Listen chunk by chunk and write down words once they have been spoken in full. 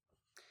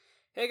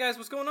Hey guys,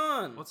 what's going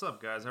on? What's up,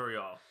 guys? How are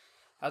y'all?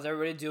 How's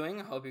everybody doing?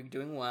 I hope you're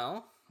doing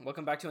well.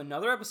 Welcome back to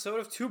another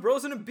episode of Two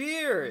Bros and a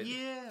Beard.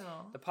 Yeah.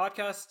 The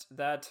podcast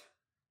that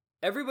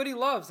everybody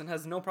loves and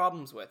has no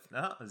problems with.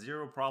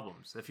 Zero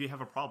problems. If you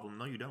have a problem,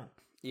 no, you don't.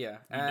 Yeah.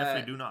 You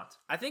definitely do not.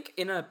 I think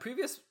in a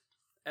previous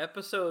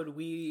episode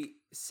we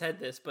said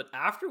this, but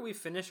after we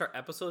finish our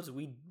episodes,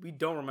 we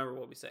don't remember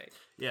what we say.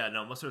 Yeah,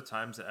 no, most of the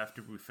times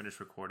after we finish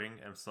recording,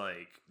 it's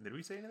like, did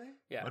we say anything?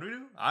 Yeah. What did we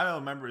do? I don't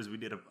remember is we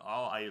did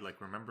all I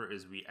remember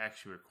is we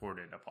actually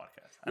recorded a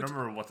podcast. I don't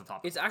remember what the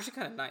topic It's actually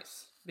kind of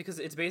nice because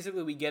it's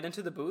basically we get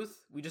into the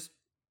booth, we just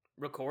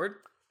record,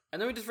 and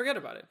then we just forget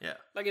about it. Yeah.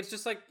 Like it's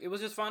just it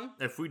was just fun.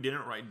 If we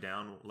didn't write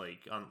down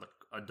on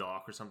a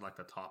doc or something like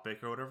the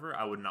topic or whatever,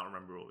 I would not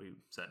remember what we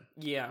said.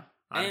 Yeah.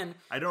 I don't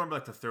remember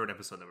the third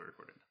episode that we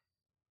recorded.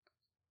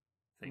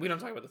 We don't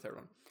talk about the third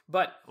one.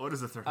 But what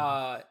is the third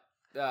one?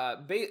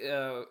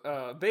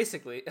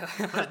 Basically,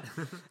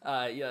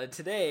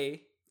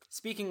 today,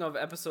 speaking of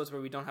episodes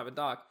where we don't have a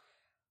doc,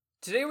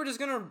 today we're just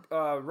gonna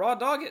raw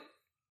dog it.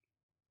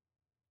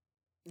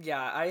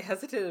 Yeah, I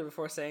hesitated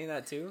before saying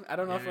that too. I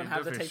don't know if I'm gonna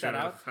have to take that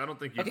out. I don't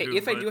think you do. Okay,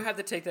 if I do have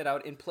to take that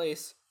out in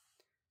place,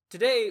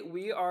 today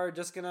we are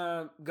just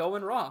gonna go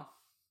in raw.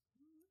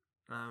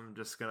 I'm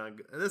just gonna.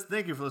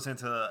 Thank you for listening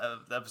to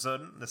the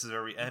episode. This is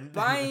where we end.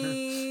 Bye.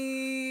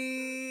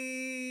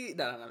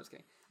 No, I'm just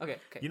kidding. Okay.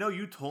 You know,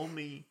 you told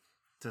me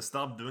to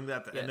stop doing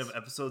that at the end of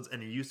episodes,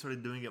 and you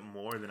started doing it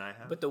more than I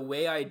have. But the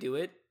way I do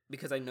it,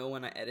 because I know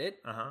when I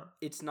edit,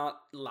 it's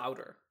not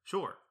louder.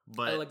 Sure,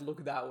 but I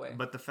look that way.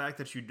 But the fact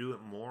that you do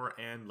it more,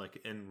 and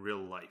in real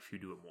life, you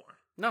do it more.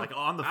 No,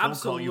 on the phone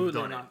call, you've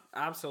done not. it.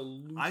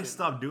 Absolutely, I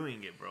stopped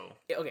doing it, bro.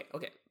 Okay.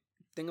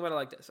 Think about it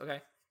like this.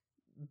 Okay,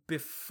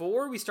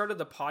 before we started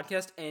the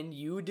podcast and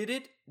you did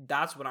it,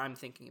 that's what I'm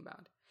thinking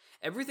about.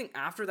 Everything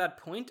after that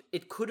point,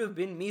 it could have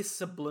been me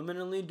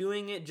subliminally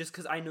doing it just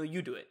because I know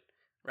you do it,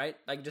 right?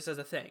 Just as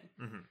a thing.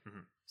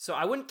 So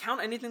I wouldn't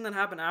count anything that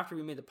happened after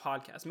we made the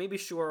podcast. Maybe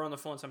sure on the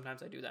phone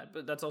sometimes I do that,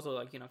 but that's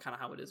also kind of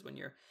how it is when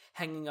you're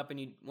hanging up and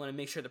you want to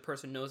make sure the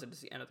person knows that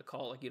it's the end of the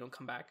call, you don't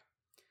come back.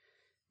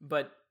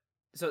 But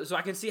so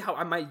I can see how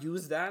I might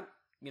use that,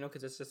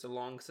 because it's just a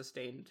long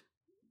sustained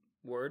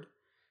word.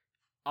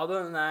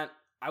 Other than that,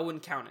 I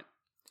wouldn't count it.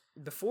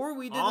 Before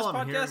we did this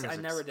podcast, I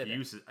never did it.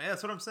 Yeah,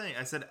 that's what I'm saying.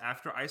 I said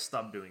after I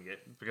stopped doing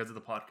it because of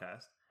the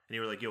podcast, and you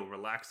were like, yo,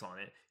 relax on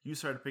it, you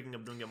started picking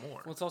up doing it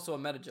more. Well, it's also a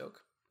meta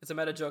joke. It's a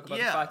meta joke about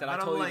the fact that I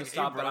told you to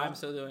stop, but I'm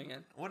still doing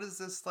it. What is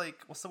this,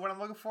 what's the word I'm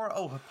looking for?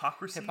 Oh,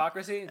 hypocrisy?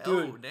 Hypocrisy?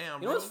 Dude, oh,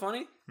 damn, you know what's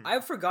funny? I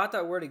forgot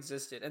that word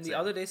existed, and the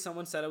other day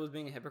someone said I was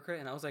being a hypocrite,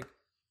 and I was like,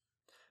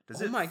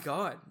 my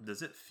God.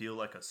 Does it feel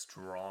like a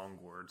strong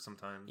word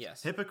sometimes?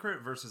 Yes.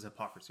 Hypocrite versus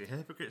hypocrisy.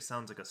 Hypocrite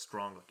sounds like a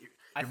strong,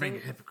 you're being a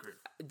hypocrite.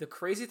 The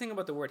crazy thing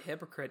about the word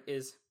hypocrite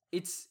is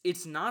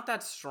it's not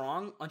that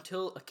strong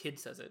until a kid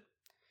says it.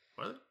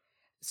 Really?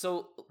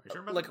 So,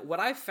 sure what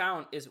I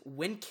found is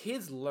when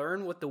kids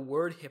learn what the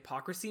word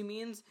hypocrisy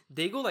means,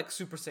 they go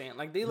Super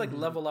Saiyan. They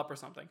level up or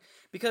something.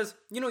 Because,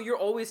 you're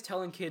always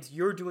telling kids,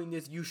 you're doing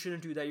this, you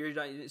shouldn't do that, you're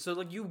doing... So,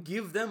 you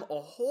give them a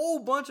whole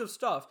bunch of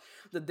stuff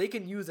that they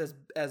can use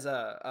as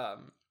a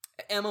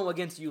ammo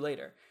against you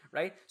later,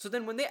 right? So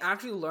then when they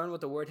actually learn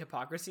what the word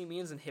hypocrisy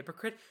means and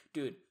hypocrite,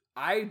 dude...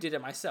 I did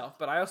it myself,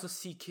 but I also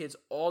see kids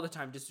all the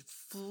time just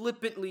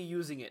flippantly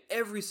using it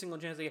every single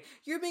chance they get.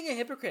 You're being a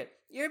hypocrite.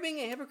 You're being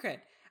a hypocrite.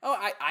 Oh,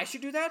 I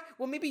should do that?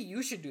 Well, maybe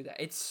you should do that.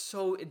 It's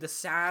so... The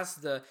sass,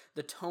 the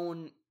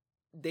tone,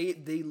 they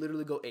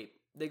literally go ape.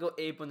 They go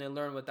ape when they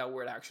learn what that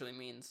word actually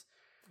means.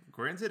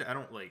 Granted, I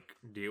don't,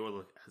 deal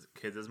with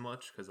kids as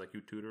much because,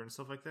 you tutor and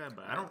stuff like that,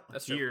 but I don't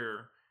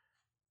hear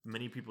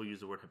many people use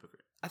the word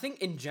hypocrite. I think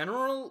in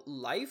general,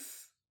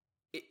 life...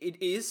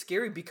 It is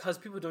scary because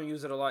people don't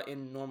use it a lot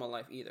in normal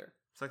life either.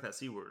 It's like that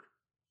C word.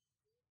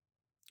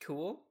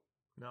 Cool?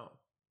 No.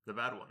 The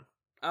bad one.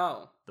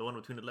 Oh. The one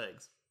between the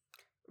legs.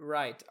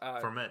 Right.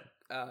 For men.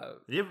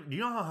 Do you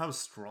know how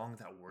strong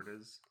that word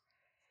is?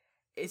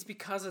 It's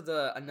because of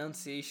the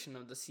enunciation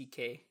of the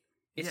CK.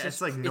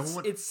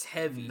 It's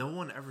heavy. No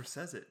one ever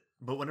says it.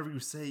 But whenever you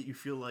say it, you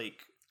feel like...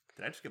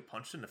 Did I just get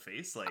punched in the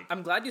face?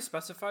 I'm glad you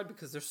specified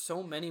because there's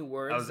so many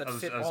words that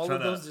fit all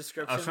of those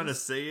descriptions. I was trying to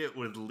say it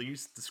with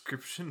least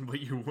description, but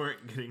you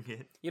weren't getting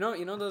it. You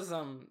know those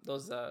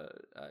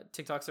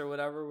TikToks or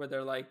whatever where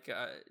they're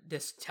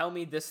just tell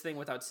me this thing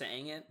without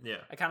saying it. Yeah,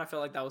 I kind of feel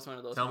like that was one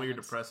of those. Tell me you're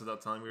depressed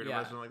without telling me you're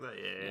depressed, something like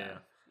that. Yeah.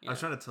 I was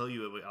trying to tell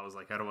you it. I was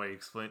like, how do I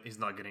explain? He's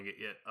not getting it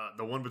yet.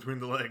 The one between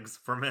the legs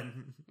for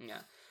men. Yeah.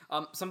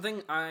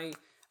 Something I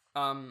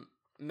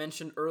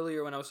mentioned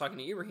earlier when I was talking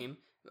to Ibrahim.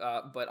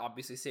 But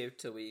obviously saved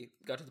till we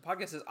got to the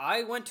podcast is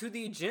I went to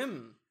the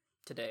gym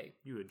today.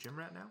 You a gym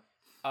rat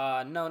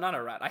now? No, not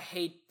a rat. I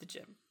hate the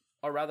gym.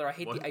 Or rather, I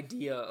hate the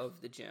idea of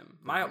the gym.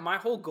 My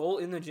whole goal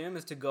in the gym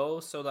is to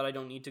go so that I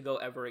don't need to go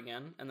ever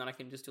again. And then I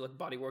can just do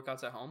body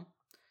workouts at home.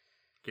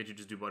 Can't you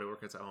just do body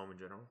workouts at home in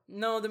general?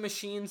 No, the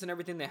machines and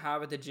everything they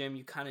have at the gym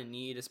you kind of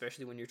need,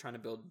 especially when you're trying to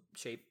build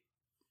shape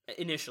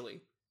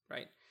initially,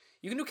 right?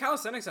 You can do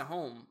calisthenics at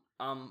home,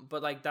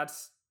 but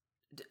that's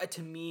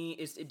to me,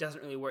 it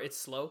doesn't really work. It's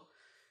slow.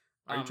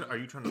 Are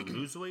you trying to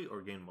lose weight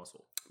or gain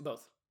muscle?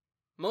 Both.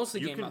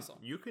 Mostly gain muscle.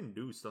 You can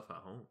do stuff at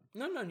home.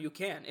 No, you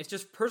can. It's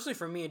just personally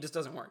for me, it just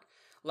doesn't work.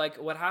 Like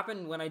what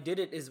happened when I did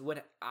it is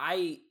what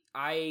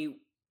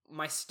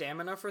my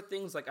stamina for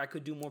things, like I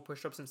could do more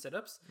push-ups and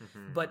sit-ups,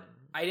 but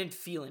I didn't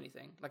feel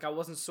anything. Like I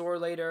wasn't sore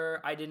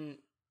later. I didn't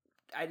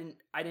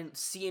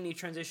see any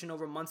transition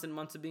over months and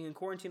months of being in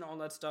quarantine, all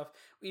that stuff.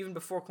 Even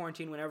before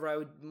quarantine, whenever I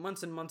would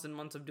months and months and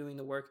months of doing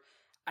the work,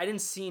 I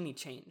didn't see any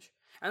change.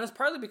 And that's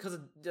partly because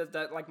of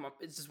that like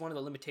it's just one of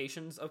the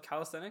limitations of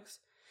calisthenics.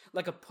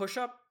 Like a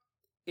push-up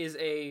is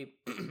a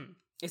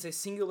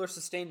singular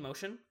sustained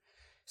motion.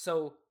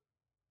 So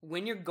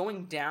when you're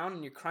going down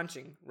and you're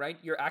crunching, right?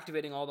 You're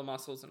activating all the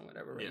muscles and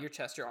whatever, right? Yeah. Your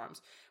chest, your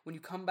arms. When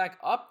you come back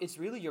up, it's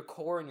really your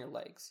core and your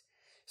legs.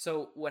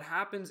 So what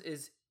happens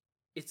is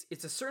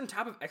it's a certain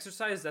type of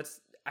exercise that's,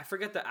 I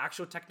forget the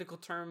actual technical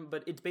term,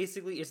 but it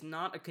basically is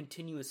not a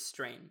continuous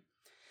strain.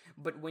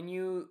 But when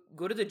you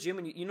go to the gym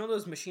and you know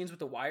those machines with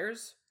the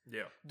wires?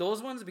 Yeah.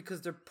 Those ones,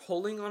 because they're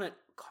pulling on it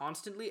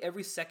constantly,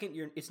 every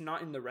second it's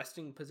not in the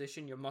resting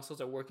position. Your muscles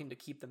are working to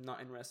keep them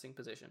not in resting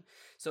position.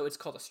 So it's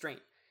called a strain.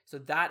 So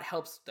that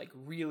helps like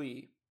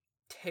really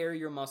tear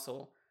your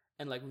muscle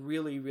and like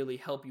really, really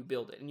help you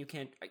build it. And you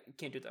can't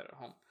do that at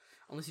home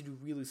unless you do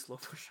really slow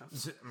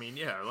push-ups. I mean,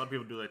 yeah, a lot of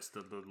people do like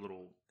the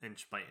little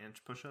inch by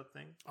inch push-up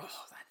thing.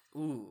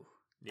 Oh,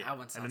 yeah. That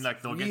one sounds, and then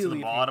like they'll really get to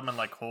the bottom and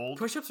like hold.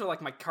 Push-ups are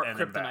like my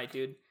kryptonite,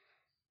 dude.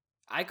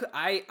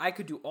 I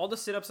could do all the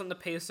sit-ups on the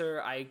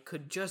pacer. I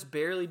could just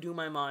barely do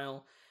my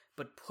mile,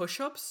 but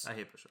push-ups, I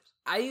hate push-ups.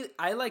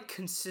 I like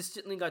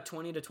consistently got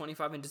 20 to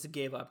 25 and just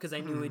gave up because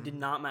I knew it did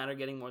not matter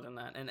getting more than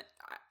that. And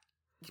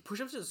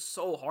push-ups is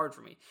so hard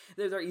for me.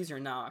 They're easier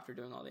now after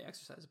doing all the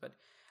exercise, but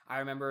I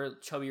remember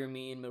chubbier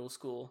me in middle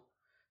school,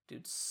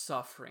 dude,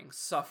 suffering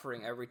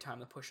every time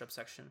the push-up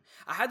section.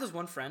 I had this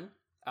one friend,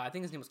 I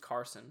think his name was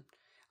Carson,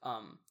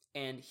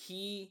 and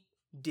he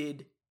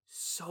did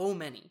so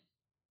many.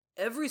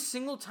 Every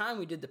single time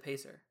we did the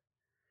pacer,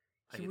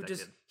 he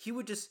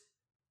would just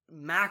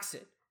max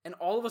it. And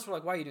all of us were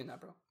like, why are you doing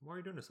that, bro? Why are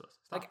you doing this to us?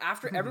 Stop. Like,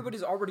 after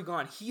everybody's already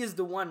gone, he is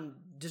the one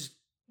just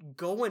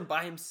going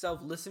by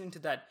himself, listening to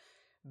that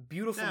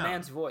beautiful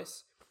man's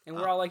voice. And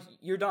we're all like,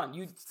 you're done.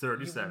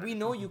 37. We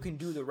know you can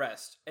do the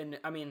rest. And,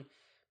 I mean,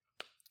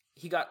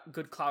 he got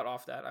good clout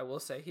off that, I will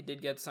say. He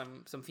did get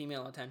some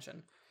female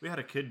attention. We had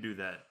a kid do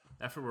that.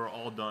 After we were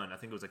all done, I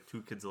think it was like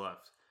 2 kids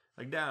left.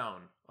 Like,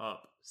 down,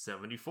 up,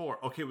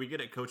 74. Okay, we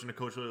get it, coach. And the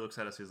coach really looks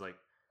at us. He's like,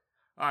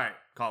 all right,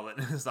 call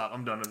it. Stop.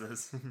 I'm done with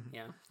this.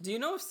 Yeah. Do you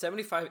know if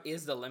 75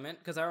 is the limit?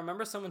 Because I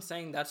remember someone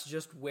saying that's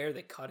just where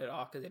they cut it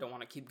off because they don't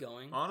want to keep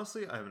going.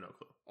 Honestly, I have no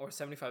clue. Or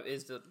 75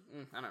 is the...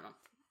 I don't know.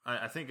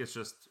 I think it's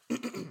just...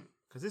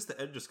 Because it's the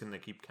edge just going to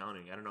keep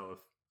counting. I don't know if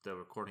the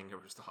recording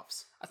ever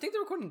stops. I think the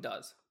recording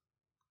does.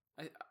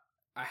 I hope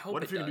it does.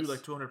 What if you do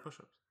like 200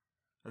 push-ups?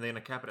 And they're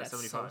going to cap it at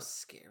 75? That's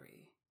so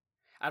scary.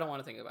 I don't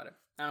want to think about it.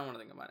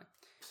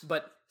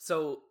 But,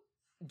 so,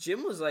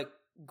 gym was like...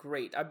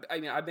 great. I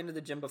mean, I've been to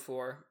the gym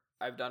before.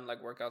 I've done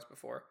like workouts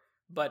before,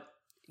 but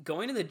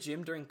going to the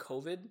gym during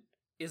COVID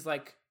is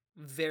like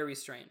very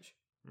strange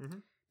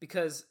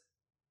because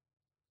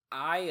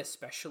I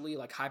especially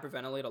like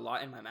hyperventilate a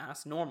lot in my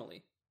mask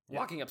normally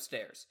walking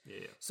upstairs.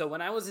 Yeah. So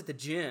when I was at the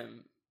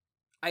gym,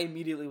 I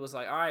immediately was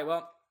like, all right,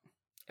 well,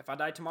 if I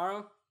die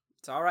tomorrow,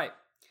 it's all right.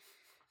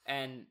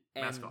 And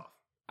mask off.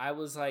 I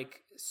was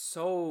like,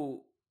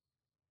 so,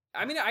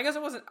 I mean, I guess I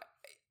wasn't.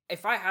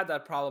 If I had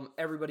that problem,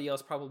 everybody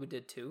else probably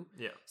did too.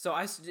 Yeah. So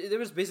there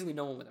was basically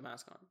no one with a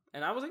mask on,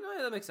 and I was like, oh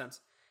yeah, that makes sense.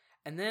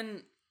 And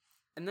then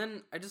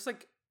I just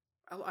like,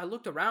 I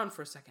looked around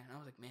for a second, and I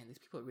was like, man, these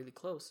people are really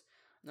close.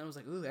 And then I was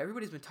like, ooh,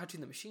 everybody's been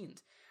touching the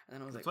machines. And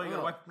then I was like, you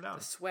gotta wipe them down.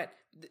 The sweat.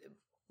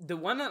 The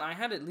one that I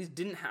had at least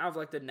didn't have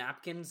like the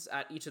napkins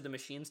at each of the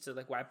machines to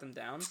like wipe them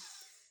down.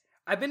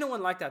 I've been to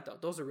one like that though.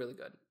 Those are really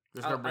good.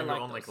 Just gotta bring your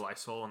own like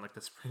Lysol and like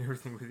to spray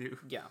everything with you.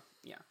 Yeah.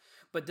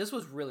 But this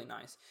was really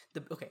nice.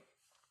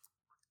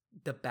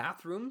 The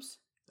bathrooms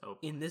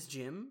in this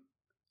gym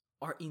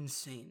are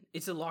insane.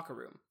 It's a locker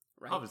room,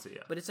 right? Obviously,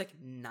 yeah. But it's like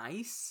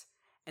nice,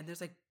 and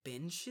there's like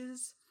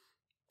benches.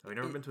 Have you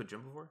never been to a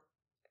gym before?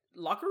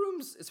 Locker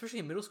rooms, especially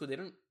in middle school,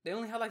 they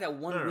only have like that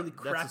one really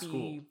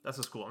crappy. That's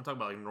a school. I'm talking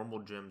about like normal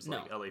gyms,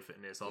 like LA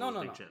Fitness, all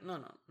those big gyms.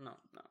 No.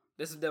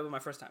 That was my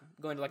first time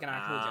going to like an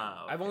actual gym.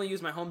 Okay. I've only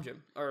used my home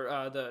gym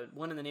or the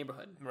one in the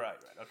neighborhood. Right.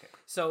 Okay.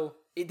 So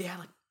they had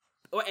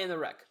like, and the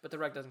rec, but the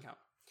rec doesn't count.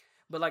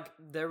 But, like,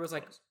 there was,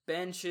 like,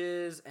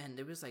 benches, and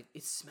it was, like,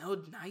 it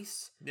smelled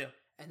nice. Yeah.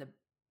 And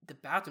the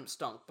bathroom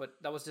stunk, but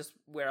that was just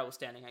where I was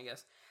standing, I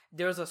guess.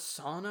 There was a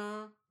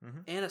sauna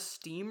and a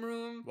steam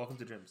room. Welcome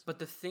to gyms. But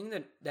the thing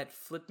that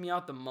flipped me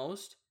out the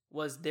most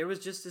was there was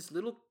just this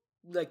little,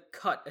 like,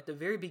 cut at the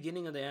very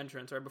beginning of the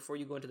entrance, right before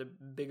you go into the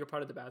bigger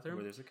part of the bathroom.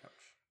 Where there's a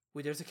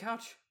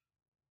couch.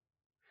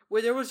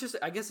 Where there was just,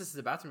 I guess this is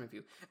the bathroom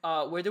review,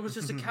 where there was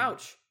just a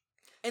couch.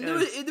 And there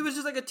was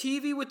just like a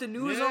TV with the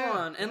news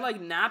on, and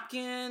like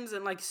napkins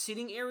and like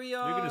sitting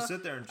area. You can just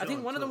sit there and chill. I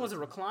think one of them was a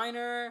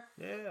recliner.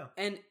 Yeah.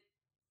 And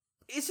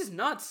It's just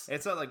nuts.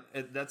 It's not like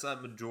that's a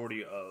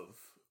majority of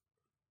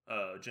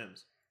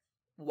gyms.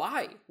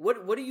 Why?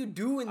 What do you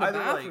do in the Either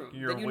bathroom? like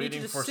you're that you waiting need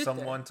to just for sit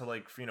someone there? to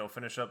like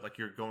finish up, like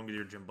you're going with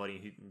your gym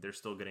buddy, they're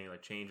still getting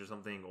like change or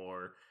something,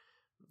 or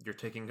you're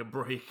taking a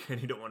break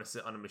and you don't want to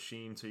sit on a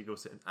machine, so you go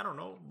sit. I don't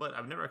know, but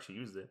I've never actually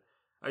used it.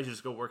 I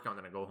just go work out and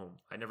then I go home.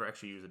 I never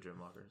actually use the gym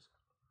lockers.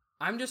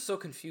 I'm just so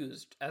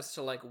confused as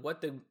to like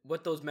what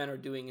those men are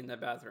doing in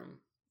that bathroom,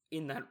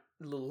 in that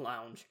little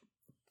lounge,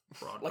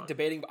 Broad like dog.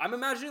 debating. I'm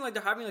imagining like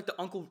they're having like the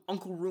uncle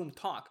room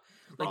talk,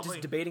 like Probably.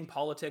 just debating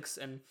politics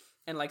and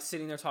like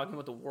sitting there talking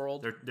about the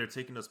world. They're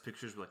taking those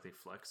pictures where like they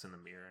flex in the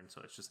mirror, and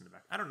so it's just in the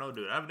back. I don't know,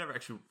 dude. I've never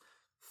actually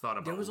thought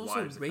about. There was why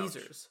also is the couch-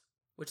 razors,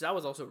 which that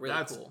was also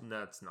really cool.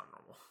 That's not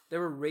normal. There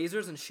were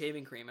razors and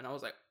shaving cream, and I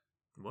was like,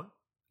 What?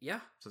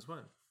 yeah, Since when?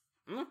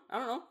 I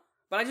don't know.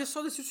 But I just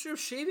saw this picture of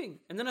shaving,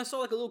 and then I saw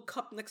like a little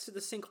cup next to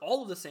the sink,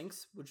 all of the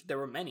sinks, which there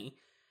were many,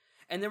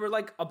 and there were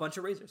like a bunch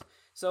of razors.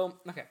 So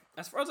okay,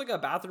 as far as like a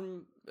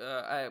bathroom,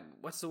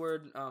 what's the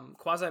word?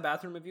 Quasi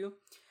bathroom review,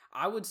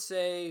 I would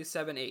say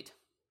 7, 8.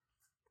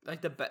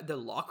 Like the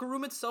locker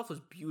room itself was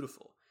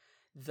beautiful.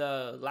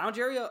 The lounge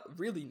area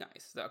really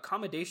nice. The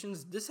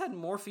accommodations, this had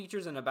more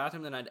features in a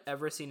bathroom than I'd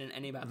ever seen in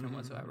any bathroom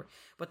whatsoever.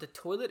 But the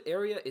toilet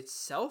area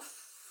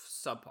itself,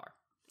 subpar.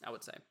 I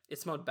would say it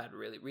smelled bad,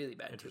 really, really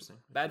bad. Interesting.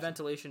 Too. Bad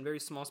ventilation, very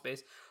small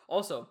space.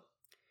 Also,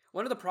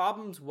 one of the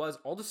problems was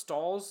all the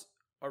stalls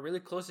are really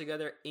close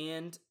together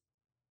and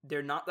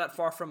they're not that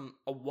far from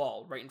a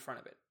wall right in front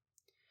of it.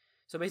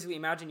 So basically,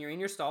 imagine you're in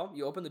your stall,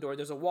 you open the door,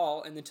 there's a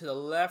wall, and then to the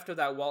left of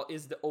that wall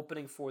is the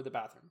opening for the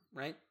bathroom,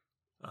 right?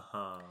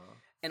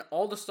 And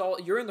all the stall,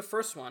 you're in the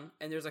first one,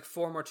 and there's like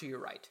 4 more to your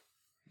right.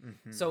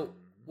 Mm-hmm. So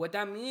what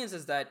that means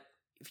is that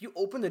if you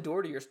open the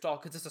door to your stall,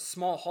 because it's a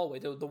small hallway,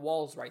 the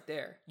wall's right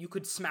there, you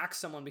could smack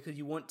someone because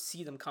you won't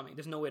see them coming.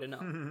 There's no way to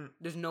know.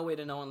 There's no way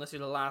to know unless you're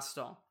the last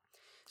stall.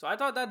 So I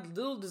thought that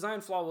little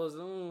design flaw was a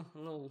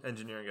little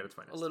engineering at its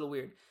finest. A little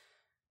weird.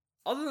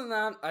 Other than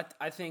that,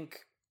 I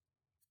think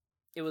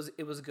it was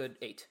a good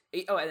 8.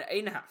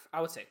 8.5.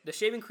 I would say the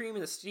shaving cream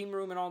and the steam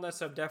room and all that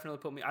stuff definitely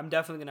put me. I'm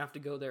definitely gonna have to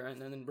go there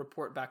and then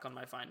report back on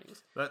my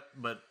findings. But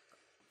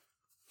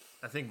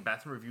I think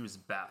bathroom review is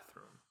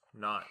bathroom,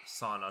 not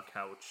sauna,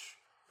 couch,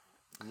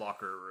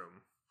 locker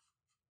room.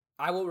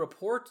 I will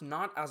report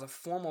not as a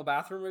formal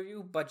bathroom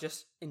review, but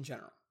just in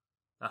general.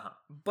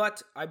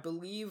 But I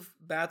believe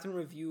bathroom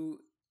review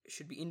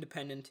should be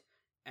independent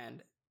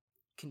and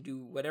can do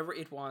whatever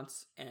it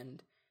wants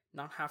and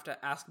not have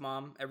to ask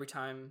mom every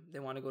time they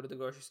want to go to the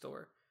grocery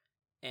store.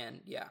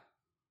 And yeah.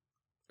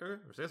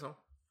 Okay, or say so.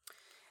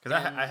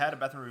 Because I had a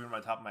bathroom review in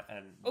my top of my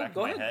back of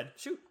my head.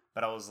 Shoot.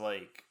 But I was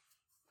like,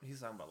 he's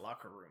talking about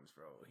locker rooms,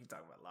 bro. He's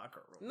talking about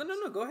locker rooms.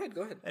 No. Go ahead.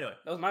 Anyway.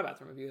 That was my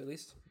bathroom review, at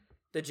least.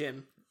 The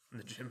gym.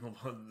 The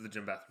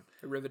gym bathroom.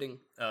 Riveting.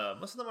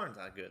 Most of them aren't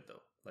that good,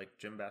 though. Like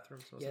gym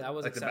bathrooms. Yeah, that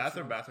was like the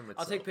bathroom itself.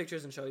 I'll take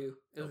pictures and show you.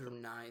 It was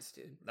nice,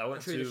 dude. I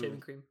went to the shaving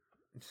cream.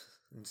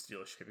 And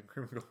steal a shaving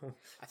cream.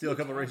 Steal a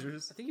couple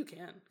razors. I think you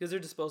can because they're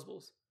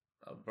disposables.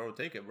 Bro,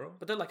 take it, bro.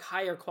 But they're like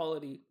higher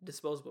quality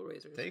disposable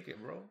razors. Take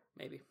it, bro.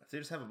 Maybe. If they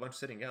just have a bunch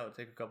sitting out,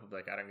 take a couple.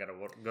 Like I don't gotta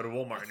go to Walmart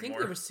anymore. I think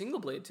there was single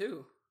blade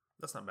too.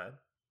 That's not bad.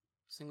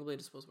 Single blade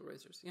disposable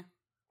razors. Yeah.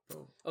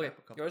 Bro, okay.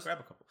 Yours?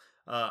 Grab a couple.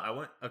 I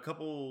went a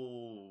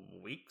couple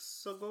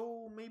weeks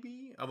ago,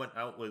 maybe. I went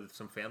out with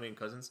some family and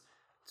cousins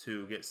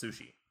to get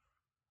sushi.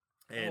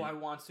 And I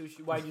want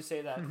sushi. Why'd you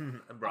say that?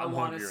 Bro, I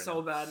want it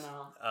so bad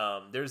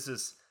now. There's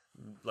this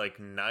like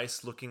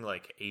nice looking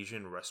like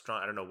Asian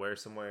restaurant. I don't know where,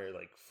 somewhere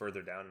like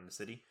further down in the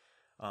city.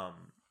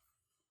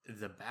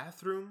 The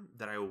bathroom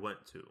that I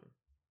went to,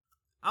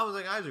 I was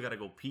like, I just gotta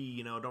go pee.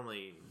 You know,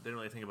 didn't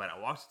really think about it.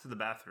 I walked to the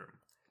bathroom.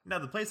 Now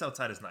the place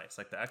outside is nice,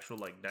 like the actual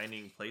like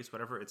dining place,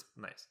 whatever. It's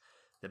nice.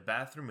 The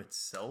bathroom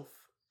itself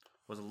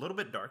was a little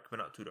bit dark, but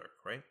not too dark,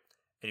 right?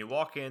 And you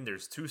walk in,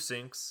 there's 2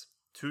 sinks,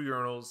 2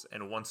 urinals,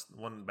 and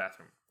one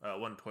bathroom,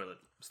 one toilet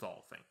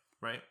stall thing,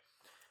 right?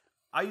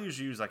 I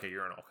usually use like a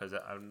urinal because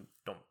I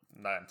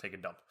don't take a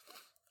dump.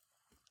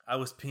 I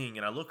was peeing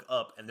and I look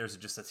up and there's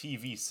just a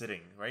TV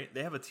sitting, right?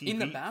 They have a TV. In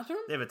the bathroom?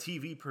 They have a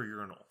TV per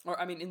urinal. Or,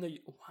 I mean,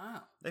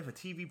 wow. They have a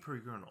TV per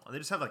urinal. And they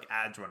just have like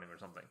ads running or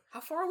something. How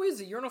far away is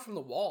the urinal from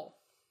the wall?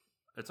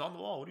 It's on the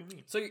wall. What do you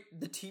mean? So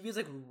the TV is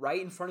like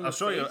right in front of I'll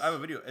show face? you. I have a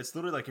video. It's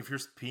literally like if you're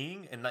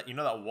peeing and that, you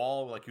know that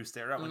wall like you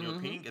stare at when you're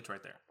peeing? It's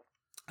right there.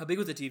 How big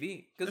was the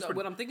TV? Because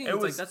what I'm thinking is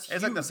like that's huge.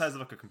 It's like the size of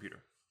like a computer.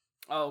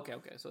 Oh, okay.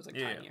 So it's like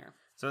tinier. Yeah.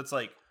 So it's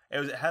like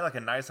it had like a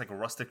nice like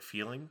rustic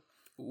feeling.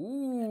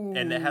 Ooh.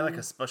 And it had like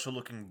a special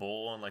looking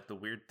bowl and like the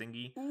weird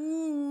thingy.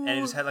 Ooh. And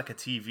it just had like a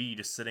TV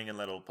just sitting in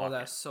that little pocket. Oh,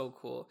 that's so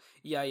cool.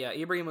 Yeah.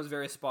 Ibrahim was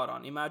very spot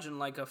on. Imagine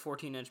like a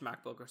 14-inch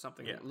MacBook or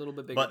something. Yeah. A little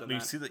bit bigger than that. But you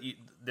see that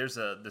there's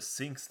the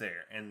sinks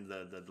there and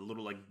the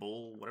little like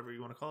bowl, whatever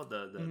you want to call it.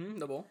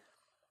 The bowl.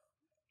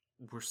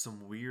 Were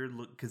some weird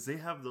look because they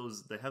have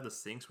the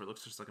sinks where it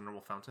looks just like a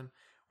normal fountain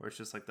where it's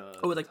just like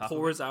it like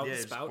pours out the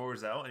spout. It just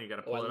pours out and you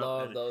gotta pull it up.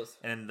 I love those.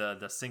 And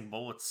the sink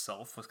bowl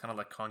itself was kind of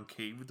like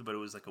concaved, but it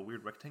was like a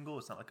weird rectangle.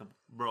 It's not like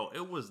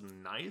it was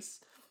nice.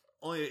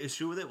 Only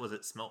issue with it was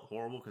it smelled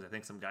horrible because I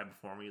think some guy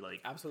before me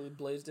like Absolutely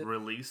blazed it.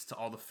 released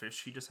all the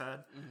fish he just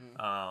had.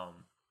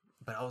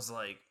 But I was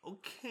like,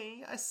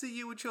 okay, I see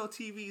you with your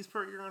TVs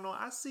per urinal.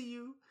 I see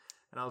you.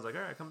 And I was like,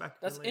 all right, come back.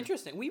 That's later.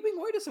 interesting. We've been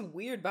going to some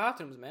weird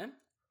bathrooms, man.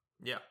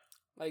 Yeah.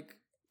 Like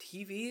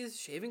TVs,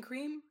 shaving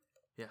cream.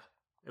 Yeah.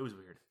 It was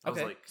weird. I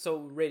was like, so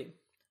rating.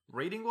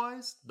 Rating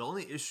wise, the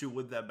only issue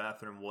with that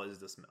bathroom was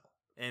the smell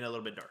and a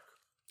little bit dark.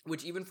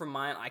 Which even for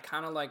mine, I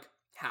kind of like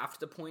half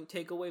the point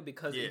takeaway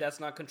because that's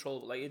not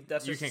controllable. Like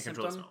that's you just can't a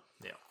control the symptom.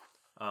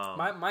 smell.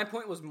 Yeah. My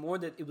point was more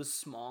that it was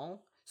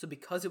small, so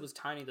because it was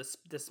tiny,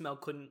 the smell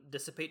couldn't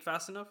dissipate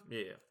fast enough.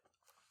 Yeah.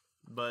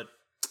 But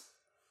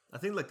I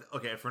think like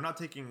okay, if we're not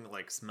taking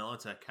like smell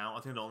into account,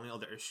 I think the only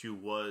other issue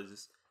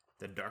was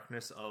the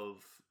darkness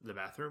of the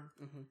bathroom.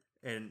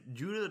 And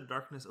due to the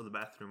darkness of the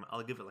bathroom,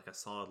 I'll give it like a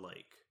solid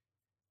like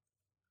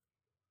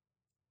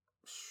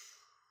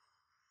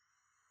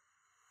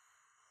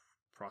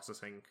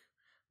processing,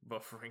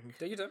 buffering,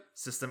 Take your time.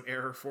 system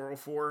error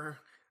 404.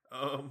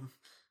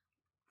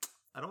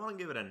 I don't want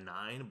to give it a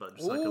 9, but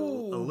just like a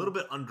little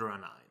bit under a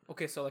 9.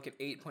 Okay, so like an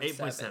 8.7.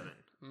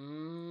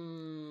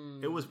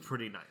 8.7. It was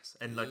pretty nice,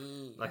 and like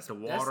the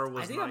water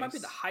was. I think nice. that might be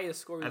the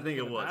highest score. I think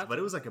it was, but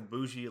it was like a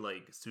bougie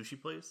like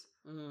sushi place,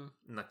 and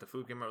like the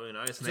food came out really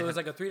nice. And So it was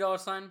like a $3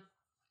 sign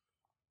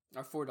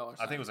or $4 sign.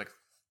 I think it was like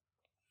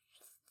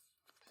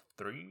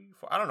 3,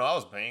 4. I don't know. I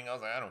was paying. I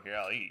was like, I don't care.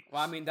 I'll eat.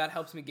 Well, I mean that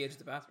helps me gauge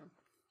the bathroom.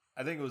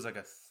 I think it was like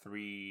a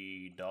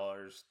 $3,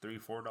 $4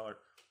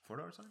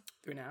 sign.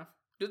 3.5.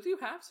 Do they do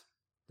halves?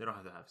 They don't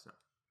have the halves now.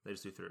 They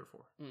just do 3 or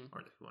 4,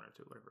 or like 1 or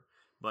 2, whatever.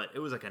 But it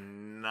was like a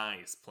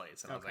nice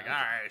place, and I was like, all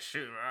right,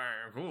 shoot, all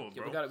right, cool,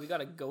 bro. Yeah, we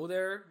gotta go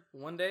there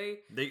one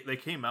day. They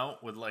came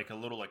out with like a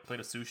little like plate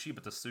of sushi,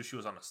 but the sushi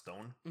was on a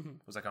stone. It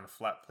was like on a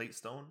flat plate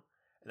stone,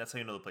 and that's how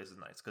you know the place is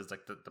nice because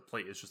like the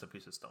plate is just a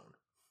piece of stone.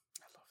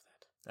 I love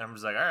that. And I'm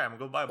just like, all right, I'm gonna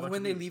go buy a bunch. Or when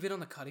of they these. leave it on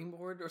the cutting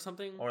board or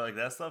something. Or like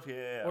that stuff,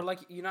 yeah. Or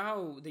like you know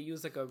how they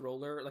use like a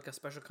roller, like a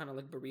special kind of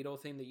like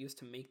burrito thing they use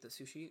to make the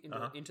sushi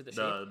into the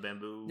shape. The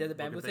bamboo. Yeah, the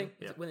bamboo thing.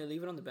 Yeah. When they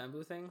leave it on the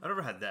bamboo thing. I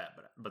never had that,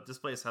 but this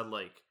place had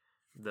like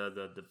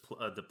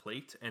the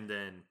plate, and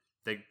then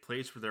the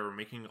place where they were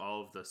making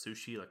all of the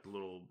sushi, like the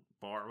little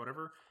bar or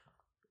whatever.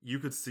 You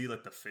could see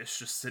like the fish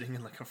just sitting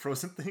in like a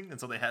frozen thing, and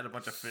so they had a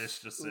bunch of fish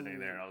just sitting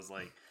there. I was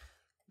like,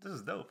 this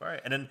is dope. All right,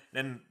 and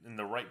then in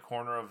the right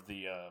corner of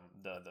the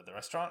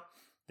restaurant,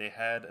 they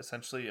had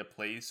essentially a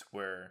place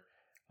where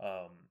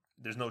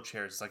there's no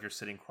chairs. It's like you're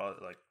sitting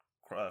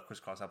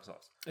crisscross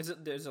applesauce.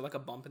 There's like a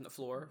bump in the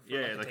floor?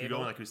 Yeah, like you go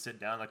and like you sit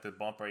down, like the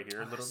bump right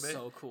here a little bit.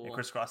 So cool. And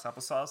crisscross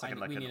applesauce, like in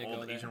like we an need to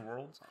old go there. Asian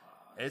world.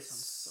 It's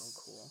so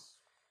cool.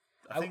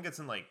 I think it's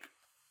in like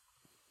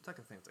I think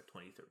it's like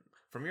 20, 30.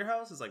 From your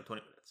house, it's like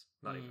 20 minutes.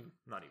 Not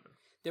even.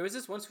 There was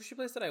this one sushi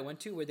place that I went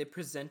to where they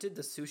presented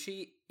the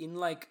sushi in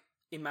like,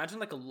 imagine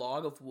like a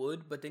log of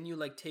wood, but then you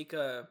like take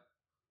a,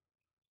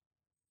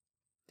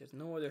 there's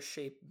no other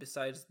shape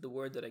besides the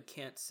word that I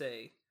can't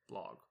say.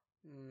 Log.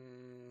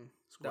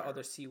 The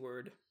other C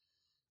word.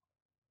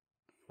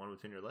 One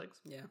between your legs?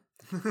 Yeah.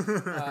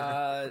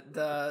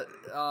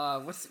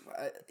 What's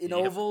an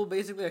oval,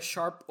 basically a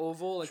sharp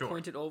oval, like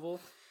pointed oval.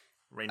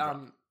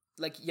 Raindrop.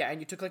 And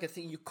you took like a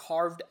thing, you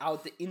carved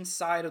out the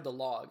inside of the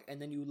log,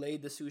 and then you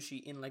laid the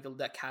sushi in like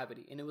that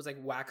cavity, and it was like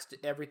waxed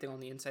everything on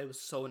the inside. It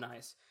was so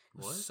nice.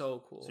 It was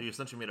so cool. So you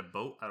essentially made a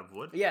boat out of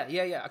wood? Yeah,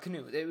 a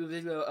canoe. It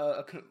was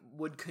a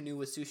wood canoe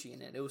with sushi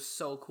in it. It was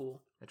so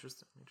cool.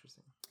 Interesting.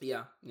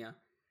 Yeah.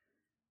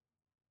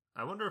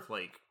 I wonder if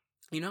like,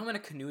 you know how in a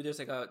canoe there's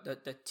like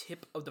the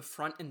tip of the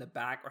front and the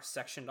back are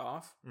sectioned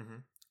off,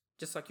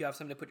 just like you have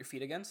something to put your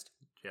feet against.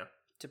 Yeah.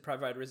 To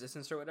provide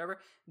resistance or whatever.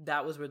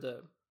 That was where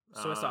the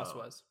soy sauce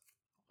was.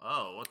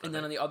 Oh, what the And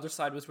then on the other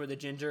side was where the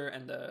ginger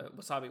and the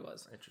wasabi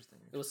was. Interesting.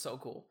 It was so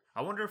cool.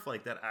 I wonder if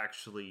like that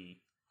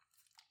actually,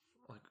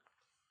 like,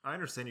 I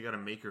understand you got to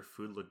make your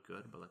food look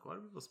good, but like, why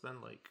do people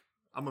spend like,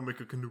 I'm gonna make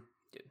a canoe,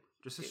 dude?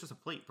 It's just a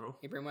plate, bro.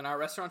 Abraham, when our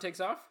restaurant takes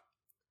off,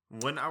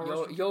 when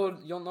our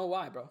you'll know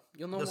why, bro.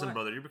 You'll know. Listen, why.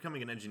 brother, you're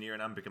becoming an engineer,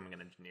 and I'm becoming an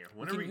engineer.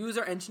 We can use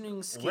our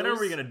engineering skills. When are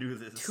we gonna do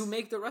this to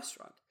make the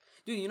restaurant?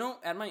 Dude, you know,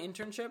 at my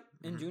internship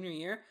in junior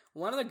year,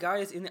 one of the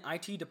guys in the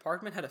IT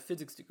department had a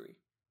physics degree.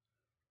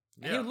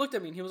 And he looked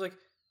at me and he was like,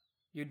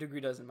 your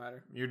degree doesn't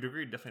matter. Your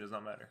degree definitely does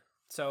not matter.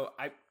 So,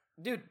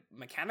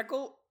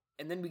 mechanical,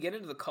 and then we get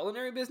into the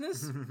culinary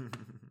business?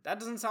 That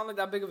doesn't sound like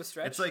that big of a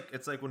stretch.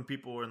 It's like when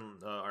people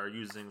are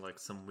using like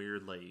some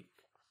weird like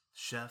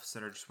chefs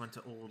that are just went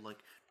to old like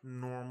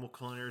normal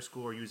culinary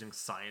school or using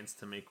science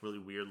to make really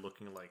weird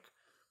looking like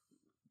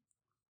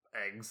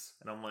eggs,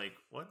 and I'm like,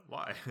 what?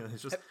 Why?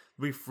 It's just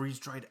we freeze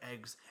dried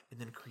eggs and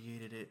then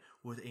created it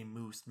with a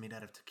mousse made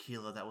out of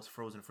tequila that was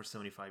frozen for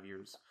 75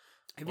 years.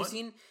 Have you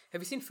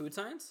seen Food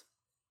Science?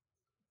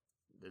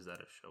 Is that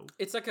a show?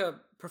 It's like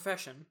a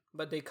profession,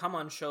 but they come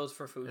on shows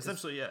for food.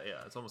 Essentially, yeah.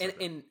 It's almost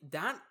and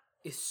that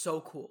is so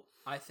cool.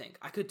 I think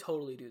I could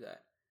totally do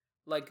that.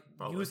 Like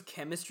use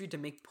chemistry to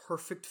make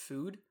perfect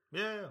food.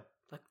 Yeah.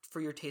 Like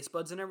for your taste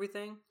buds and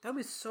everything. That'd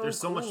be so. There's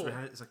cool. so much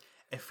behind it. It's like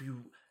if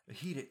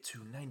heat it to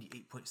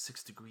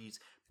 98.6 degrees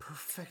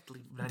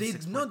perfectly.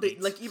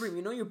 Like Ibrahim,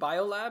 you know your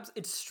biolabs?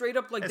 It's straight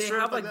up like It's they straight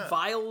have up like like that.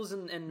 vials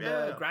and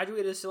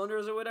graduated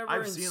cylinders or whatever.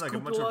 I've and seen like a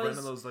bunch of scupulas.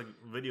 random those like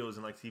videos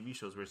and like TV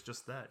shows where it's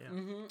just that. Yeah.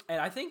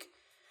 And I think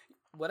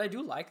what I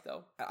do like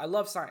though, I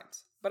love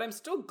science, but I'm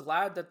still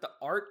glad that the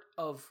art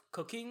of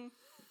cooking,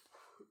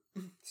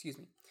 excuse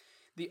me,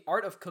 the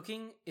art of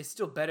cooking is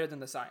still better than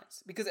the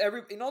science, because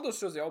in all those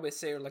shows they always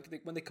say, or like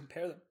when they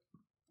compare them,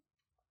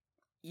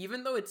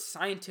 even though it's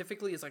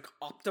scientifically is like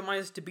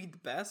optimized to be the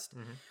best,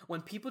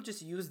 when people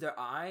just use their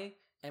eye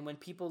and when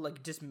people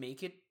like just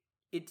make it,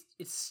 it's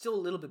still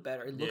a little bit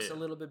better. It looks a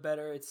little bit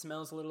better. It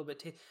smells a little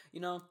bit,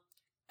 and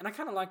I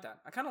kind of like that.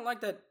 I kind of like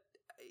that.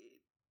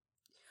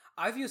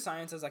 I view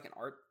science as like an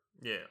art.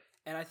 Yeah.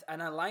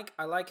 And I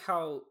like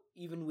how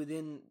even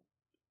within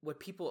what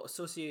people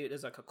associate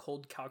as like a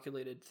cold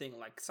calculated thing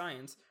like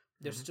science,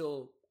 there's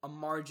still a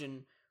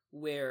margin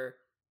where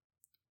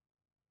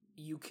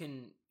you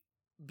can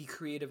be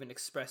creative and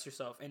express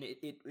yourself, and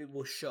it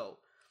will show.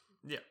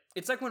 Yeah.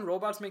 It's like when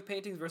robots make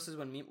paintings versus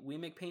when we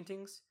make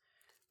paintings.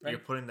 Right? You're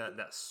putting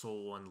that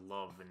soul and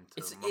love into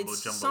It's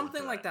mumbo-jumbo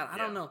something like that. I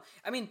don't know.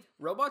 I mean,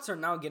 robots are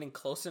now getting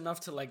close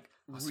enough to like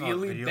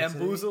really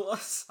bamboozle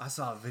us. I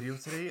saw a video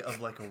today of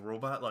like a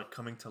robot like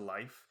coming to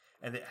life,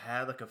 and it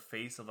had like a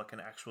face of like an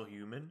actual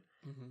human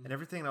and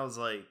everything. And I was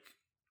like,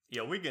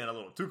 "Yo, we're getting a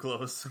little too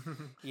close."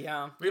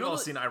 Yeah, We've all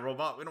seen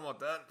iRobot. We don't want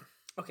that.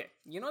 Okay,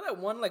 you know that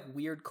one like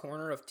weird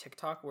corner of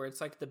TikTok where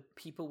it's like the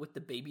people with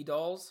the baby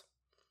dolls?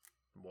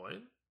 What?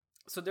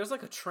 So there's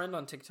like a trend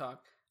on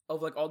TikTok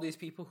of like all these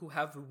people who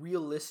have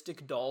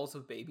realistic dolls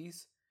of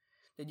babies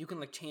that you can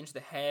like change the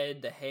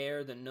head, the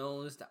hair, the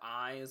nose, the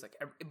eyes, like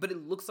but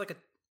it looks like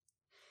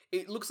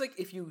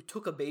if you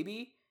took a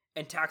baby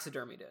and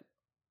taxidermied it.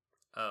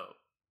 Oh,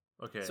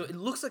 okay. So it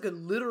looks like a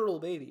literal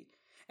baby.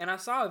 And I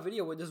saw a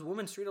video where this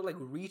woman straight up like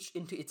reached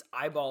into its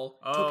eyeball,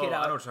 took it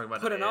out, I know what you're talking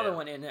about put now, another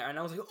one in there, and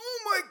I was like, oh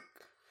my!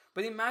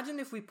 But imagine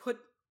if we put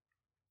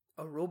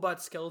a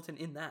robot skeleton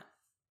in that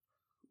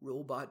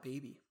robot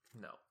baby.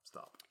 No,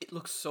 stop. It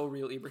looks so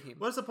real, Ibrahim.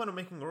 What's the point of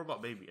making a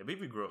robot baby? A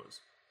baby grows.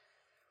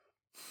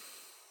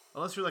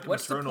 Unless you're like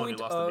What's the maternal and point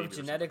you lost a baby.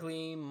 of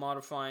genetically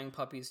modifying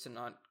puppies to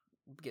not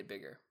get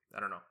bigger? I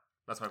don't know.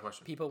 That's my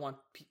question. People want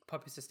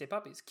puppies to stay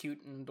puppies,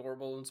 cute and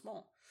adorable and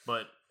small.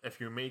 But if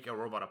you make a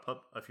robot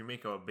if you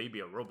make a baby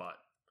a robot,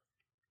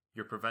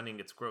 you're preventing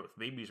its growth.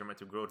 Babies are meant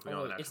to grow to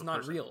become an actual it's not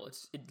person. real.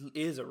 It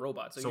is a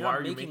robot. So you're why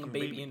not are you making a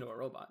making baby into a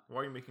robot.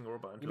 Why are you making a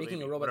robot into You're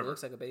making a robot that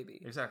looks like a baby.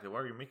 Exactly. Why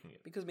are you making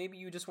it? Because maybe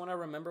you just want to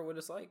remember what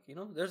it's like.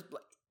 There's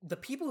the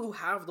people who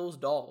have those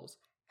dolls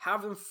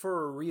have them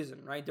for a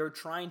reason, right? They're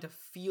trying to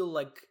feel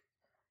like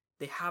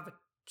they have a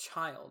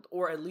child,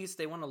 or at least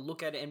they want to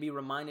look at it and be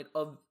reminded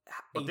of.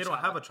 But they don't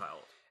have a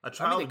child. A I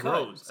child mean, they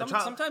grows. could.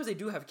 Sometimes they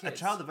do have kids.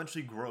 A child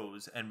eventually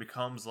grows and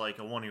becomes like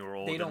a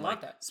 1-year-old. They don't and,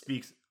 want like, that.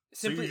 Speaks.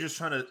 Simply, so you're just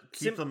trying to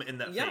keep them in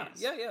that phase.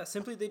 Yeah.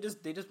 Simply, they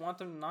just want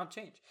them to not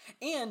change.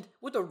 And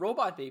with a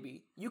robot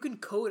baby, you can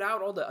code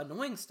out all the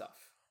annoying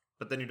stuff.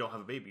 But then you don't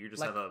have a baby. You just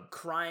like have a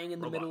crying in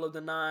the robot. middle of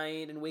the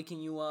night and waking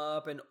you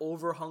up and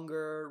over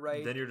hunger,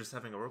 right? Then you're just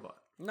having a robot.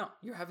 No,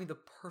 you're having the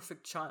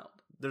perfect child.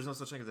 There's no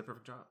such thing as a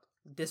perfect child.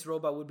 This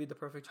robot would be the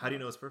perfect child. How do you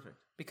know it's perfect?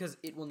 Because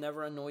it will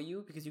never annoy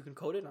you, because you can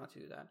code it not to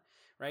do that,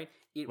 right?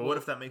 It But will what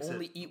if that makes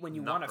only it eat when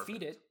you not want to perfect?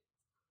 feed it.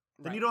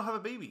 Then Right. you don't have a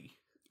baby.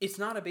 It's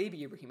not a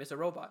baby, Ibrahim. It's a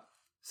robot.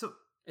 So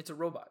It's a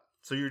robot.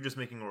 you're just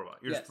making a robot.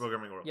 You're Yes. just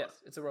programming a robot.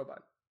 Yes, it's a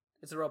robot.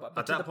 It's a robot.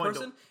 But At to that the point,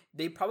 person,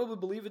 they probably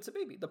believe it's a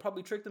baby. They'll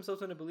probably trick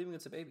themselves into believing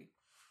it's a baby.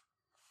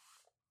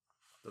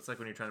 That's like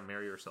when you're trying to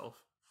marry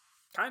yourself.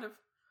 Kind of.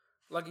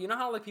 Like, you know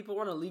how like people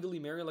want to legally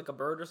marry like a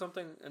bird or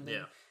something, and then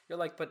Yeah. you're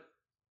like, but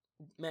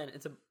man,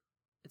 it's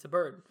a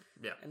bird.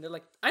 Yeah. And they're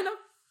like, I know,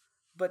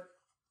 but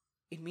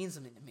it means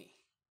something to me.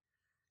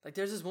 Like,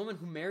 there's this woman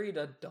who married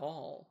a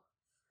doll.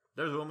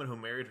 There's a woman who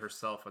married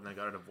herself and then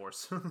got a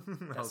divorce.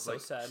 That's so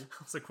sad.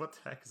 I was like, what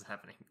the heck is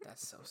happening?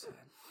 That's so sad.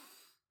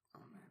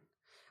 Oh man.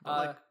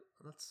 But,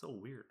 that's so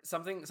weird.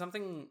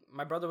 Something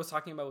my brother was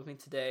talking about with me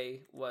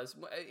today was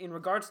in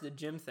regards to the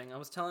gym thing. I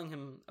was telling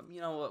him,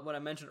 what I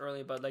mentioned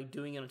earlier about like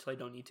doing it until I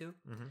don't need to,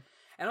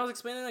 and I was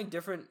explaining like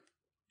different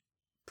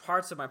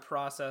parts of my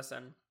process,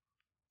 and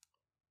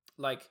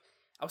like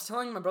I was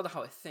telling my brother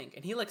how I think,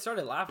 and he like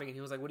started laughing, and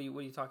he was like, "What are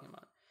you talking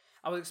about?"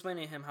 I was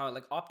explaining to him how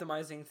like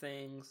optimizing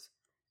things,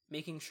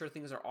 making sure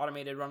things are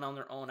automated, run on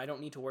their own. I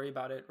don't need to worry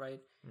about it, right?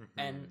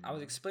 And I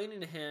was explaining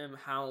to him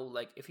how,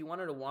 like, if he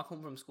wanted to walk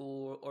home from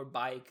school or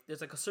bike,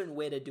 there's, like, a certain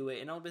way to do it.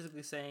 And I was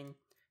basically saying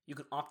you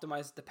can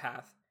optimize the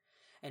path.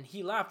 And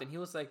he laughed, and he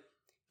was like,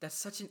 that's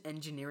such an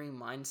engineering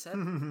mindset.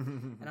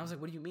 And I was like,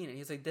 what do you mean? And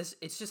he's like,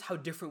 it's just how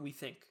different we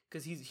think.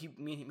 Because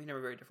me and him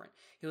are very different.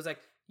 He was like,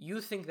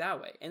 you think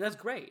that way. And that's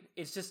great.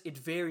 It's just, it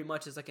very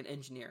much is like an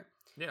engineer.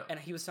 Yeah. And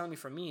he was telling me,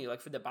 for me, like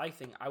for the bike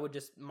thing, I would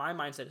just, my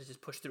mindset is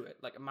just push through it.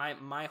 Like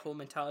my whole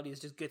mentality is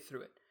just get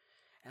through it.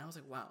 And I was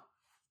like, wow,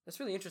 that's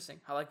really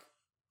interesting. How like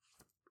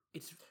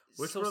it's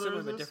Which so brother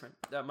similar is but this? different.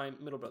 My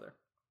middle brother.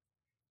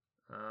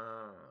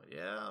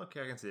 Yeah,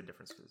 okay, I can see the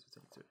difference between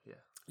the two. Yeah.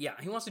 Yeah,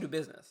 he wants to do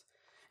business,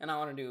 and I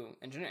want to do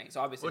engineering.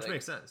 So obviously, Which like,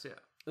 makes sense, yeah.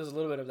 there's a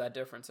little bit of that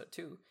difference there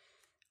too.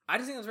 I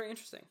just think that's very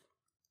interesting.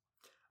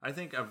 I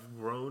think I've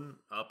grown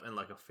up in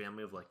like a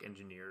family of like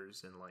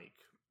engineers and like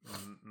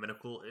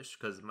medical-ish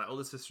because my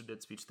oldest sister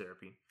did speech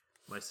therapy.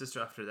 My sister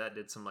after that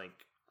did some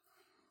like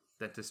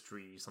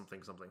dentistry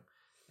something,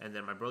 and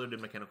then my brother did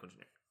mechanical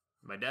engineering.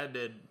 My dad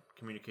did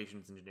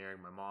communications engineering.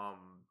 My mom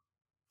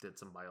did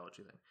some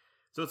biology thing.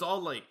 So it's all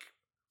like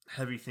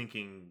heavy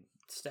thinking,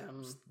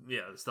 STEM.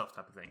 yeah, stuff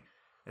type of thing.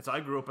 And so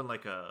I grew up in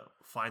like a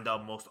find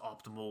out most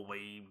optimal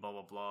way, blah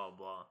blah blah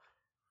blah.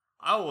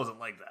 I wasn't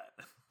like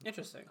that.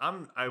 Interesting.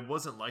 I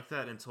wasn't like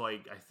that until I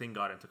think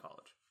got into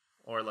college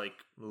or like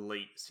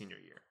late senior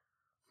year.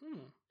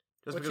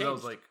 Just What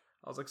because changed?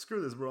 I was like,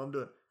 screw this, bro. I'm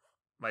doing.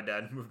 My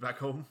dad moved back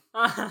home.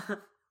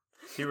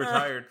 He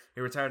retired.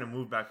 He retired and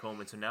moved back home.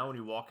 And so now when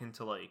you walk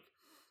into like,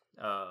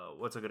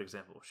 what's a good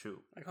example?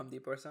 Shoot. Like Home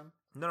Depot or something?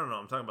 No.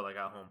 I'm talking about like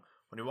at home.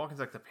 When you walk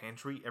into like the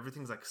pantry,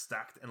 everything's like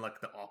stacked in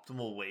like the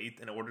optimal way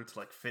in order to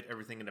like fit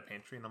everything in the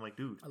pantry. And I'm like,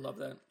 dude, I love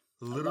that.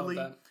 literally,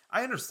 I love that.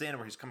 I understand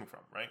where he's coming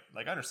from, right?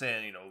 Like I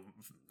understand,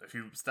 if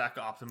you stack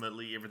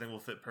optimally, everything will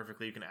fit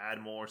perfectly. You can add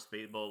more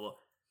space, blah blah.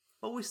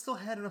 But we still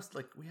had enough.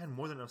 Like we had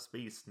more than enough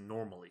space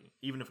normally,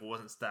 even if it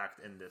wasn't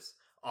stacked in this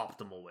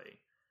optimal way.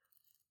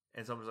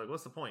 And so I was like,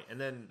 what's the point? And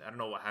then I don't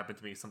know what happened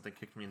to me. Something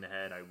kicked me in the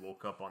head. I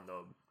woke up on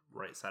the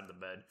right side of the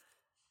bed.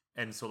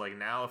 And so like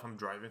now if I'm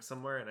driving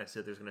somewhere and I see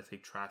there's going to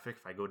take traffic,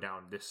 if I go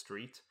down this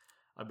street,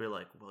 I'll be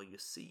like, well, you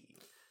see,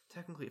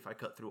 technically if I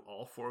cut through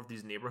all 4 of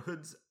these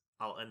neighborhoods,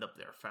 I'll end up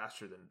there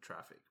faster than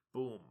traffic.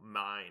 Boom,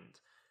 mind.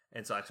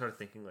 And so I started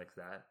thinking like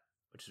that,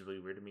 which is really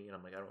weird to me. And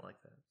I'm like, I don't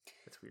like that.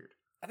 It's weird.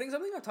 I think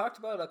something I talked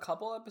about a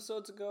couple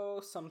episodes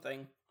ago,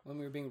 when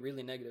we were being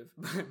really negative.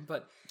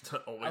 But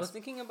Always. I was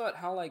thinking about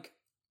how, like,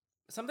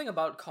 something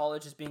about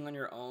college is being on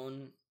your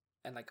own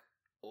and, like,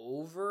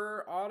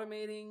 over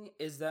automating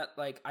is that,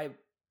 like,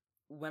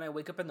 when I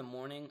wake up in the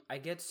morning, I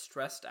get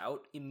stressed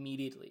out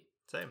immediately.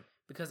 Same.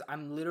 Because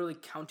I'm literally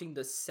counting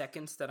the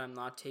seconds that I'm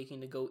not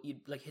taking to go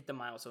eat, like, hit the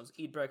milestones.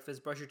 Eat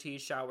breakfast, brush your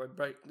teeth, shower,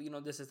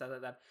 this is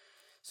that.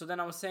 So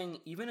then I was saying,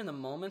 even in the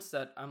moments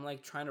that I'm,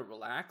 like, trying to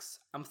relax,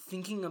 I'm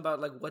thinking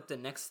about, like, what the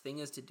next thing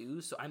is to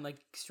do. So I'm, like,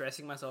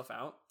 stressing myself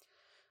out.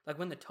 Like,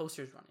 when the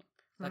toaster's running.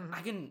 Like,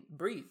 I can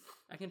breathe.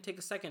 I can take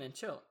a second and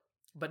chill.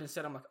 But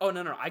instead, I'm like, oh,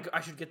 no.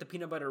 I should get the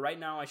peanut butter right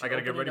now. I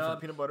gotta get ready for the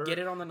peanut butter. Get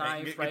it on the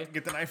knife, right?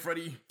 Get the knife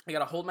ready. I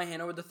gotta hold my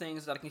hand over the thing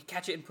so that I can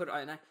catch it and put it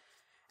on. And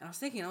I was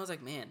thinking, I was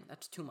like, man,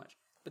 that's too much.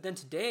 But then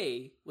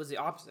today was the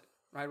opposite,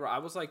 right? Where I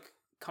was, like,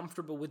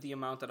 comfortable with the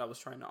amount that I was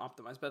trying to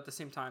optimize. But at the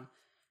same time,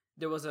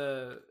 there was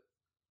a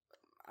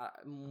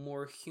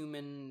more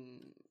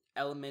human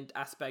element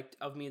aspect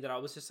of me that I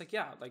was just like,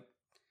 yeah, like,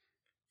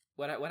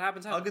 what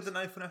happens. I'll get the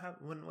knife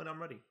when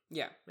I'm ready.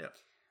 Yeah.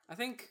 I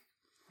think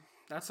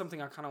that's something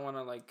I kind of want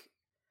to, like,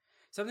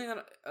 something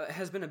that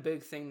has been a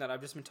big thing that I've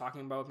just been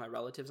talking about with my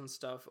relatives and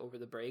stuff over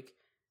the break,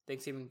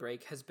 Thanksgiving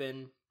break, has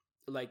been,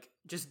 like,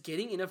 just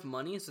getting enough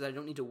money so that I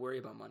don't need to worry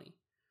about money.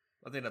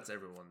 I think that's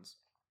everyone's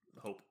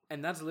hope.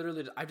 And that's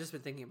literally, I've just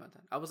been thinking about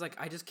that. I was like,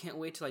 I just can't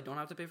wait till I don't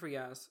have to pay for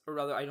gas, or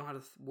rather, I don't have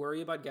to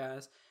worry about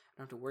gas. I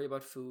don't have to worry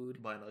about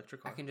food. Buy an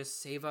electric car. I can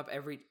just save up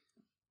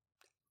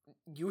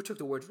You took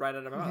the words right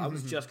out of my mouth. I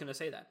was just going to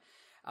say that.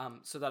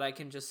 So that I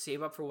can just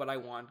save up for what I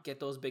want, get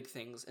those big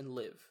things, and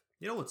live.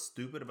 You know what's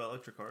stupid about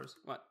electric cars?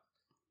 What?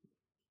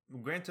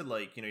 Granted,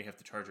 like, you have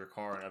to charge your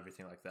car and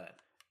everything like that.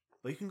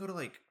 But you can go to,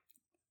 like,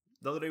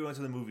 the other day we went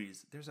to the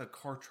movies. There's a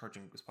car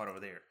charging spot over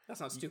there.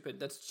 That's not stupid.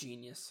 That's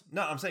genius.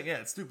 No, I'm saying, yeah,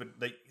 it's stupid.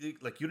 Like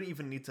you don't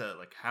even need to,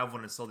 like, have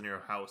one installed in your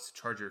house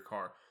to charge your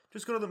car.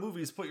 Just go to the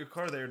movies, put your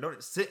car there.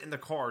 Don't sit in the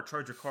car,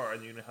 charge your car,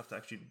 and you don't have to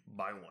actually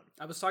buy one.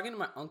 I was talking to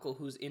my uncle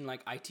who's in,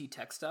 like, IT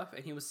tech stuff,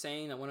 and he was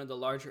saying that one of the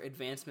larger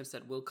advancements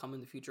that will come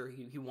in the future,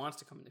 he wants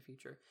to come in the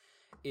future,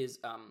 is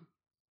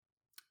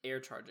air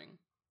charging.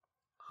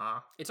 Huh?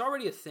 It's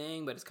already a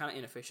thing, but it's kind of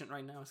inefficient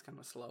right now. It's kind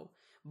of slow.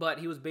 But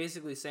he was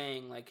basically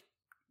saying, like,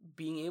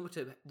 being able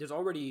to, there's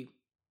already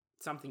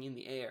something in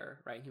the air,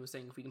 right? He was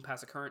saying if we can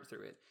pass a current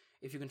through it,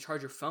 if you can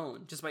charge your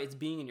phone just by its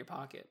being in your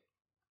pocket,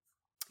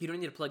 you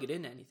don't need to plug it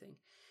into anything,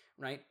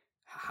 right?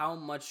 How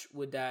much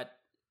would that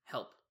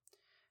help?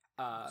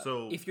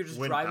 So if you're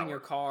just driving your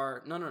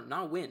car, no,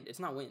 not wind. It's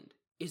not wind.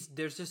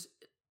 There's just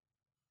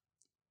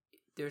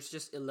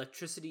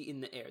electricity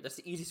in the air. That's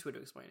the easiest way to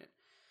explain it.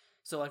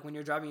 So, like, when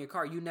you're driving your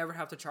car, you never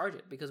have to charge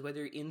it because whether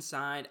you're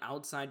inside,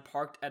 outside,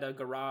 parked at a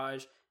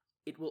garage,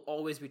 it will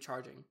always be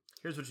charging.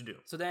 Here's what you do.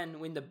 So then,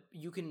 when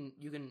you can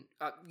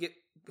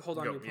hold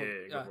on to your phone.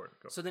 Yeah, go for it.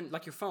 Go. So then,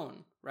 like your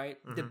phone, right?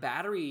 Mm-hmm. The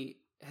battery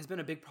has been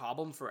a big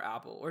problem for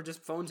Apple or just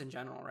phones in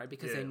general, right?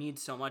 Because they need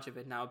so much of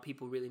it now.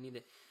 People really need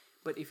it.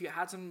 But if you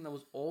had something that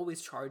was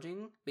always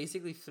charging,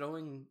 basically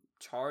throwing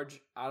charge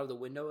out of the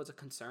window is a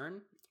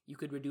concern. You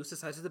could reduce the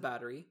size of the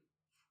battery,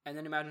 and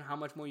then imagine how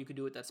much more you could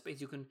do with that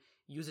space. You can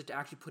use it to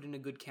actually put in a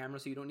good camera,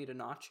 so you don't need a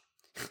notch.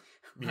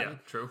 Right? Yeah,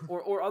 true.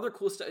 Or other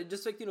cool stuff,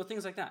 just like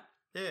things like that.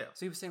 Yeah.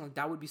 So he was saying like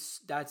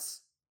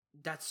that's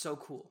so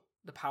cool.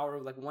 the power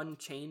of like one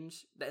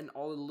change and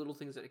all the little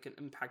things that it can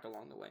impact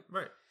along the way.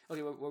 Right.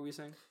 Okay, what were you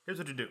saying? Here's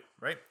what you do,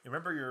 right? You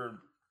remember your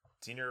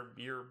senior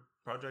year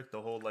project,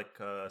 the whole like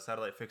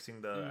satellite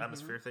fixing the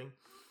atmosphere thing?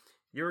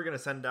 You were gonna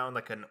send down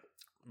like an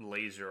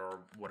laser or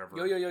whatever.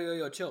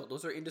 Yo, chill.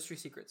 Those are industry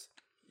secrets.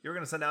 You were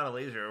gonna send down a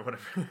laser or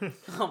whatever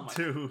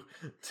to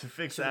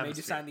fix the atmosphere. Made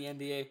you sign the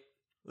NDA.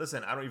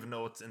 Listen, I don't even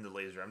know what's in the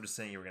laser. I'm just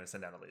saying you were gonna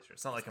send down a laser.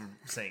 It's not like I'm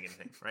saying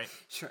anything, right?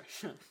 Sure.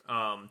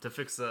 To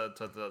fix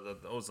the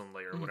ozone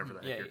layer or whatever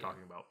the heck you're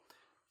talking about.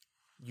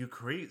 You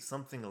create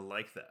something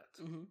like that,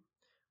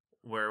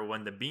 where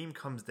when the beam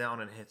comes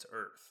down and hits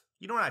Earth,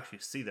 you don't actually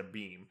see the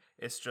beam.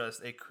 It's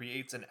just it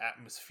creates an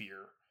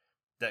atmosphere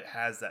that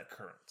has that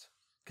current.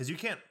 Because you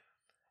can't,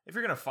 if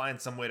you're gonna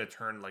find some way to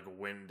turn like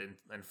wind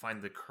and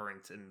find the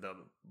current in the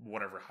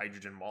whatever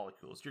hydrogen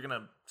molecules, you're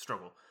gonna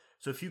struggle.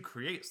 So if you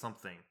create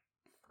something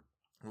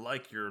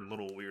like your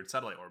little weird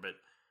satellite orbit,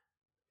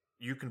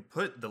 you can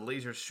put the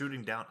lasers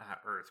shooting down at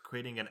Earth,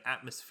 creating an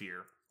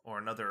atmosphere or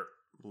another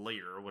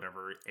layer or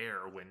whatever,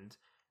 air, wind,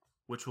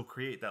 which will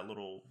create that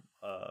little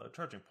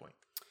charging point.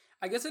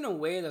 I guess in a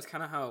way that's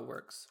kind of how it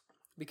works.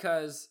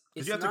 Because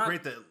you have to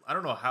create the... I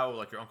don't know how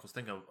like your uncles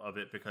think of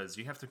it, because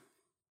you have to...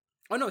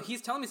 Oh no,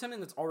 he's telling me something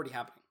that's already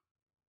happening.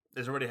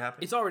 It's already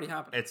happening? It's already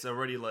happening. It's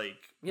already like...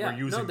 Yeah, we're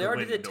using they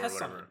already did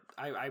tests on it.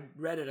 I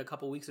read it a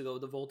couple weeks ago,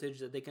 the voltage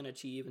that they can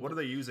achieve. And what are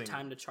they using?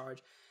 Time to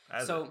charge.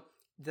 Is it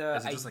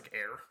just like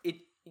air?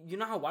 You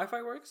know how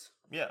Wi-Fi works?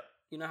 Yeah.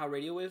 You know how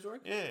radio waves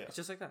work? Yeah. It's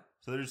just like that.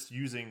 So they're just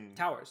using...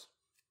 towers.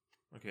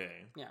 Okay.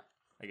 Yeah.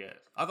 I guess.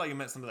 I thought you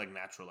meant something like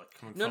natural, like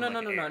coming no, from no,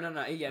 air.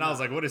 No. Yeah, and I was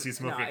like, what is he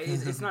smoking? No,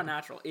 it's not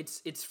natural.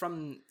 It's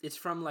from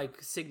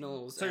like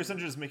signals. So you're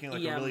essentially just making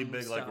like a really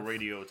big like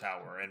radio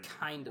tower and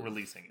kind of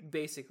releasing it,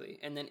 basically,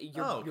 and then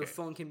your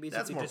phone can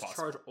basically just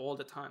charge all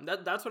the time.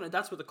 That's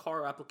what the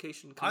car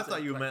application comes. I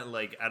thought you meant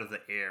like out of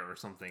the air or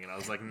something, and I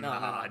was like, no,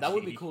 that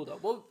would be cool though.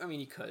 Well, I mean,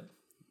 you could.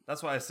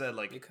 That's why I said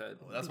like you could.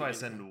 That's why I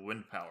said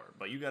wind power,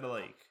 but you gotta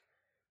like,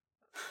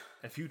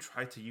 if you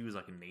try to use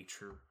like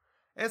nature,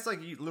 it's like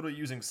literally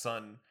using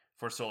sun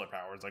for solar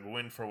power. It's like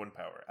wind for wind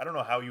power. I don't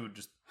know how you would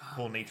just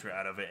pull nature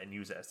out of it and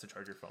use it as to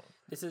charge your phone.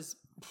 This is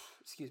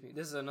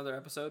another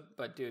episode,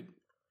 but dude,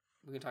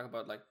 we can talk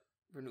about like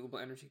renewable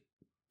energy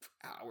for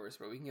hours,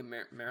 bro. We can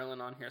get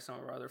Marilyn on here, some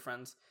of our other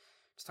friends,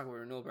 just talk about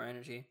renewable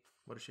energy.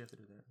 What does she have to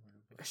do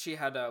there? She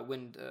had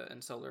wind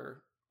and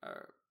solar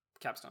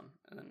capstone,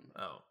 and then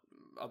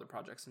other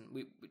projects, and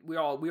we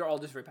are all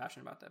just very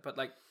passionate about that. But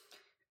like,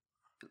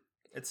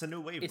 it's a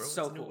new wave, bro. It's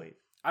so cool.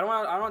 I don't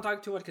want to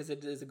talk too much because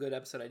it is a good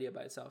episode idea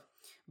by itself.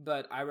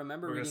 But I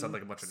remember reading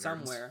like a bunch of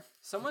somewhere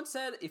someone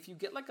said if you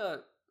get like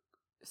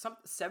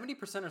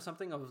 70% or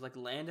something of like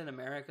land in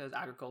America is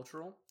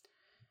agricultural,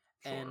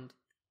 and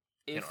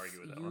if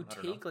you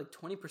take like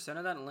 20%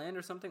 of that land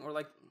or something, or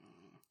like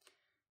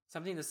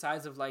something the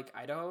size of like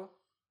Idaho,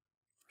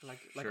 like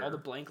all the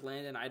blank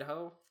land in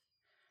Idaho,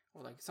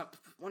 or like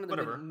one of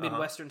the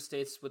Midwestern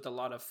states with a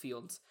lot of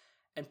fields,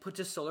 and put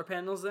just solar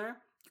panels there,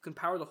 you can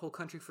power the whole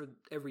country for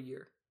every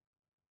year.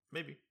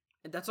 Maybe.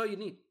 And that's all you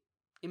need.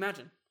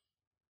 Imagine.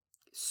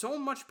 So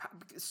much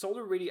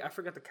solar radiation. I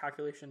forgot the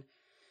calculation.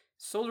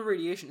 Solar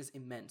radiation is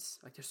immense.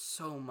 Like, there's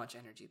so much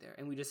energy there.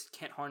 And we just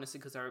can't harness it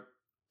because our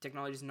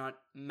technology is not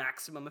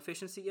maximum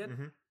efficiency yet.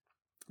 Mm-hmm.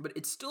 But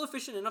it's still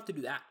efficient enough to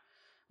do that.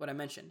 What I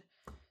mentioned.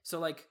 So,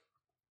 like,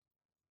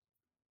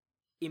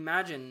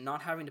 imagine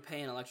not having to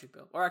pay an electric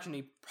bill. Or actually,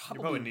 you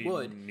probably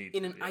would.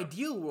 In an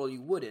ideal world,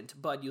 you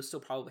wouldn't, but you'll still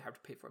probably have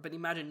to pay for it. But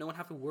imagine no one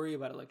have to worry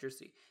about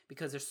electricity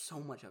because there's so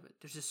much of it.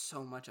 There's just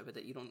so much of it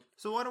that you don't...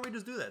 So why don't we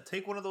just do that?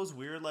 Take one of those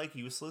weird, like,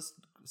 useless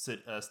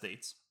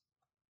states.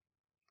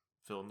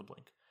 Fill in the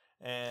blank.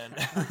 And...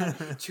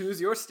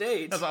 choose your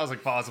state. That's why I was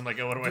like, pause. I'm like,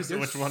 oh, what do I say?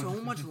 Which one? There's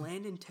so much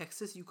land in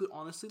Texas, you could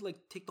honestly, like,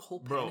 take the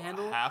whole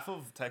panhandle. Bro, half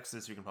of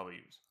Texas you can probably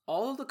use.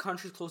 All of the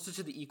countries closest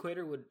to the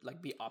equator would,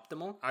 like, be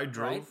optimal. I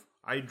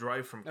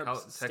drive from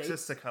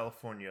Texas to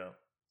California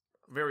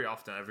very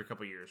often, every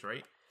couple of years,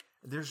 right?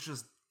 There's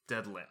just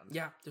dead land.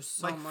 Yeah, there's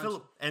so much.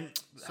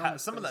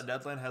 Some of that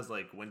dead land has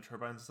like wind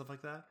turbines and stuff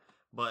like that,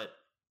 but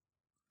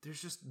there's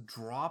just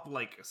drop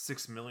like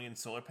 6 million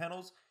solar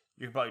panels,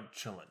 you're probably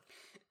chilling.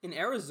 In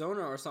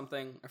Arizona or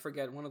something, I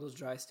forget, one of those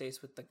dry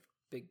states with like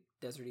big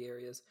deserty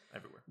areas.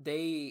 Everywhere.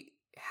 They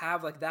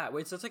have like that,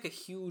 where it's like a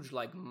huge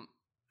like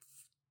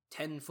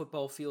 10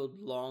 football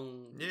field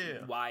long,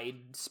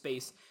 wide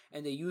space,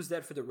 and they use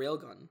that for the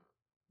railgun.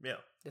 Yeah.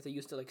 That they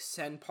use to like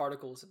send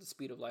particles at the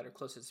speed of light or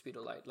close to the speed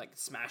of light, like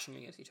smashing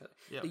against each other.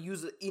 Yeah. They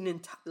use it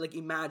like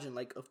imagine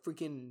like a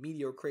freaking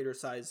meteor crater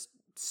sized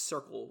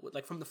circle with,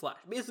 like from the Flash.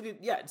 Basically,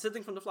 yeah, it's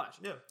something from the Flash.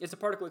 Yeah. It's a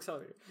particle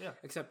accelerator. Yeah.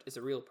 Except it's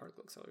a real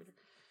particle accelerator.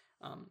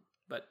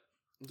 But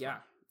yeah,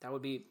 that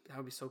would be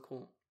so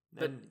cool.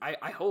 But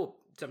I hope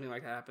something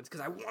like that happens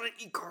because I want an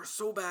e-car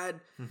so bad.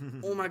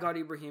 Oh my god,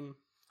 Ibrahim.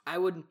 I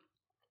would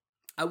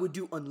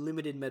do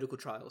unlimited medical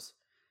trials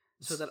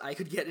so that I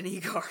could get an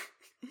e-car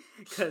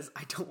because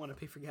I don't want to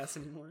pay for gas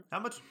anymore. How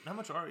much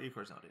are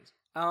e-cars nowadays?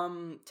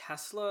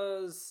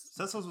 Tesla's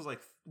was like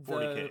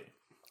 $40K.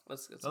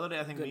 The other day,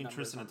 I think good me and numbers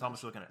Tristan on and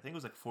Thomas that. were looking at. I think it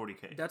was like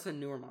 40K. That's a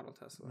newer model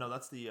Tesla. No,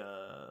 that's the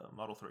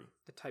Model 3.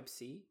 The Type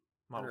C.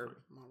 Model Or 3.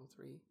 Model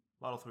 3.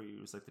 Model 3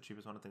 was like the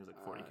cheapest one. I think it was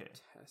like 40K.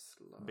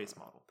 Tesla Base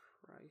model.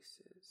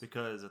 prices.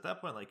 Because at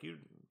that point, like, you're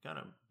kind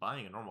of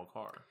buying a normal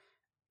car.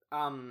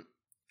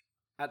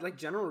 At like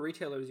general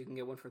retailers, you can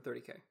get one for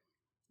 $30K.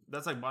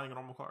 That's like buying a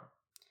normal car.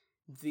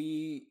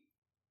 The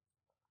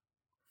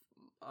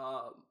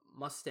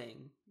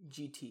Mustang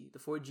GT, the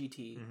Ford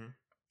GT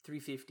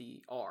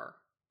 350R.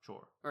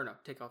 Sure. Or no,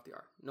 take off the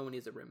R. No one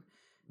needs a rim.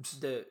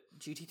 The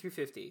GT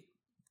 350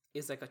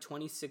 is like a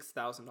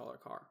 $26,000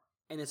 car,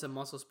 and it's a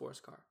muscle sports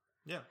car.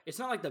 Yeah. It's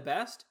not like the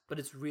best, but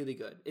it's really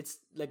good. It's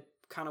like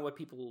kind of what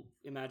people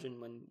imagine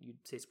when you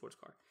say sports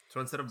car. So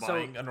instead of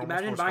buying a normal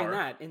imagine sports buying car,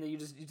 that, and then you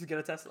just get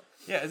a Tesla.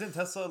 Yeah, isn't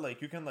Tesla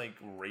like you can like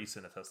race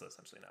in a Tesla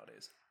essentially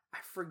nowadays? I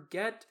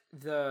forget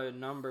the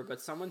number,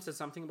 but someone said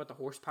something about the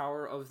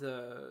horsepower of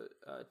the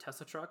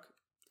Tesla truck.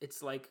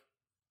 It's like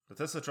The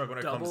Tesla truck when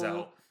it comes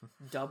out,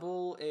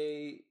 double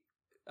a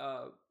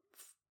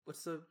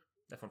what's the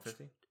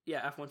F-150.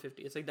 Yeah, F-150.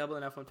 It's like double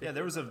an F-150. Yeah,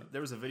 there was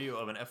a video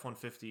of an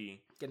F-150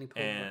 getting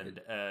pulled and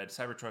a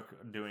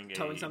Cybertruck doing a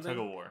Towing tug something?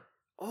 of war,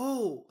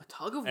 Oh, a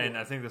tug of war. and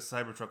I think the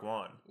Cybertruck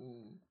won.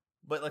 Ooh.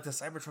 But like the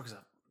Cybertruck is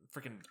a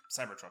freaking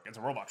Cybertruck. It's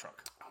a robot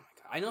truck. Oh my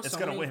god! I know It's so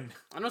gonna many. win.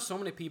 I know so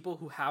many people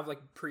who have like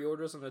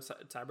pre-orders on the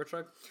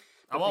Cybertruck.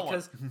 I want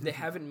because one. they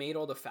haven't made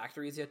all the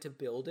factories yet to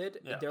build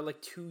it. Yeah. They're like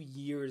 2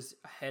 years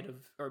ahead of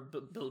or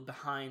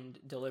behind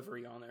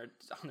delivery on their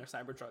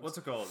Cybertrucks. What's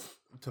it called?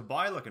 To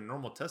buy like a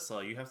normal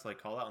Tesla, you have to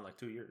like call out in like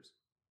 2 years,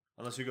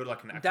 unless you go to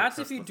like an actual. That's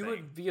Tesla if you do thing.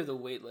 it via the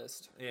wait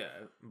list. Yeah,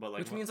 but like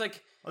Which means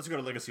like unless you go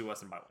to Legacy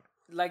West and buy one.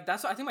 Like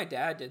that's what I think my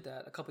dad did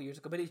that a couple years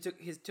ago, but he took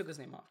his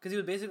name off because he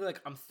was basically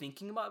like, I'm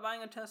thinking about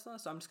buying a Tesla,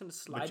 so I'm just gonna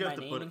slide my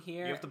name in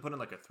here. You have to put in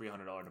like a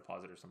 $300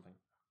 deposit or something.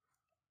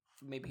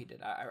 Maybe he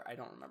did. I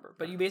don't remember.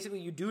 But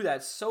you do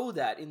that so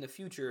that in the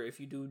future, if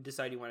you do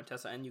decide you want a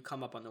Tesla and you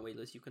come up on the wait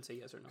list, you can say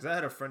yes or no. Because I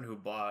had a friend who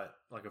bought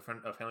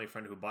a family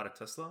friend who bought a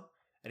Tesla,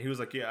 and he was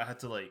like, "Yeah, I had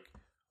to like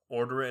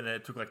order it, and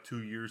it took like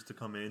 2 years to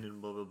come in,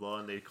 and blah blah blah."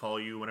 And they call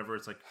you whenever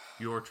it's like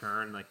your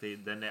turn. Like they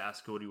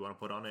ask you what do you want to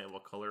put on it, and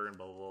what color, and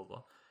blah blah blah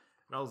blah.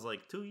 And I was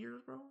like, 2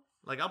 years, bro?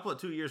 Like I'll put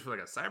 2 years for like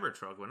a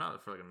Cybertruck, but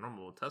not for like a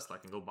normal Tesla I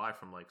can go buy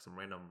from like some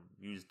random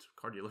used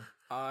car dealer.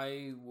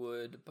 I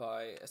would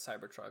buy a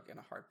Cybertruck in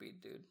a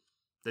heartbeat, dude.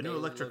 The new They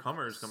electric look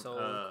Hummer so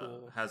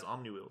cool. has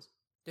Omni wheels.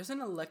 There's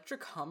an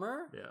electric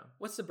Hummer? Yeah,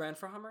 What's the brand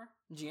for Hummer?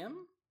 GM?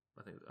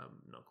 I think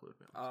no clue. To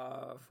be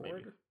honest. Ford?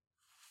 Maybe.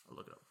 I'll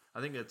look it up.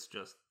 I think it's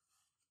just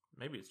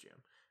maybe it's GM.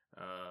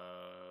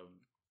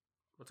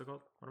 What's it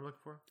called? What am I looking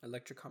for?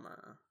 Electric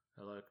Hummer.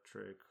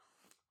 Electric.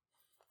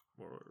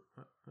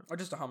 Or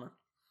just a Hummer.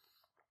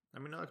 I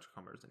mean, electric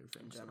Hummer is the new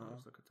thing. In So general.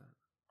 let's look at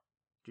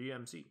that.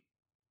 GMC.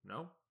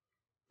 No.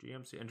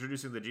 GMC.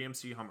 Introducing the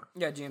GMC Hummer,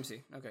 Yeah,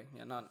 GMC. Okay,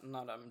 yeah, not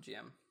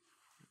GM.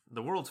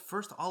 the world's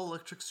first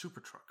all-electric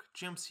super truck.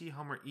 GMC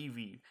Hummer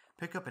EV,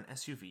 pickup and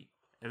SUV,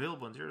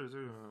 available in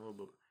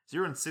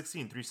 0 and 60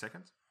 in 3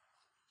 seconds.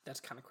 That's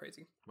kind of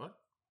crazy. What?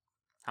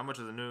 How much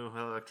does a new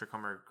electric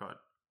Hummer cost?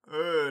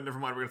 Never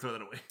mind. We're gonna throw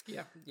that away.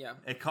 Yeah.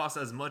 It costs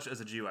as much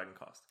as a G-Wagon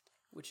cost.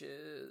 Which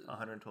is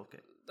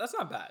 112K. that's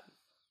not bad.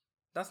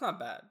 That's not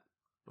bad.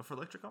 But for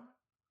electric Hummer,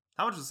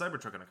 how much is a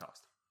Cybertruck gonna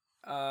cost?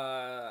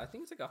 I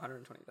think it's like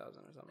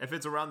 120,000 or something. If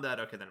it's around that,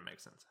 okay, then it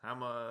makes sense. How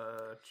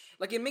much?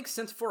 Like it makes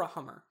sense for a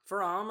Hummer.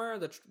 For a Hummer,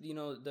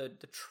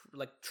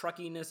 like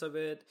truckiness of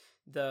it,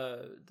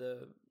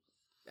 the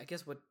I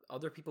guess what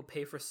other people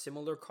pay for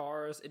similar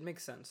cars, it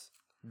makes sense.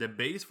 The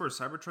base for a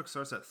Cybertruck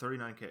starts at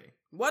 39K.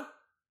 What?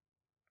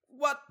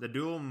 The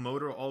dual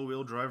motor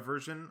all-wheel drive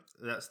version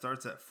that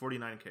starts at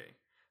 49K.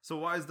 So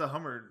why is the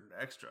Hummer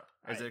extra?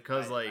 Is it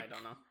because I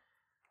don't know.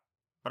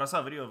 But I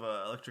saw a video of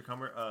a electric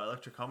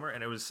Hummer,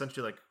 and it was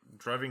essentially like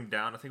driving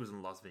down. I think it was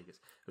in Las Vegas.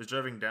 It was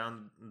driving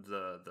down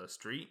the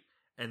street,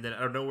 and then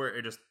out of nowhere,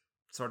 it just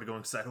started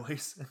going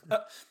sideways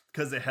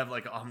because they have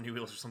like Omni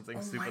wheels or something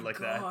stupid like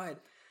that.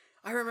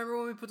 I remember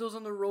when we put those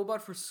on the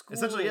robot for school.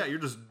 Essentially, yeah, you're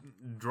just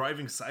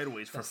driving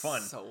sideways for fun.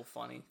 So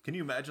funny. Can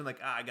you imagine,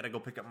 like, I gotta go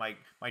pick up my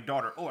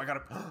daughter. Oh, I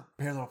gotta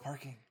parallel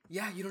parking.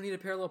 Yeah, you don't need a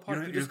parallel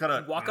park. You just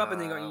gotta walk up and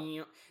they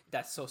go.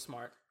 That's so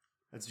smart.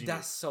 That's genius.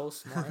 That's so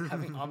smart.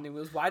 Having Omni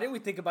wheels. Why didn't we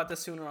think about this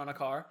sooner on a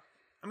car?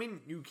 I mean,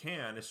 you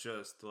can. It's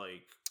just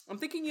like, I'm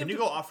thinking. can you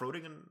go off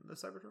roading in the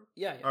Cybertruck?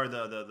 Yeah. Or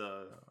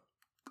the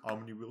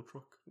Omni wheel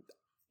truck?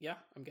 Yeah,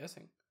 I'm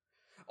guessing.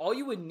 All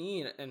you would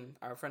need, and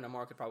our friend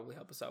Amar could probably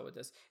help us out with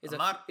this, is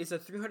a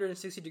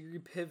 360-degree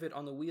pivot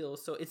on the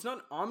wheels. So it's not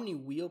an Omni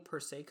wheel per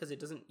se because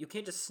you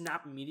can't just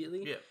snap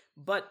immediately. Yeah.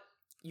 But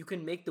you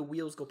can make the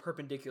wheels go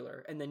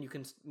perpendicular, and then you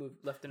can move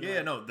left and right.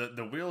 Yeah, no,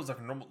 the wheels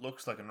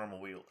looks like a normal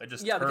wheel. It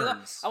just turns.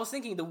 because I was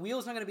thinking the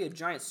wheel's not going to be a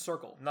giant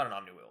circle. Not an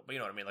Omni wheel, but you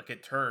know what I mean. Like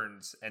it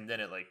turns and then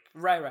it like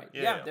Right.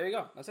 Yeah. There you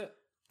go. That's it.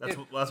 That's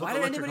what why the did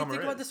electric anybody Hummer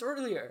think is. about this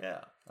earlier?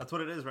 Yeah, that's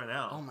what it is right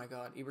now. Oh my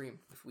God, Ibrahim!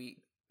 If we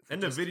in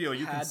the video,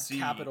 you can had see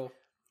capital.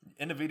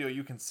 In the video,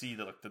 you can see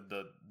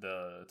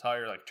the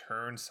tire like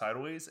turn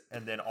sideways,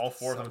 and then all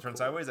four of them turn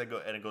sideways. And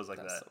it goes like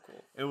that. So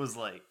cool. It was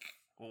like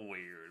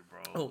weird,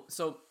 bro. Oh,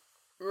 so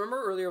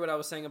remember earlier what I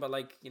was saying about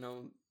like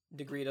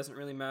degree doesn't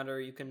really matter.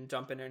 You can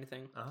jump into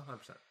anything.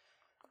 100%.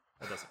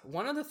 It doesn't.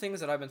 One of the things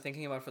that I've been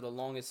thinking about for the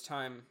longest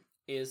time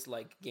is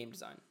like game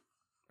design,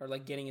 or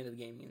like getting into the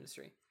gaming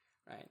industry,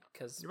 right?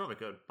 Because You probably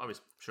could. Probably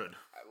should.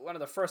 one of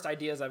the first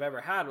ideas I've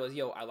ever had was,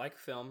 I like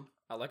film,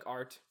 I like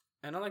art,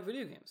 and I like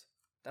video games.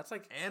 That's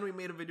like, And we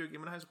made a video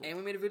game in high school. and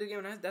we made a video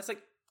game. That's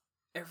like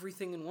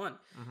everything in one.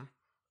 Mhm.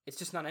 It's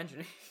just not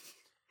engineering.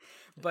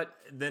 But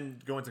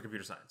Then go into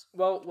computer science.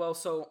 well,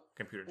 so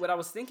Computer. what I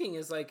was thinking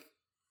is like,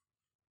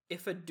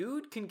 if a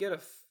dude can get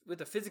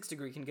with a physics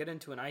degree can get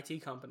into an IT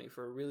company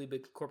for a really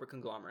big corporate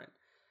conglomerate,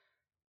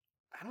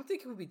 I don't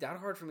think it would be that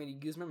hard for me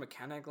to use my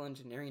mechanical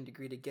engineering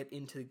degree to get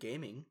into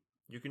gaming.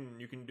 You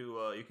can do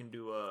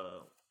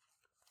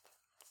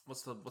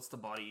what's the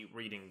body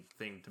reading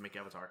thing to make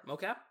Avatar?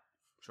 Mocap?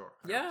 Sure.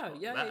 Yeah.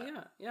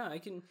 I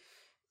can.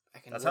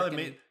 That's how work they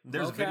made. in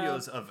There's mocap.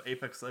 videos of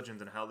Apex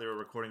Legends and how they were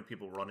recording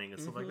people running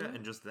and stuff like that,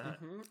 and just that.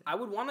 I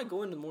would want to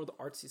go into more of the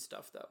artsy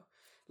stuff though,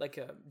 like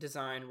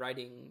design,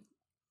 writing,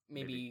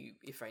 maybe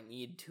if I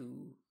need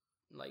to,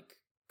 like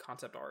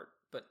concept art.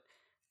 But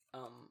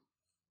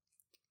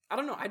I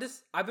don't know.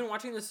 I've been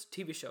watching this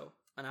TV show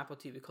on Apple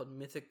TV called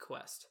Mythic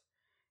Quest.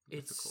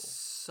 It's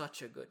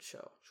such a good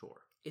show. Sure.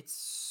 It's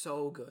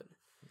so good.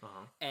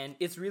 Uh-huh. And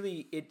it's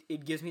really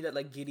it gives me that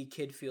like giddy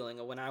kid feeling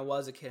of when I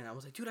was a kid and I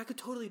was like, dude, I could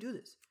totally do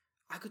this.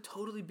 I could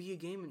totally be a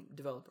game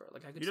developer.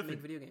 Like I could just make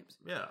video games.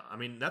 Yeah, I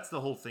mean that's the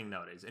whole thing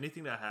nowadays.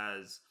 Anything that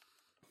has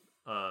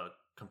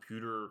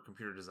computer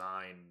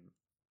design,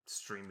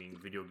 streaming,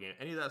 video game,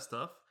 any of that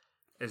stuff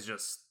is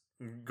just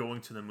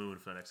going to the moon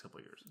for the next couple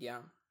of years. Yeah.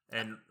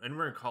 And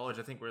we're in college.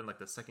 I think we're in like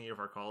the second year of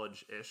our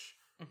college ish.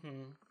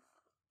 Mm-hmm.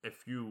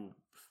 If you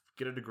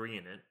get a degree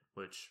in it,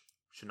 which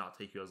should not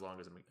take you as long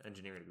as an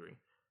engineering degree,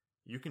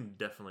 you can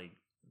definitely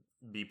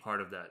be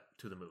part of that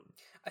to the moon.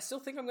 I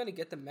still think I'm going to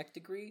get the mech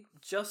degree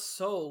just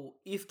so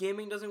if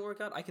gaming doesn't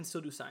work out, I can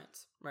still do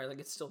science, right? Like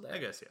it's still there. I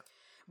guess, yeah.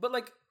 But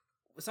like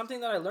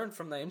something that I learned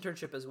from the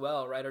internship as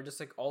well, right? Or just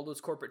like all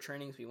those corporate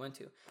trainings we went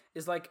to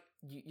is like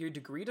your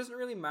degree doesn't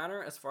really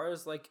matter as far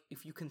as like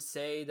if you can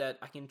say that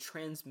I can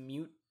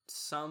transmute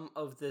some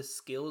of the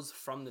skills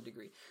from the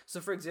degree.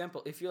 So for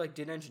example, if you like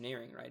did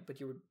engineering, right? But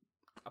you were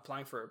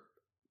applying for a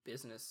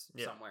business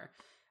somewhere.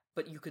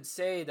 But you could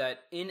say that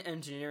in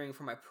engineering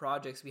for my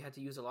projects, we had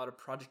to use a lot of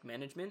project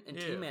management and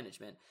team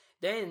management.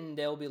 Then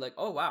they'll be like,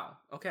 oh, wow,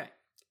 okay.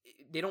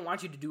 They don't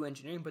want you to do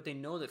engineering, but they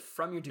know that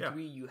from your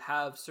degree, you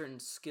have certain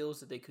skills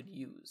that they could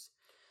use.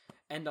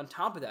 And on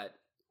top of that,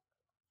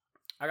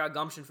 I got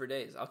gumption for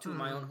days. I'll toot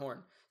my own horn.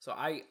 So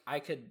I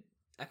could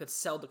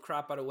sell the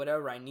crap out of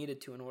whatever I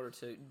needed to in order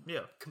to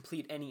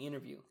complete any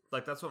interview.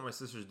 Like that's what my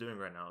sister's doing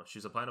right now.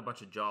 She's applying a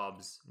bunch of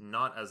jobs,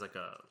 not as like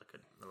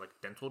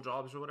dental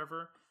jobs or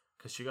whatever,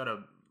 because she got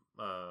a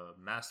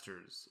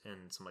master's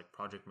in some like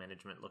project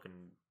management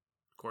looking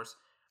course.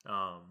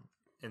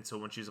 And so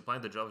when she's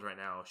applying to jobs right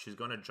now, she's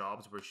going to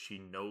jobs where she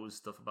knows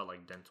stuff about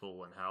like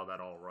dental and how that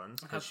all runs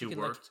because she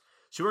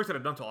worked at a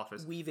dental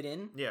office. Weave it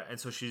in. Yeah, and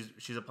so she's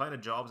applying to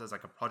jobs as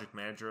like a project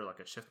manager, like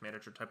a shift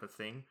manager type of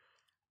thing.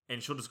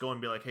 And she'll just go and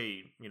be like,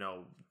 hey,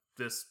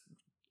 this,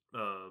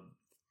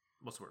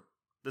 what's the word?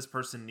 This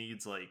person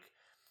needs like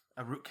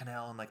a root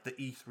canal and like the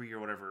E3 or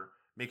whatever.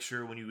 Make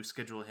sure when you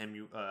schedule him,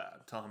 you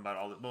tell him about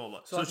all the blah, blah, blah.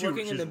 So she's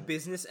working in the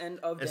business end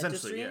of dentistry?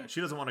 Essentially, yeah.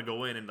 She doesn't want to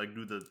go in and like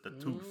do the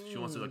tooth. She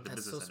wants to do like the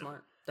business end.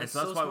 Smart. That's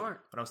so why when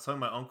I was telling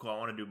my uncle I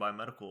want to do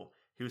biomedical,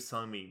 he was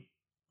telling me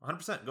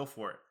 100% go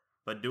for it.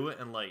 But do it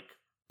in like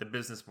the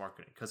business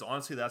marketing, because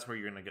honestly that's where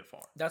you're gonna get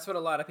far. That's what a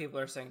lot of people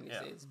are saying these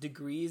days.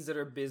 Degrees that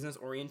are business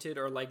oriented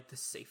are like the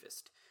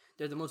safest.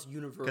 They're the most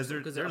universal because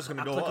they're just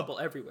gonna applicable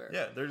everywhere.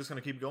 Yeah, they're just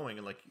gonna keep going,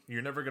 and like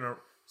you're never gonna.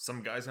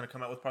 Some guy's gonna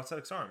come out with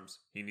prosthetics arms.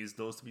 He needs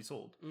those to be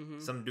sold. Mm-hmm.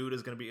 Some dude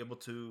is gonna be able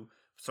to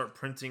start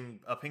printing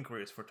a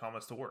pancreas for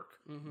Thomas to work.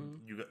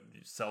 Mm-hmm. You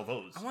sell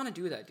those. I want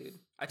to do that, dude.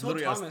 I told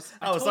Thomas.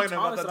 I was talking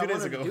about that 2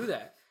 days ago. To do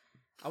that.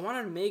 I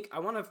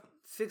want to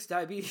fix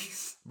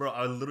diabetes. Bro,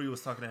 I literally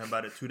was talking to him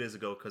about it 2 days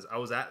ago because I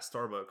was at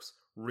Starbucks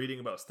reading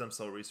about stem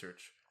cell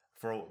research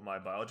for my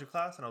biology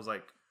class, and I was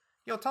like,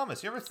 yo,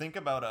 Thomas, you ever think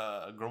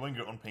about growing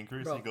your own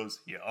pancreas? Bro, and he goes,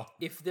 yeah.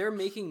 If they're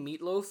making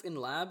meatloaf in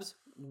labs,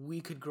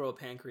 we could grow a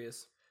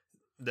pancreas.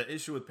 The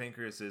issue with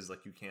pancreas is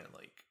like you can't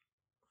like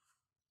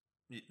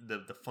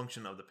the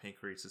function of the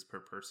pancreas is per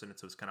person, and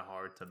so it's kind of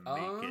hard to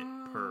make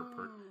it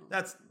per.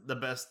 That's the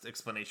best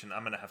explanation.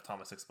 I'm gonna have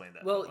Thomas explain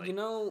that. Well, like,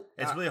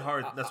 it's really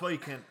hard. That's why you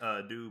can't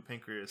do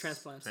pancreas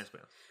transplants.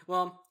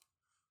 Well,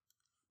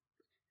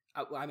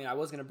 I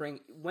was gonna bring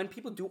when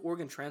people do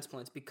organ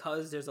transplants,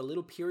 because there's a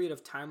little period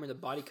of time where the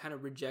body kind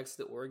of rejects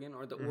the organ,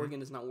 or the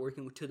organ is not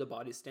working to the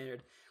body's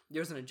standard.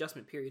 There's an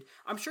adjustment period.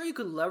 I'm sure you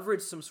could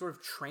leverage some sort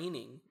of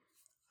training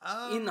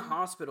in the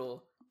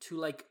hospital to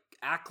like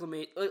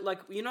acclimate, like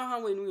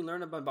how when we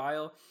learn about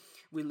bio,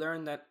 we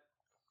learn that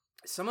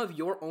some of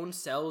your own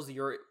cells,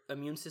 your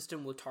immune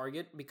system will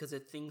target because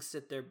it thinks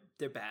that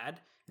they're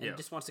bad and it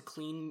just wants to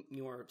clean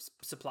your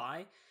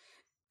supply.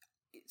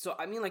 So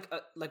I mean,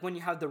 like when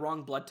you have the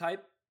wrong blood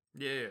type.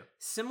 Yeah.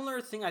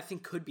 Similar thing I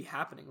think could be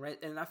happening, right?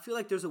 And I feel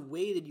like there's a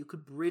way that you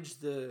could bridge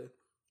the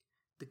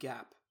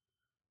gap.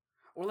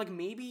 Or like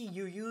maybe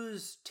you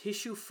use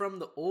tissue from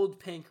the old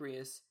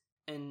pancreas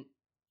and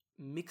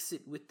mix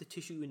it with the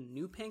tissue in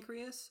new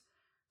pancreas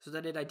so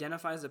that it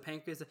identifies the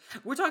pancreas.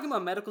 We're talking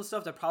about medical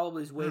stuff that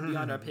probably is way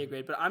beyond our pay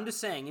grade, but I'm just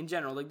saying in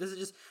general, like this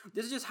is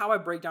just how I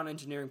break down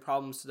engineering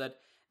problems so that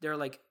they're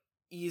like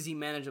easy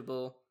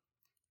manageable.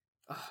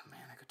 Oh man,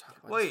 I could talk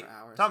about this for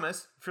hours.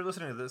 Thomas, if you're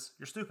listening to this,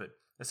 you're stupid.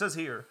 It says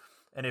here,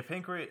 in a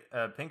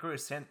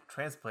pancreas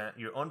transplant,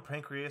 your own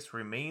pancreas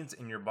remains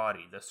in your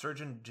body. The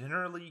surgeon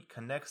generally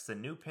connects the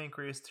new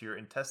pancreas to your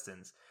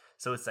intestines,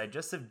 so its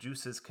digestive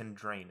juices can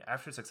drain.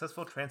 After a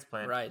successful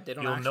transplant,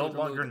 you'll no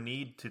longer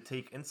need to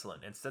take insulin.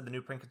 Instead, the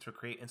new pancreas will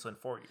create insulin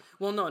for you.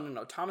 Well,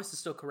 no. Thomas is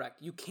still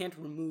correct. You can't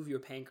remove your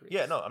pancreas.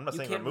 Yeah, no, I'm not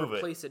saying remove it. You can't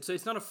replace it. So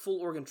it's not a full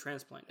organ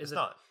transplant. It's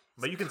not.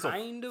 But you can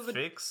kind still of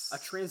fix a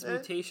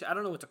transmutation. I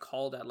don't know what to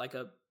call that, like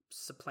a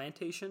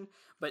supplantation,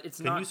 but it's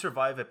not. Can you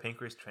survive a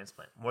pancreas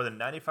transplant? More than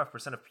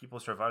 95% of people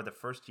survive the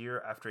first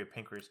year after a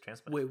pancreas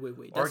transplant.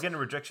 Wait. Organ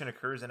rejection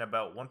occurs in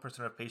about 1%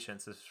 of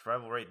patients. The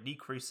survival rate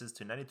decreases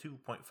to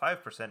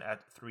 92.5%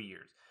 at 3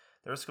 years.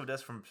 The risk of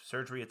death from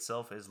surgery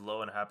itself is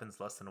low and happens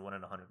less than 1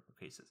 in 100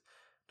 cases.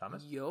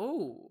 Thomas?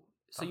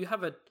 So you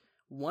have a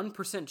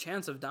 1%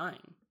 chance of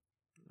dying.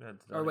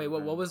 Or wait,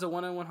 what was the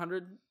 1 in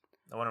 100?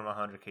 1 in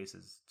 100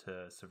 cases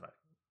to survive.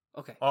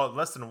 Okay. Oh,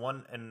 less than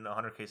 1 in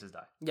 100 cases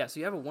die. Yeah, so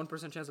you have a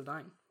 1% chance of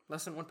dying.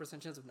 Less than 1%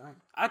 chance of dying.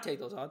 I'd take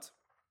those odds.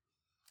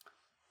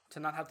 To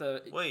not have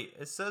to... Wait,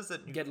 it says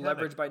that... You get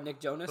leveraged by Nick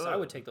Jonas? I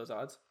would take those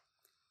odds.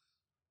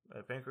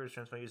 A pancreas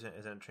transplant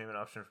isn't a treatment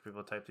option for people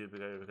with type 2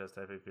 because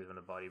type 2 is when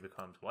the body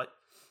becomes what?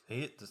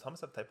 Does Thomas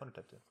have type 1 or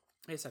type 2?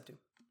 He has type 2.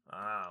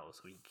 Oh,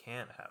 so he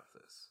can't have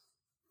this.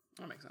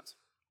 That makes sense.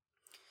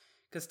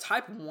 Because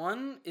type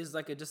 1 is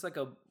just like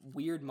a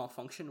weird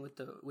malfunction with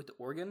the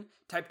organ.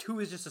 Type 2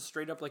 is just a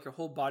straight up like your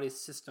whole body's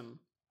system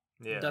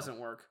doesn't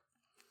work.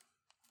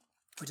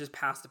 Which is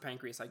past the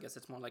pancreas, I guess.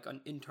 It's more like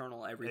an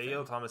internal everything.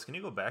 Hey, Thomas, can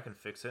you go back and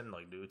fix it and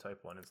do type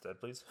 1 instead,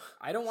 please?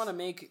 I don't want to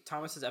make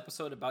Thomas's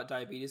episode about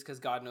diabetes because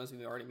God knows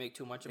we already make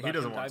too much about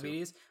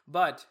diabetes.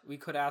 But we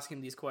could ask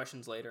him these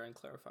questions later and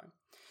clarify.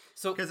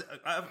 So, because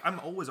I'm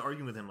always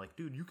arguing with him, like,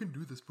 dude, you can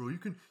do this, bro. You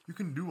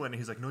can do one. And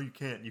he's like, no, you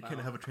can't. You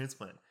can't have a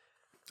transplant.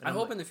 And I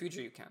hope in the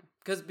future you can,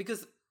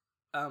 because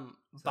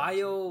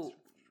bio.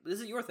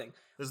 This is your thing.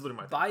 This is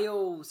literally my thing.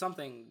 Bio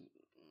something,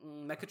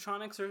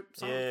 mechatronics or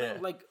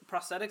something like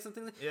prosthetics and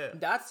things. Yeah,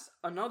 that's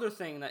another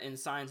thing that in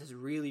science is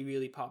really,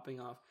 really popping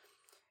off,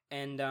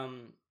 and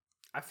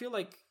I feel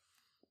like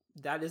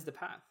that is the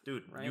path,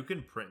 dude. Right? You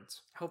can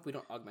print. I hope we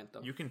don't augment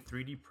them. You can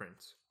 3D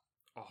print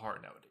a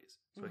heart nowadays.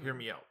 So hear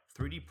me out.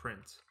 3D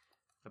print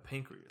a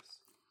pancreas.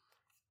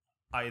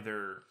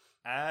 Either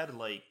add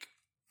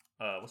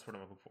what's the word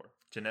I'm looking for?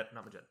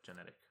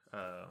 Genetic.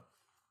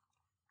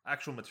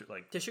 Actual material,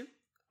 like tissue.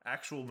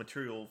 Actual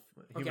material,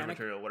 human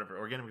material, whatever,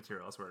 organic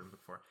material. That's what I'm looking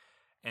for.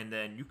 And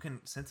then you can,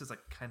 since it's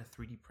kind of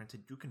 3D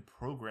printed, you can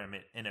program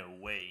it in a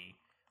way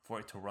for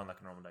it to run like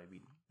a normal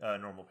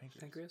normal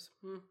pancreas.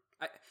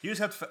 You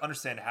just have to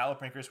understand how a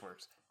pancreas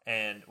works,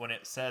 and when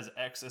it says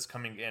X is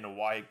coming in,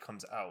 Y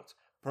comes out.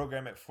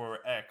 Program it for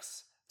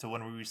X, so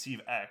when we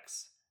receive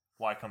X,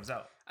 Y comes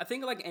out. I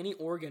think like any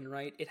organ,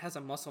 right? It has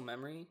a muscle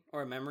memory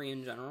or a memory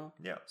in general.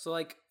 Yeah. So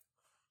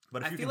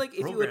but if you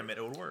can program it,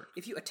 it would work.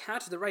 If you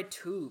attach the right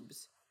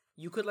tubes,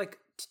 you could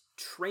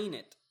train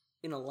it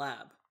in a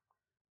lab,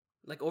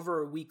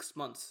 over weeks,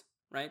 months,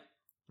 right?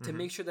 To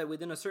make sure that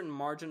within a certain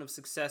margin of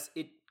success,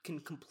 it can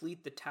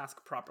complete the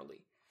task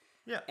properly.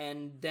 Yeah.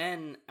 And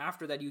then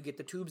after that, you get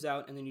the tubes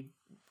out, and then you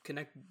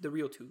connect the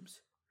real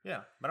tubes.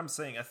 Yeah, but I'm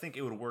saying I think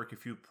it would work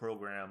if you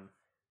program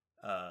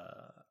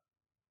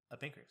a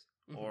pancreas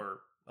or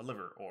a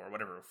liver or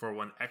whatever for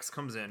when X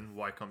comes in,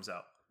 Y comes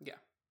out. Yeah.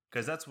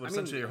 Because that's what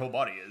essentially your whole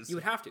body is. You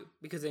would have to,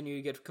 because then you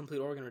get complete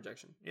organ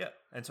rejection. Yeah,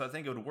 and so I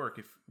think it would work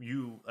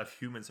if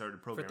humans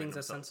started programming for things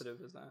themselves. as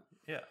sensitive as that.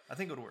 Yeah, I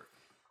think it would work.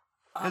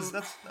 Because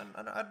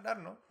I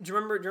don't know. Do you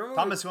remember?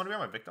 Thomas, you want to be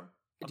my victim?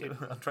 Dude,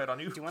 I'll try it on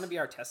you. Do you want to be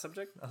our test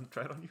subject? I'll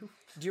try it on you.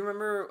 Do you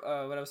remember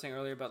what I was saying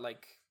earlier about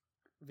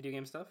video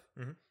game stuff?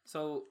 Mm-hmm.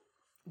 So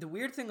the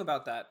weird thing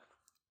about that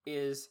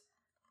is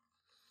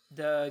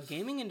the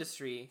gaming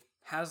industry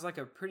has a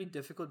pretty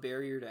difficult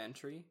barrier to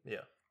entry.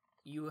 Yeah.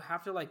 You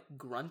have to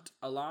grunt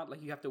a lot.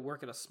 You have to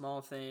work at a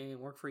small thing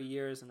and work for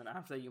years, and then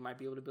after that you might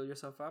be able to build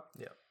yourself up.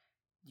 Yeah.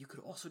 You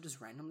could also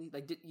just randomly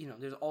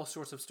there's all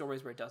sorts of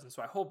stories where it doesn't.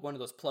 So I hope one of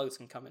those plugs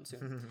can come in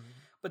soon.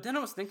 But then I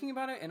was thinking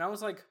about it, and I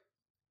was like,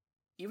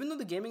 even though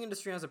the gaming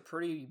industry has a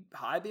pretty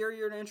high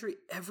barrier to entry,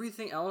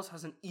 everything else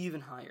has an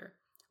even higher.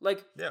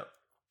 Yeah.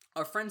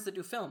 Our friends that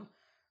do film,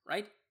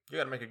 right? You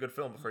got to make a good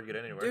film before you get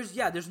anywhere.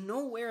 There's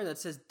nowhere that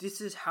says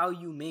this is how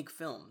you make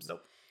films.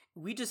 Nope.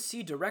 We just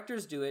see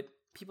directors do it.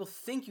 People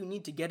think you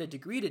need to get a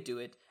degree to do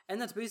it,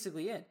 and that's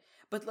basically it.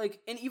 But like,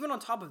 and even on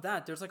top of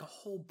that, there's like a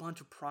whole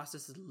bunch of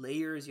processes,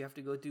 layers you have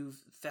to go through,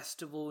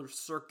 festival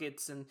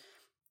circuits and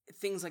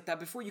things like that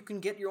before you can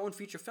get your own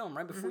feature film,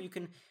 right? Before you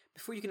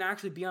can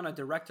actually be on a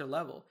director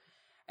level.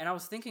 And I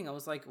was thinking, I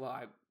was like,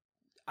 well,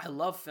 I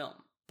love film,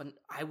 but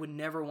I would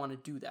never want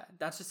to do that.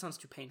 That just sounds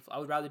too painful. I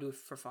would rather do it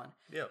for fun.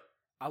 Yeah.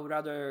 I would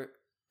rather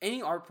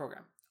any art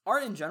program,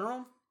 art in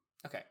general.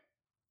 Okay,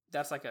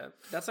 that's like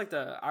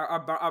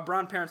our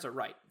brown parents are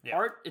right. Yeah.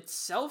 Art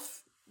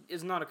itself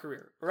is not a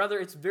career, or rather,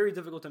 it's very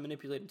difficult to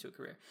manipulate into a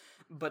career.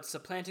 But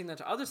supplanting that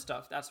to other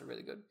stuff, that's a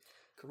really good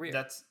career.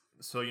 That's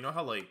so you know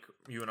how like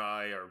you and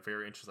I are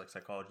very interested in like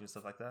psychology and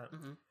stuff like that.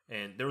 Mm-hmm.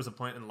 And there was a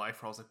point in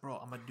life where I was like, bro,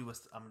 I'm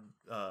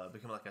gonna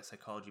become like a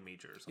psychology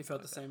major or something. You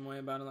felt like the same way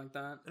about it like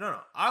that? No,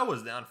 I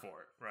was down for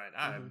it, right?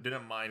 I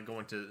didn't mind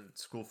going to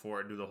school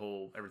for it, do the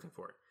whole everything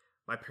for it.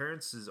 My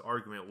parents'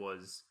 argument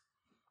was,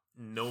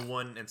 no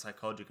one in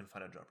psychology can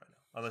find a job right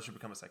now unless you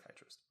become a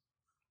psychiatrist.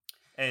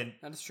 And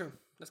that is true.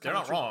 They're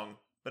not wrong,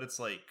 but it's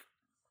like,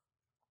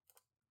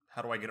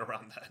 how do I get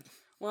around that?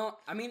 Well,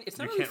 I mean, it's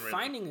not really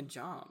finding a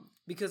job,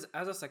 because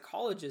as a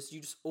psychologist,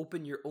 you just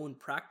open your own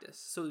practice.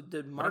 So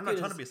the market I'm not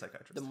trying to be a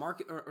psychiatrist. The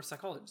market or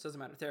psychologist doesn't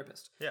matter.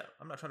 Therapist. Yeah,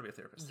 I'm not trying to be a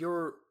therapist.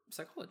 You're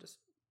psychologist.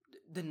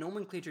 The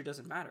nomenclature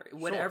doesn't matter.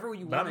 Whatever you want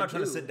to do. But I'm not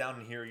trying to sit down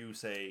and hear you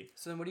say.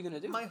 So then, what are you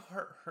going to do? My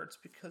heart hurts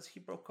because he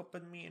broke up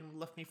with me and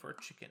left me for a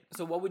chicken.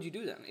 So what would you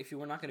do then if you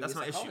were not going to be a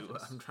psychologist? That's my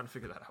issue. I'm trying to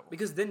figure that out.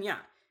 Because then, yeah.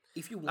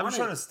 If you want I'm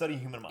trying to study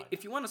human mind.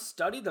 If you want to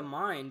study the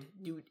mind,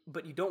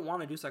 but you don't want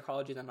to do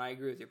psychology, then I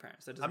agree with your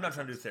parents. I'm not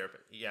trying to do therapy.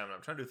 Yeah, I'm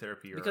not trying to do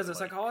therapy. Because as a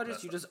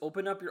psychologist, you just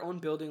open up your own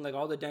building like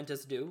all the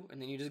dentists do,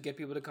 and then you just get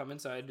people to come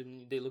inside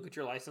and they look at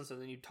your license,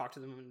 and then you talk to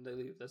them and they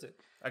leave. That's it.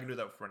 I can do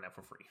that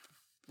for free.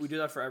 We do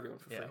that for everyone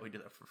for free. Yeah, we do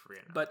that for free.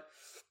 But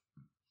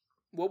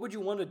what would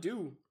you want to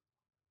do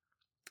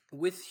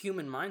with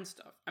human mind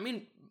stuff? I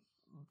mean,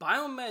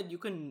 biomed, you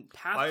can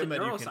path to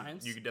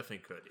neuroscience. You definitely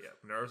could,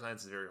 yeah. Neuroscience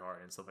is very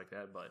hard and stuff like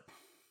that, but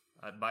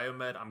at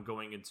biomed, I'm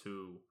going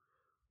into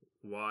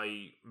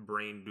why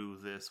brain do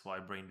this, why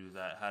brain do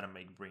that, how to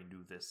make brain do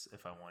this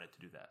if I wanted to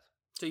do that.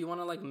 So you want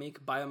to like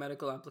make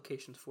biomedical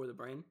applications for the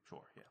brain?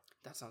 Sure, yeah.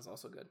 That sounds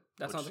also good.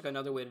 That sounds like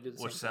another way to do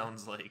this. Which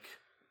sounds like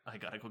I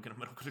gotta go get a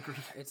medical degree.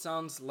 It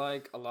sounds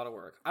like a lot of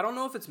work. I don't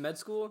know if it's med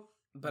school,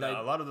 but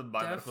a lot of the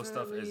biomedical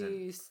stuff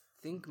isn't.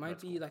 Think might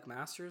be like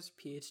master's,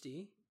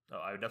 PhD. Oh,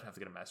 I would definitely have to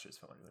get a master's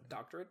if I want to.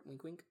 Doctorate,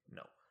 wink, wink.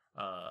 No,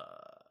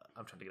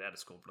 I'm trying to get out of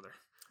school, brother.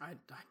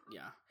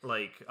 Yeah.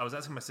 Like I was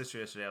asking my sister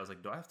yesterday. I was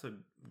like, do I have to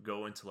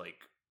go into like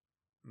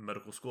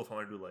medical school if I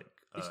want to do like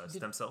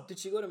stem cell? Did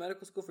she go to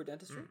medical school for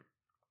dentistry?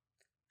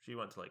 She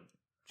went to like.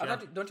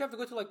 Don't you have to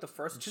go to like the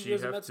first 2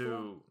 years of med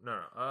school?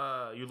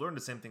 No. You learn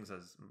the same things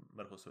as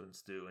medical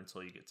students do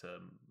until you get to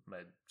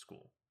med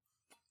school.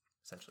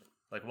 Essentially,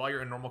 like while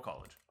you're in normal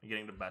college, you're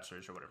getting the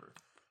bachelor's or whatever,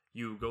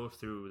 you go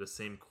through the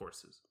same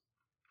courses,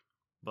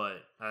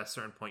 but at a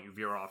certain point, you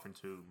veer off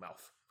into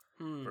mouth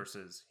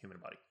versus human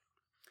body.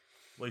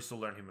 Well, you still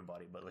learn human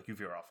body, but like you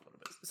veer off a little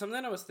bit.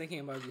 Something I was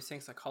thinking about you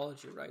saying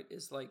psychology, right?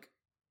 Is like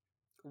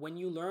when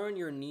you learn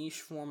your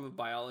niche form of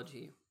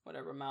biology,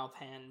 whatever, mouth,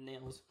 hand,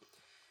 nails.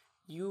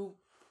 You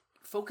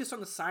focus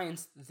on the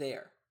science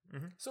there.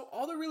 Mm-hmm. So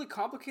all the really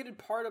complicated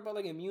part about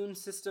like immune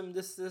system,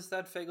 this,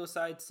 that,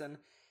 phagocytes, and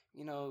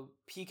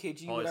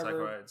PKG,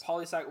 whatever, all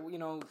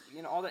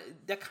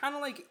that kind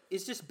of like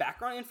is just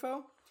background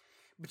info.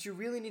 But you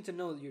really need to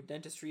know your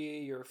dentistry,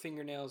 your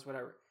fingernails,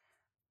 whatever.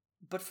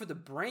 But for the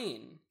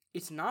brain,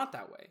 it's not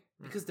that way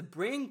because the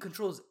brain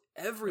controls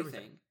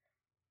everything.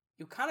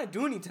 You kind of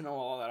do need to know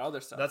all that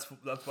other stuff.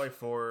 That's why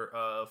for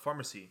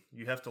pharmacy,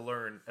 you have to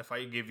learn, if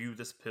I give you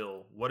this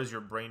pill, what does your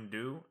brain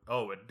do?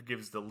 Oh, it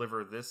gives the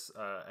liver this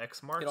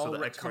X mark, so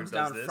the X mark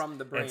does this, from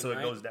the brain, and so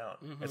it goes down.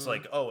 Mm-hmm. It's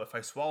like, oh, if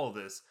I swallow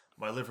this,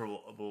 my liver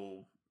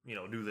will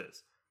do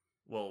this.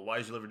 Well, why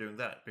is your liver doing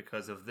that?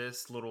 Because of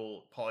this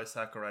little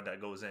polysaccharide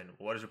that goes in.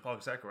 What is your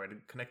polysaccharide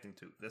connecting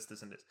to? This,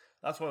 and this.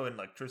 That's why when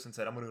like Tristan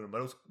said, I'm going to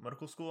go to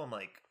medical school, I'm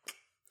like...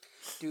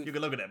 Dude, you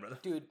can look at that, brother.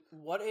 Dude,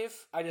 what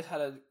if I just had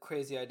a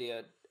crazy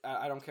idea?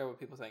 I don't care what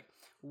people think.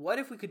 What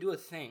if we could do a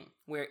thing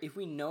where if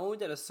we know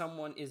that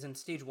someone is in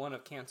stage 1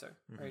 of cancer,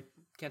 right?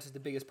 Cancer is the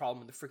biggest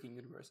problem in the freaking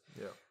universe.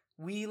 Yeah.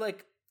 We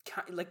like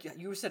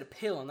you said a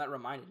pill, and that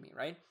reminded me,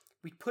 right?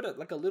 We put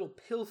a little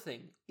pill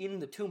thing in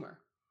the tumor.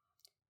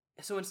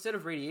 So instead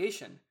of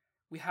radiation,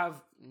 we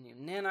have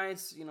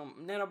nanites,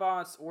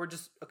 nanobots, or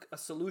just a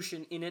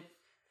solution in it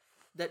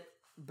that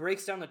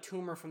breaks down the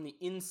tumor from the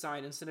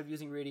inside instead of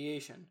using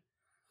radiation.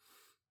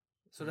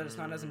 So that it's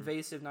not as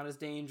invasive, not as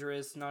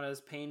dangerous, not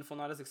as painful,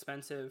 not as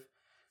expensive,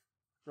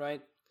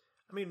 right?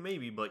 I mean,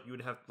 maybe, but you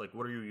would have, like,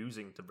 what are you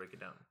using to break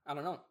it down? I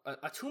don't know.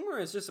 A tumor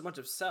is just a bunch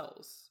of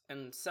cells,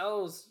 and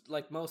cells,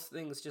 like most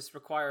things, just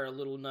require a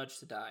little nudge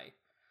to die.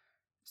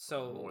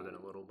 So more than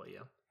a little, but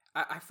yeah.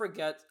 I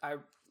forget. I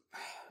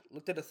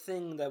looked at a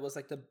thing that was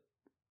I don't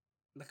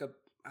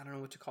know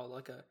what you call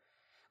it,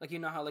 like you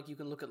know how like you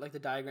can look at like the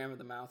diagram of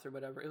the mouth or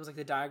whatever. It was like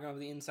the diagram of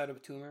the inside of a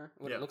tumor,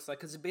 what it looks like,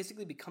 because it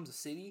basically becomes a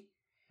city.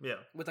 Yeah.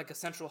 With like a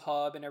central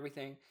hub and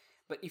everything.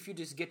 But if you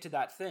just get to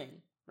that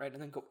thing, right,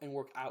 and then go and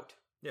work out,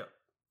 Yeah.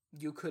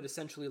 you could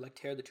essentially like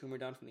tear the tumor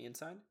down from the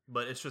inside.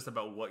 But it's just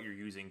about what you're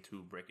using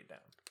to break it down.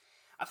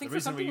 I think The for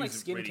reason we something like use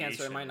skin cancer, it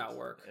radiation might not is-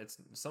 work. It's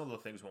some of the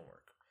things won't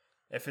work.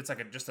 If it's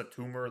like just a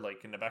tumor,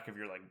 like in the back of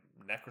your like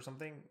neck or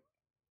something,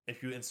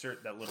 if you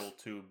insert that little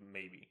tube,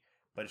 maybe.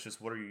 But it's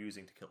just what are you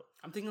using to kill it?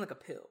 I'm thinking like a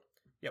pill.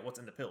 Yeah, what's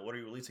in the pill? What are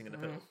you releasing in the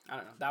pill? I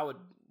don't know.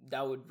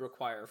 That would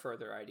require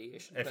further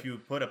ideation. If but- you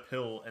put a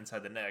pill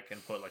inside the neck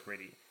and put like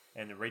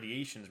and the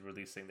radiation is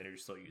releasing, then you're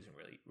still using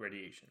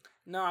radiation.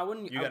 No, I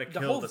wouldn't. You gotta the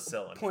kill whole the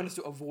cell. point is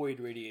to avoid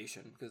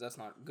radiation because that's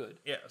not good.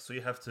 Yeah, so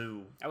you have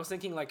to. I was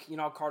thinking like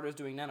how Carter's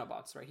doing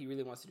nanobots, right? He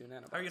really wants to do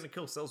nanobots. How are you gonna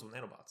kill cells with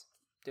nanobots?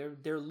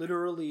 They're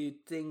literally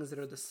things that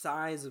are the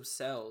size of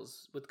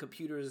cells with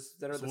computers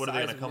that are So the what are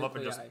size they gonna of come up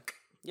and nuclei.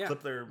 just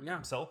clip their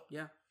cell?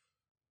 Yeah,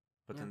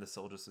 But Yeah. then the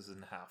cell just is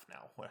in half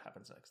now. What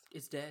happens next?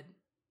 it's dead.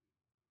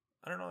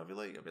 I don't know. I feel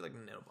like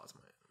nanobots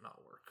might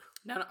not work.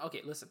 No,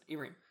 okay, listen,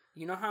 Ibrahim.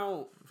 You know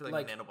how I feel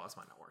like nanobots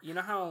might not work. you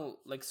know how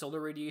like solar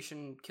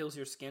radiation kills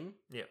your skin?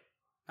 Yeah.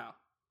 How?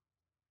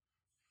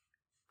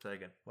 Say that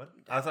again. What?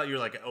 I thought you were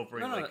like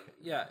opening No,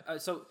 yeah.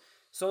 So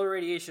solar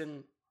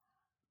radiation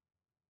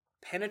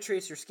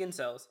penetrates your skin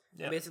cells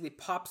Yeah. and basically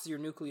pops your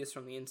nucleus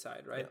from the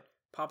inside, right? Yeah.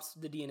 Pops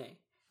the DNA,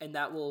 and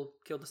that will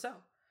kill the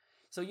cell.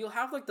 So you'll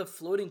have like the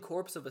floating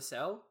corpse of a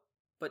cell,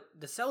 but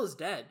the cell is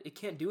dead. It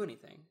can't do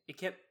anything. It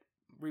can't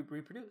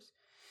reproduce.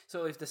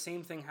 So if the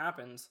same thing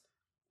happens,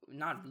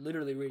 not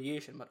literally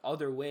radiation, but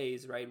other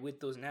ways, right, with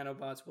those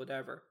nanobots,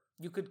 whatever,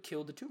 you could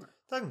kill the tumor.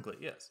 Technically,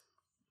 yes.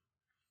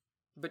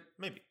 But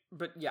Maybe.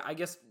 yeah, I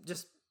guess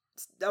just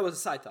that was a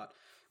side thought.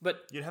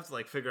 But You'd have to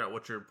like figure out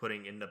what you're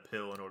putting in the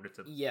pill in order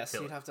to yes,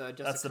 kill you'd it. have to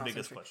adjust. That's the concentration.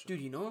 biggest question.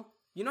 Dude.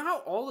 You know how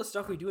all the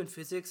stuff we do in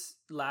physics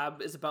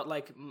lab is about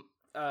like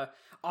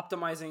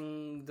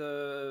optimizing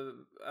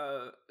the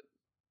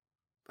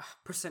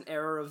percent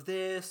error of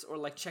this or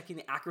like checking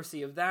the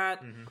accuracy of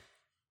that. Mhm.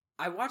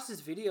 I watched this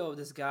video of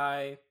this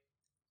guy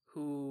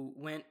who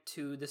went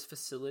to this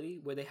facility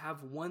where they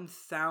have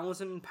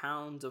 1,000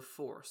 pounds of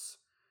force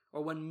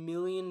or 1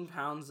 million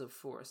pounds of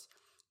force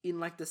in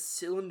like the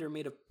cylinder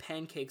made of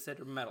pancakes that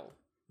are metal,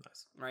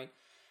 Nice. right?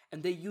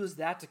 And they use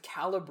that to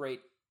calibrate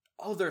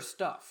all their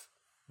stuff.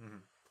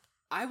 Mhm.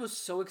 I was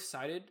so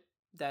excited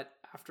that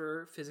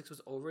after physics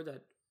was over,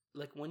 that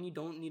like when you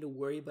don't need to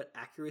worry about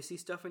accuracy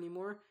stuff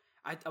anymore,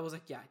 I was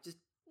like, yeah, just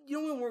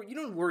you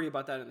don't worry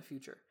about that in the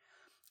future.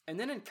 And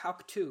then in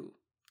Calc 2,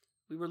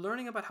 we were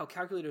learning about how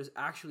calculators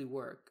actually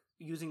work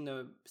using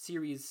the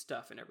series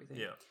stuff and everything.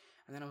 Yeah.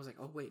 And then I was like,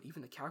 oh wait,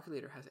 even the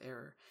calculator has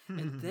error.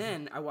 And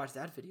then I watched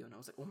that video and I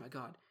was like, oh my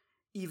god,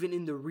 even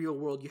in the real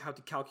world, you have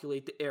to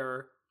calculate the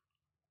error.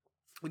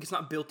 Like it's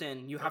not built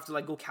in. You have to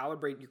like go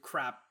calibrate your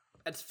crap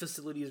at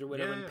facilities or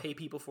whatever and pay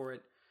people for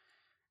it.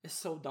 It's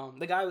so dumb.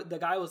 The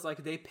guy was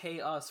like, they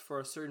pay us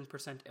for a certain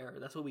percent error.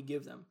 That's what we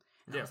give them.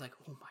 And I was like,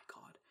 oh my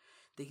god,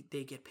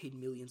 they get paid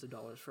millions of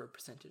dollars for a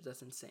percentage.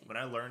 That's insane. When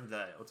I learned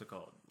that, what's it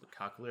called? The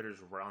calculators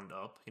round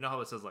up. You know how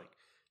it says like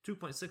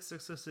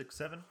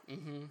 2.66667?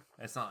 Mm-hmm.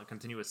 It's not a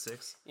continuous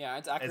 6. Yeah,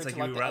 it's accurate It's like to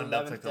like you the round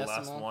up to 11th like the last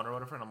decimal. one or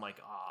whatever, and I'm like,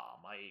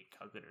 my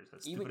calculator's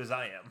as Even- stupid as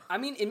I am. I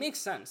mean, it makes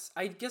sense.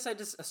 I guess I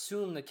just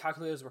assumed the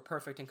calculators were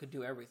perfect and could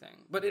do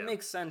everything. But it Yeah.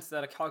 makes sense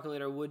that a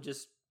calculator would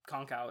just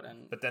conk out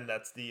and But then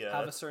that's the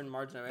have a certain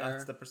margin of error.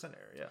 that's the percent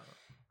error. Yeah.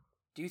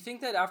 Do you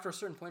think that after a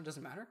certain point it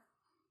doesn't matter?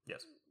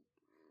 Yes.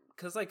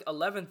 Because like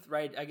 11th,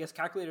 right? I guess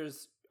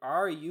calculators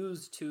are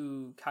used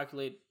to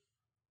calculate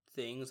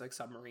things like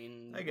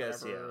submarine, I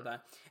guess, whatever, yeah.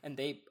 that, and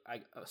they,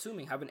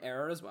 assuming, have an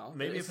error as well.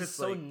 Maybe it's if just it's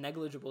so like-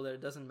 negligible that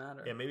it doesn't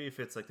matter. Yeah, maybe if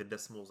it's like the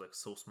decimals like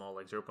so small,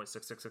 like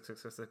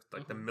 0.66666,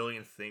 like the Mhm.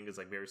 millionth thing is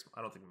like very small.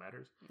 I don't think it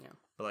matters. Yeah.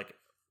 But like,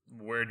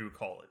 where do we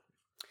call it?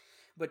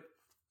 But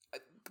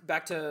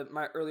back to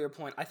my earlier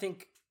point, I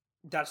think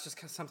that's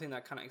just something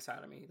that kind of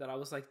excited me. That I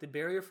was like, the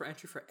barrier for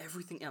entry for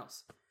everything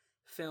else,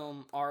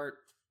 film, art,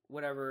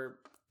 whatever,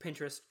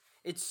 Pinterest,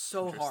 it's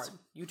so Pinterest. hard.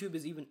 YouTube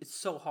is it's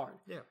so hard.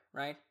 Yeah.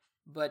 Right?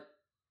 But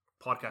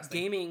Podcasting.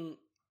 gaming,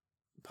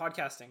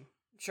 podcasting,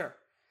 sure.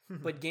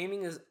 But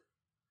gaming is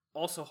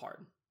also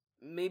hard.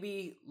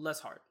 Maybe less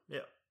hard. Yeah.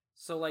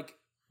 So, like,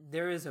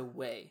 there is a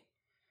way.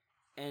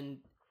 And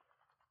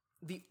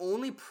the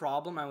only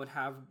problem I would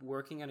have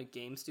working at a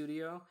game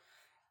studio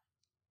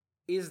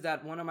is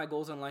that one of my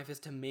goals in life is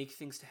to make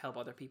things to help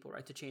other people,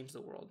 right? To change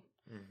the world,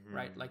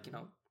 right? Like, you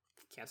know,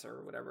 cancer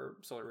or whatever,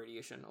 solar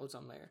radiation,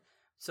 ozone layer.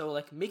 So,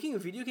 like, making a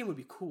video game would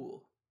be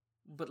cool.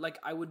 But, like,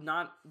 I would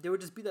not... There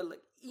would just be that,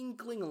 like,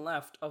 inkling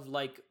left of,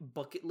 like,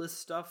 bucket list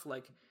stuff,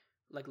 like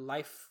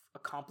life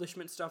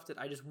accomplishment stuff that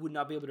I just would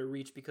not be able to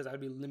reach because I would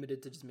be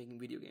limited to just making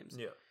video games.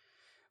 Yeah.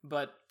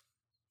 But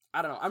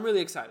I don't know. I'm really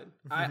excited.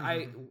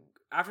 I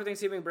after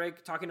Thanksgiving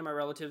break, talking to my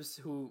relatives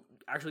who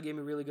actually gave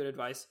me really good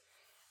advice,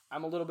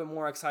 I'm a little bit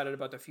more excited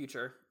about the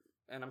future,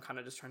 and I'm kind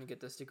of just trying to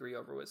get this degree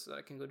over with so that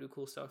I can go do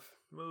cool stuff.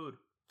 Mood.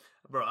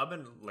 Bro, I've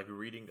been like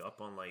reading up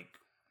on like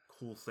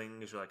cool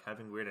things or like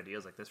having weird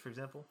ideas like this, for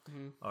example,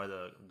 or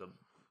the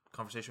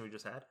conversation we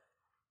just had.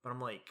 But I'm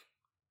like,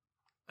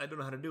 I don't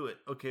know how to do it.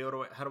 Okay,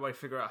 how do I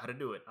figure out how to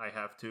do it? I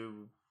have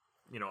to,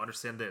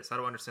 understand this. How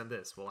do I understand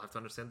this? Well, I have to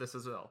understand this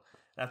as well.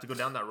 I have to go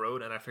down that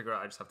road, and I figure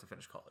out I just have to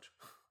finish college.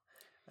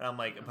 And I'm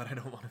like, but I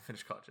don't want to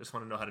finish college. I just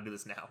want to know how to do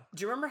this now.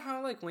 Do you remember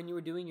how, like, when you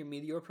were doing your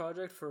Meteor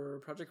project for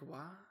Project Y?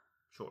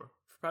 Sure.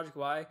 For Project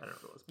Y? I don't know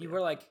what it was. You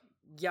were like,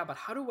 yeah, but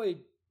how do I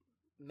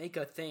make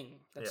a thing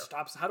that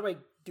stops? How do I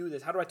do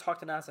this? How do I talk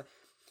to NASA?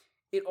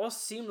 It all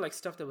seemed like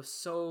stuff that was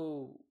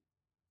so...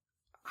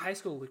 High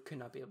school could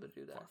not be able to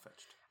do that.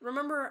 Far-fetched.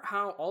 Remember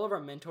how all of our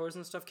mentors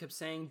and stuff kept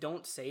saying,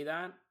 don't say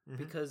that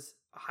because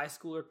a high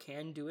schooler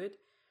can do it?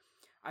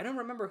 I don't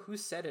remember who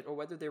said it or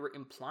whether they were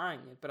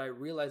implying it, but I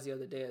realized the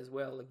other day as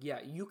well, like, yeah,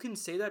 you can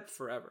say that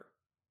forever.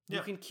 Yeah.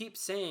 You can keep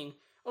saying,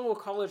 oh, a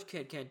college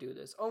kid can't do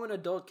this. Oh, an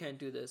adult can't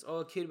do this. Oh,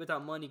 a kid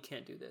without money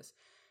can't do this.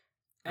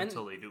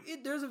 Until they do.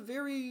 There's a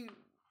very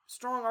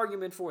strong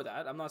argument for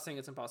that. I'm not saying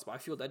it's impossible. I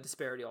feel that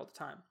disparity all the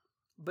time.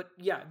 But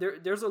yeah,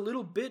 there's a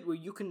little bit where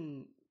you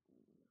can,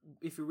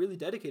 if you're really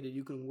dedicated,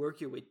 you can work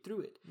your way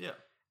through it. Yeah.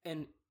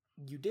 And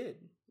you did.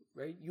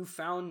 Right, you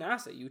found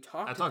NASA. You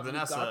talked to NASA. You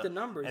got the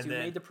numbers. You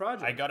made the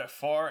project. I got it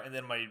far, and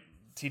then my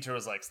teacher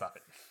was like, "Stop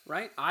it."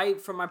 Right.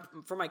 For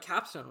my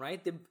capstone.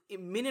 Right. The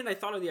minute I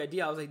thought of the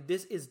idea, I was like,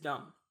 "This is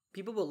dumb.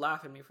 People will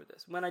laugh at me for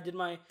this." When I did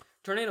my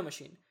tornado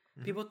machine,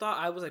 people thought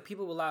I was like,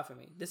 "People will laugh at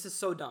me. This is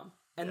so dumb."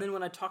 And then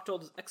when I talked to all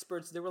those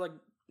experts, they were like,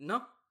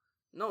 "No,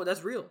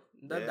 that's real.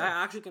 That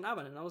actually can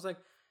happen." And I was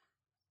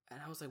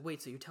like, wait,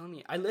 so you're telling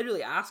me? I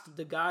literally asked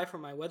the guy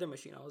from my weather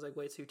machine. I was like,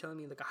 wait, so you're telling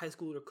me like a high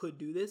schooler could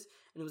do this?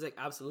 And it was like,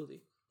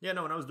 absolutely. Yeah,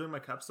 no. When I was doing my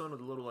capstone with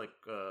a little like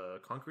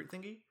concrete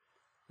thingy,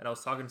 and I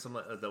was talking to some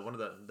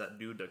that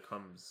dude that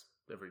comes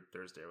every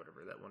Thursday or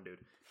whatever. That one dude,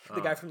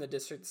 the guy from the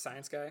district, the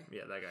science guy.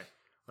 Yeah, that guy.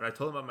 When I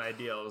told him about my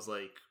idea, I was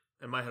like,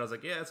 in my head, I was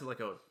like, yeah, it's like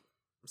a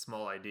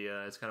small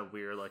idea. It's kind of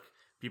weird. Like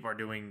people are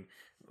doing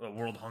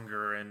world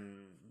hunger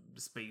and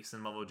space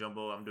and mumbo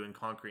jumbo. I'm doing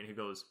concrete. And he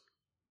goes,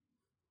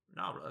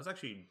 "No, bro, that's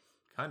actually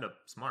kind of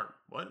smart."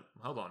 What?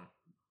 Hold on.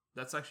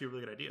 That's actually a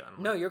really good idea.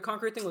 No, your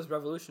concrete thing was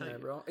revolutionary,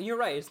 bro. And you're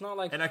right. It's not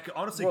like... And I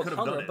honestly could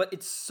have done it. But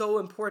it's so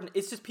important.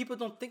 It's just people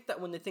don't think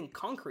that when they think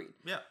concrete.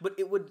 Yeah. But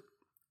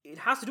it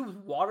has to do with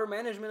water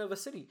management of a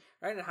city,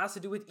 right? It has to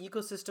do with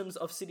ecosystems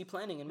of city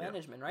planning and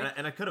management, right?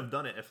 And I could have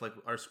done it if like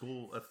our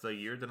school, if the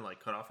year didn't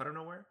like cut off out of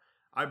nowhere.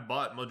 I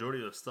bought majority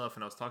of the stuff,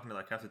 and I was talking to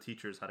like half the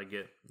teachers how to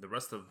get the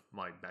rest of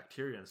my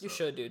bacteria and stuff. You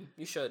should, dude.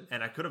 You should.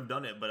 And I could have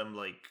done it, but I'm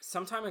like,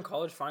 sometime in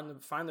college, find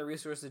the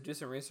resources, do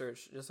some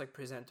research, just like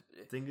present.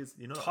 Thing is,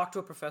 talk to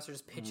a professor,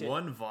 just pitch it.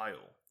 One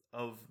vial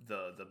of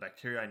the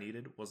bacteria I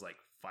needed was like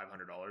 $500.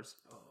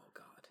 Oh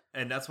God.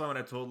 And that's why when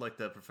I told like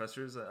the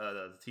professors,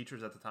 the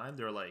teachers at the time,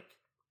 they were like,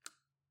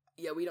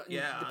 "Yeah, we don't."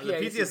 Yeah, the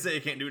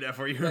PTSA can't do that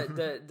for you.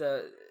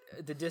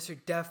 The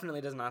district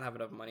definitely does not have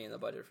enough money in the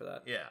budget for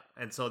that. Yeah,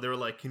 and so they were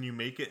like, "Can you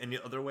make it any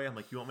other way?" I'm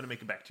like, "You want me to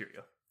make a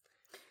bacteria?"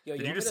 Yo,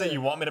 Did you just say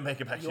you want me to make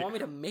a bacteria? You want me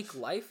to make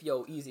life?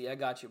 Yo, easy, I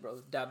got you, bro.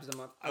 Dabs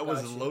them up. I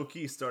was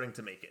low-key starting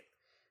to make it.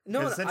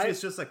 No, essentially it's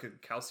just like a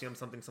calcium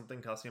something,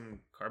 calcium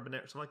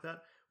carbonate or something like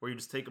that, where you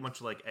just take a bunch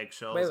of like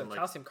eggshells. Wait, and like,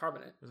 calcium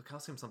carbonate? There's a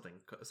calcium something,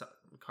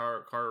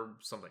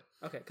 carb something.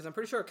 Okay, because I'm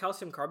pretty sure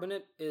calcium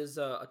carbonate is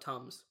a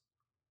Tums.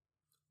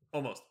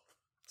 Almost.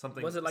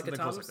 Something. Was it like a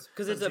Tums?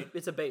 Because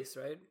it's a base,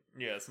 right?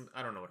 Yeah,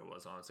 I don't know what it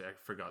was, honestly. I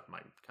forgot my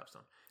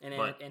capstone. And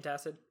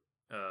antacid?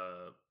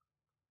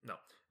 No.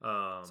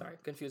 Sorry,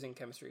 confusing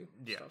chemistry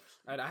stuff.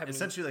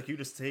 Essentially, like you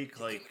just take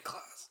like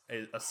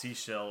a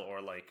seashell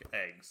or like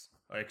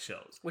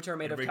eggshells, which are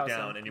made of break calcium,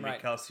 down, and you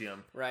make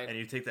calcium, right? And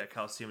you take that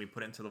calcium, you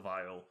put it into the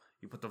vial.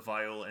 You put the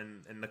vial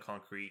in the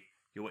concrete.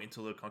 You wait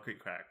until the concrete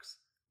cracks.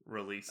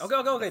 Release.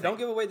 Okay. Don't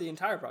give away the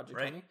entire project,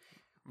 right? Honey.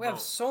 We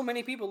have so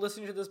many people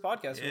listening to this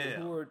podcast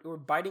who are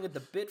biting at the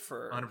bit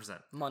for 100%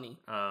 money.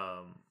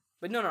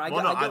 But no, I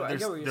get what you're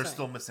saying. They're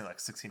still missing like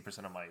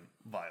 16% of my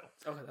vial.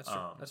 Okay, that's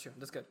true. That's true.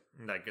 That's good.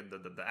 Like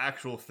the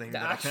actual thing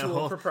that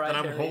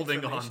I'm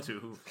holding on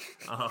to.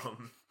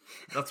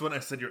 That's when I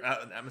said your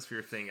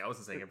atmosphere thing. I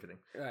wasn't saying everything.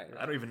 Right.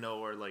 I don't even know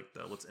where like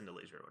what's in the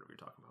laser or whatever you're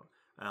talking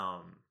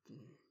about.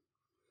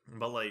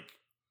 But like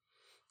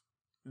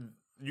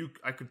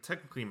I could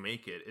technically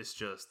make it. It's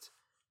just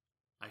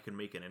I could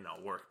make it and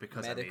not work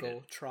because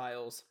medical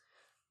trials.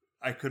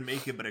 I could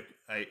make it, but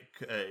I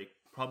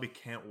probably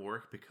can't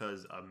work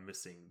because I'm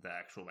missing the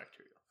actual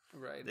bacteria.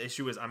 Right. The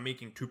issue is I'm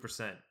making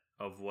 2%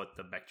 of what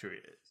the bacteria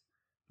is.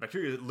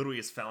 Bacteria literally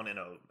is found in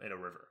a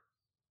river.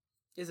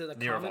 Is it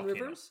common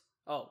rivers?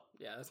 Oh,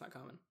 yeah, that's not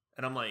common.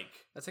 And I'm like,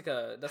 that's like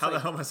a. That's how like,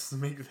 the hell am I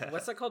supposed to make that?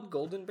 What's that called?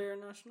 Golden Bear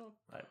National?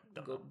 I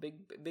don't know. Big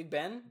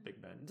Ben?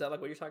 Big Ben. Is that like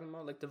what you're talking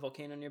about? Like the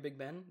volcano near Big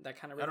Ben? That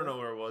kind of river? I don't know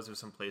where it was. There's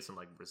some place in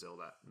like Brazil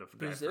that the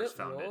guy Brazil? first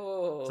found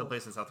Whoa. it. Some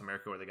place in South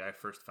America where the guy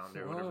first found it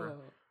or whatever.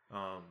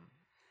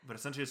 But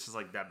essentially it's just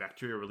like that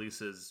bacteria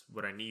releases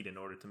what I need in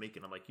order to make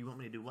it. I'm like, you want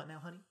me to do what now,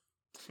 honey?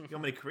 You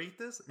want me to create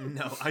this?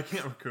 No, I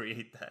can't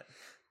create that.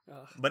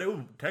 But it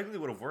technically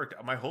would have worked.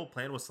 My whole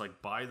plan was to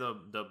like buy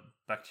the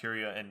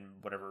bacteria and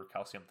whatever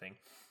calcium thing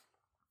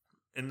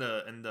in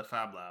the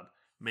fab lab,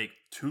 make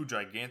 2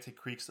 gigantic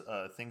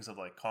things of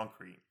like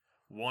concrete,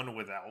 one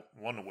without,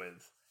 one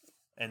with,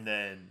 and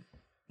then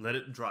let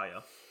it dry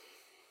up.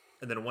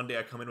 And then one day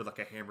I come in with like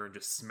a hammer and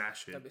just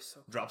smash it, That'd be so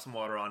cool. drop some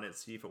water on it,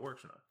 see if it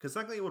works or not. Because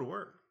technically it would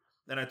work.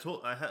 And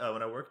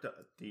when I worked at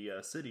the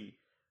city,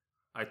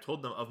 I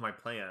told them of my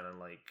plan, and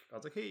like I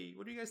was like, "Hey,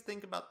 what do you guys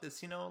think about this?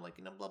 Blah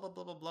blah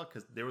blah blah blah."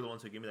 Because they were the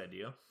ones who gave me the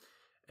idea,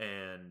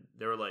 and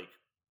they were like,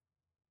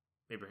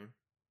 "Abraham,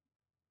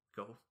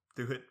 go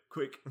do it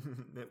quick.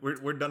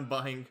 we're done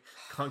buying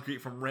concrete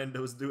from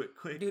randos. Do it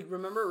quick, Dude,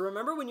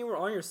 remember when you were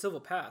on your civil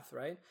path,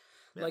 right?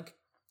 Yeah. Like,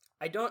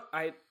 I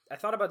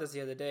thought about this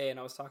the other day, and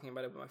I was talking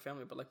about it with my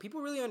family, but like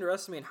people really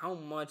underestimate how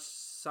much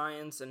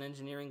science and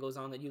engineering goes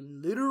on that you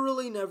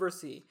literally never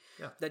see.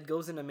 Yeah. That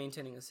goes into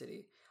maintaining a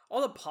city. All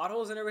the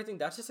potholes and everything,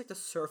 that's just like the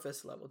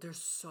surface level. There's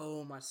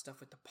so much stuff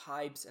with the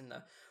pipes and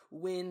the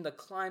wind, the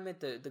climate,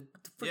 the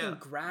freaking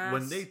grass.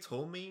 When they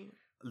told me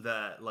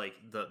that like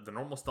the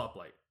normal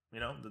stoplight, the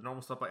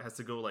normal stoplight has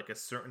to go like a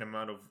certain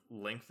amount of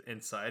length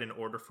inside in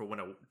order for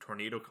when a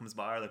tornado comes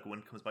by or like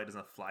wind comes by, it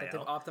doesn't fly out.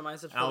 They've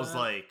optimized it for I was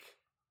like,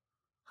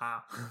 huh?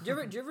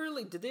 Did you ever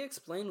like? Did they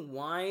explain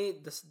why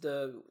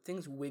the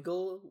things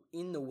wiggle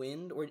in the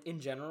wind or in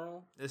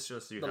general? It's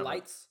just the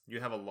lights. You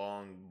have a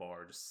long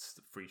bar just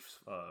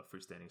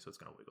freestanding, so it's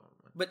gonna wiggle.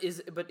 But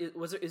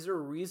is there a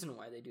reason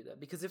why they do that?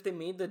 Because if they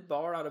made the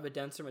bar out of a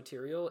denser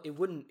material, it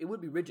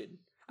would be rigid.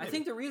 Maybe. I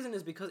think the reason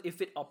is because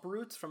if it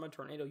uproots from a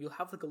tornado, you'll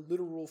have like a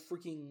literal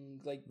freaking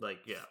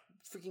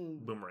freaking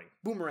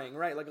boomerang,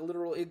 right? Like a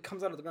literal, it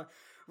comes out of the ground.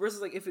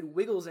 Versus like if it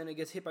wiggles and it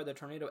gets hit by the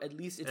tornado, at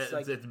least it's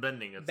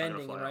bending. It's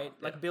bending, not right?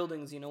 out. Like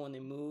buildings, when they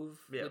move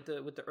with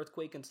the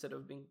earthquake instead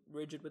of being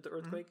rigid with the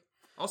earthquake.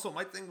 Mm-hmm. Also,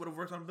 my thing would have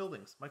worked on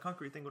buildings. My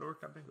concrete thing would have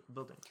worked on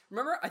buildings.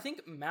 Remember, I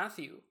think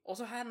Matthew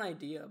also had an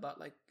idea about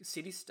like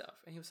city stuff,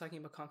 and he was talking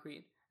about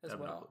concrete as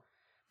well.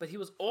 But he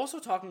was also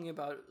talking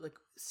about like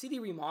city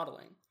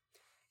remodeling.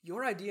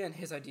 Your idea and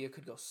his idea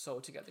could go so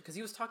together because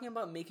he was talking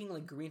about making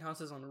like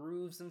greenhouses on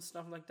roofs and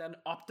stuff like that, and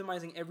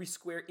optimizing every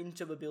square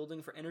inch of a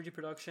building for energy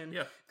production,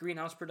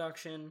 greenhouse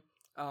production,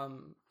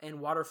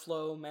 and water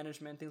flow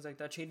management, things like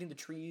that. Changing the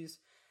trees,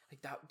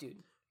 like that,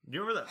 dude. Do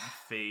you remember that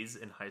phase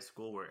in high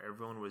school where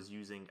everyone was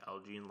using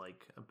algae and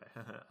like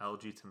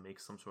algae to make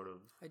some sort of?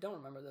 I don't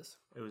remember this.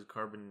 It was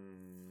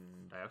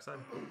carbon dioxide,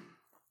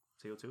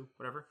 CO2,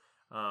 whatever.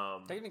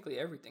 Technically,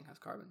 everything has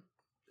carbon.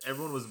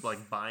 Everyone was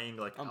like buying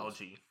like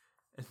algae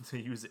and to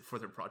use it for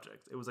their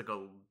project. It was like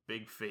a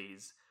big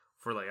phase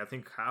for like I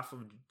think half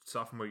of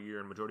sophomore year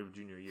and majority of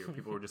junior year.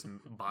 People were just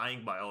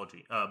buying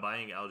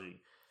algae,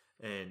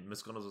 and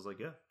Miss Gunnels was like,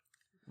 "Yeah,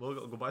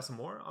 we'll go buy some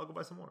more. I'll go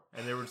buy some more."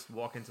 And they would just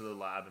walk into the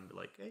lab and be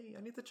like, "Hey,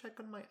 I need to check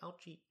on my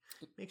algae,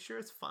 make sure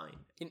it's fine."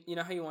 You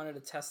know how you wanted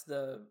to test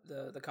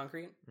the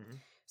concrete? Mm-hmm.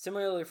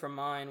 Similarly for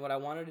mine, what I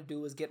wanted to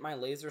do was get my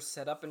laser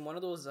set up in one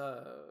of those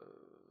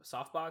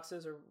soft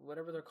boxes or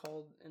whatever they're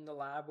called in the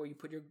lab where you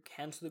put your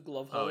hands through the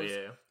glove holes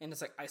and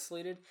it's like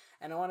isolated,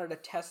 and I wanted to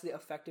test the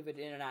effect of it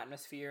in an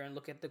atmosphere and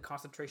look at the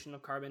concentration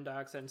of carbon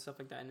dioxide and stuff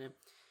like that in it.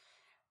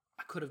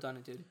 I could have done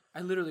it, dude.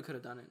 I literally could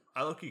have done it.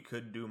 I low-key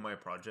could do my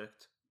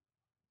project.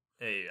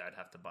 I'd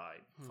have to buy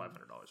 $500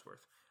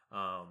 worth.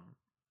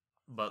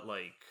 But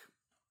like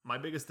my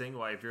biggest thing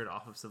why I veered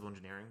off of civil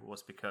engineering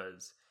was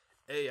because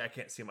I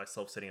can't see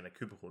myself sitting in a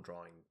cubicle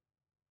drawing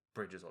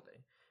bridges all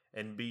day.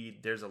 And B,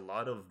 there's a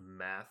lot of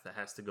math that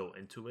has to go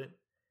into it.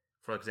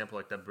 For example,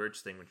 like that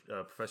bridge thing, which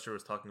professor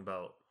was talking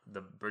about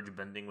the bridge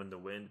bending when the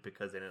wind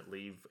because they didn't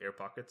leave air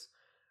pockets,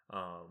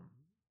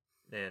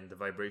 and the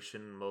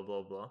vibration, blah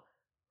blah blah.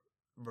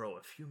 Bro,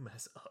 if you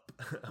mess up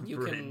a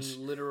bridge, you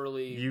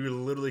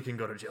literally can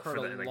go to jail for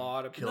that. A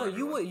lot of no,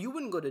 everyone. You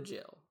wouldn't go to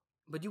jail,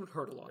 but you would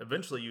hurt a lot.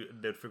 Eventually,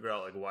 they'd figure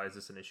out like why is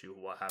this an issue,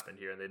 what happened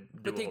here, and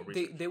they'd do a whole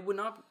research. They would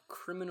not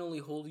criminally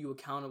hold you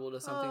accountable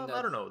to something that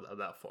I don't know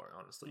that far,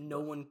 honestly.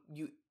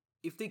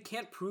 If they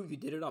can't prove you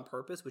did it on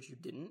purpose, which you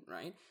didn't,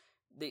 right?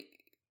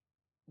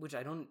 Which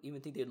I don't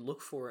even think they'd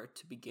look for it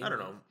to begin. I don't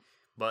know.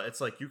 But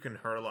it's like you can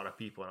hurt a lot of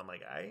people, and I'm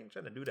like, I ain't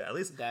trying to do that. At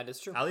least that is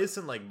true. At least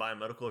in like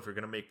biomedical, if you're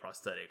gonna make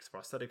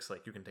prosthetics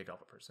like you can take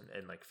off a person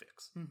and like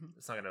fix. Mm-hmm.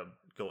 It's not gonna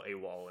go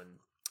AWOL and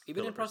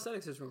even in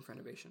prosthetics, there's room for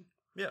innovation.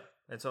 Yeah,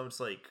 and so I'm just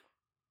like,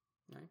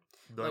 right.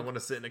 Do I want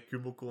to sit in a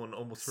cubicle and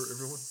almost hurt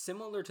everyone?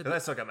 Similar to I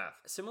suck at math.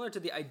 Similar to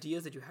the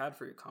ideas that you had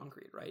for your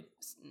concrete, right?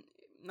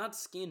 Not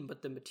skin,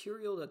 but the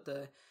material that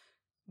the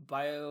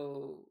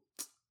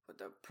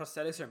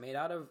prosthetics are made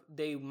out of,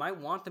 they might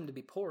want them to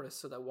be porous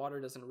so that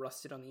water doesn't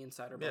rust it on the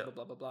inside or blah blah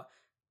blah blah blah.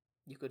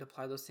 You could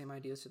apply those same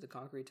ideas to the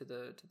concrete to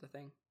the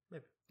thing.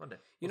 Maybe one day.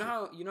 You know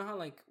how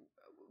like,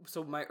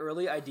 so my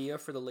early idea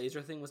for the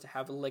laser thing was to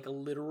have like a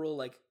literal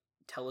like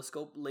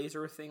telescope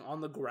laser thing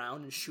on the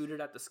ground and shoot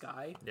it at the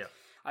sky. Yeah.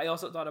 I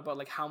also thought about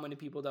like how many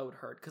people that would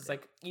hurt because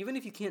like even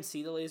if you can't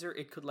see the laser,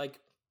 it could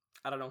like,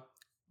 I don't know,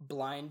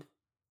 blind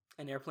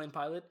an airplane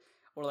pilot.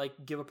 Or like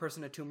give a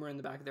person a tumor in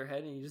the back of their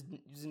head, and you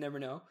just never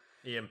know.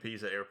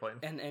 EMP's an airplane,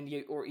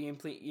 or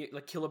EMP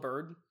like kill a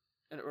bird,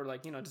 or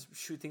like, you know, just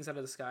shoot things out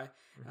of the sky.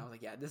 And I was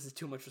like, yeah, this is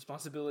too much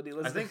responsibility.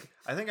 I think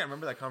I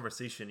remember that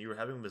conversation. You were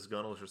having Miss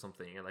Gunnels or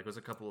something, and like it was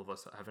a couple of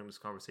us having this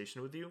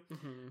conversation with you,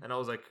 and I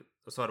was like,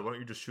 Asad, why don't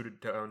you just shoot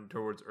it down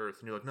towards Earth?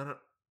 And you're like, no.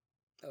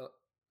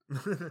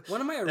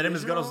 One of my and then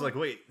Miss Gunnels was like,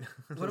 wait.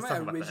 One of my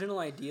original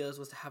ideas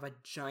was to have a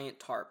giant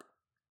tarp.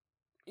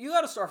 You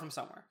got to start from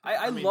somewhere.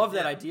 I love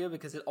that idea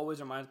because it always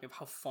reminds me of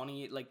how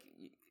funny like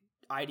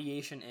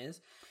ideation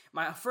is.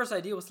 My first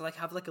idea was to like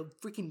have like a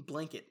freaking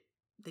blanket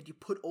that you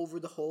put over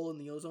the hole in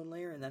the ozone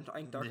layer and then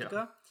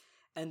Antarctica,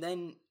 and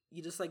then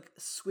you just like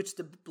switch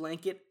the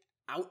blanket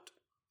out.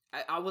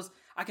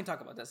 I can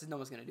talk about this. No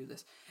one's gonna do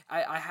this.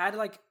 I had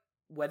like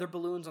weather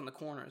balloons on the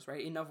corners,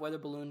 right? Enough weather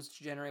balloons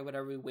to generate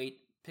whatever weight,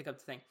 pick up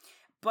the thing.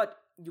 But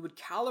you would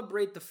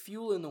calibrate the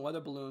fuel in the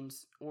weather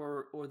balloons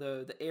or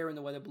the air in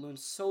the weather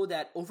balloons so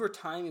that over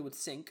time it would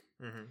sink,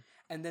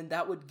 and then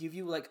that would give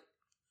you like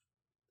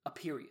a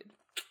period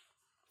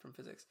from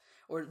physics,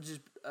 or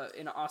just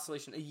an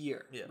oscillation, a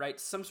year, right?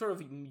 Some sort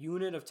of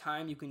unit of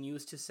time you can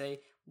use to say,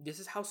 this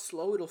is how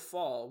slow it'll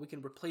fall. We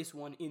can replace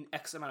one in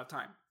X amount of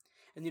time.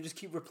 And you just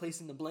keep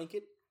replacing the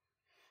blanket.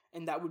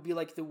 And that would be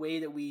like the way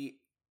that we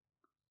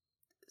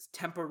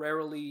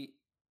temporarily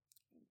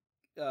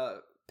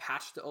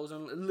patch the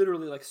ozone,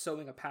 literally like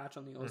sewing a patch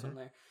on the ozone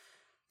layer.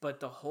 But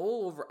the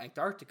hole over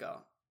Antarctica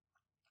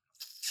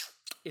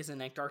is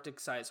an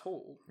Antarctic-sized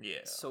hole.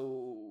 Yeah.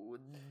 So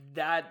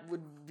that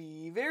would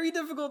be very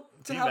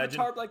difficult to have a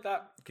tarp like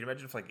that. Can you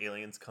imagine if like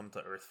aliens come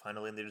to Earth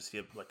finally and they just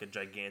see like a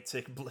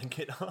gigantic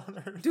blanket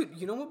on Earth? Dude,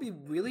 you know what would be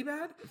really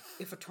bad?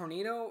 If a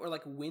tornado or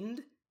like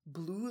wind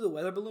blew the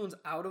weather balloons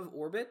out of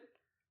orbit,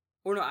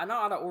 or no, not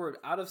out of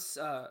orbit, out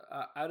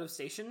of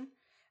station,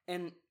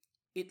 and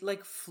it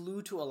like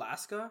flew to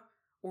Alaska,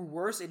 or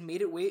worse, it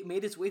made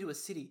its way to a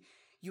city.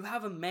 You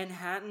have a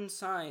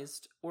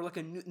Manhattan-sized or like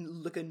a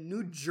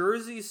New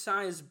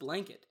Jersey-sized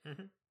blanket,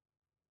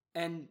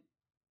 and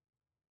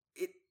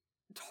it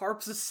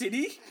tarps a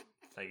city.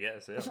 I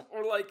guess, yeah.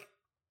 Or like,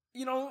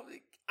 you know,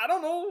 I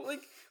don't know,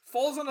 like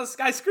falls on a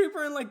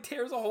skyscraper and like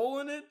tears a hole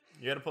in it.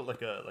 You got to put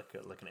like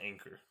an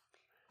anchor.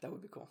 That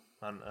would be cool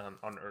on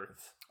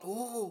Earth.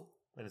 Oh,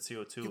 and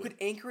CO2. You could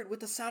anchor it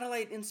with a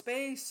satellite in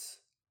space.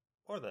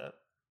 Or that.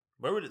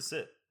 Where would it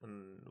sit?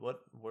 And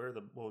what would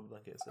the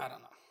blanket sit? I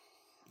don't know.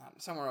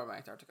 Somewhere over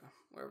Antarctica,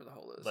 wherever the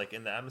hole is. Like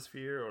in the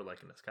atmosphere, or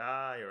like in the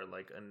sky, or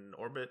like in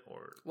orbit,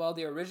 or... Well,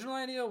 the original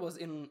idea was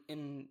in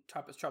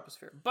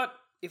troposphere. But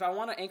if I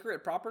want to anchor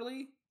it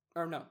properly...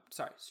 Or no,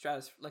 sorry,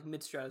 stratosphere, like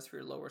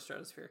mid-stratosphere, lower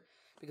stratosphere,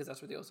 because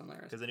that's where the ozone layer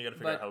is. Because then you got to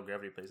figure out how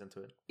gravity plays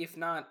into it. If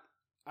not,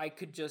 I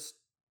could just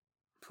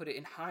put it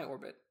in high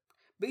orbit.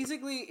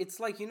 Basically, it's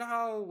like, you know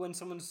how when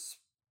someone's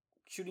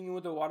shooting you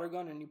with a water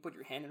gun and you put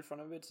your hand in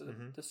front of it so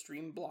that the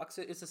stream blocks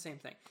it? It's the same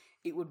thing.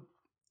 It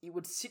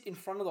would sit in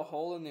front of the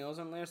hole in the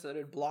ozone layer so that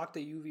it blocked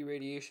the UV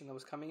radiation that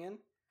was coming in,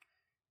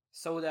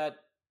 so that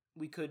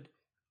we could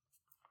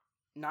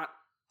not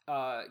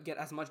get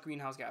as much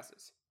greenhouse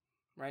gases,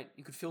 right?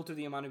 You could filter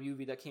the amount of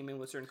UV that came in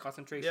with certain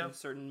concentrations,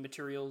 certain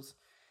materials,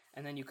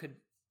 and then you could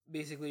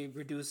basically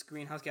reduce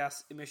greenhouse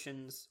gas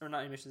emissions, or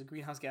not emissions,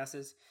 greenhouse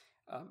gases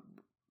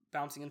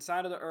bouncing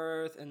inside of the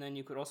Earth, and then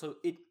you could also...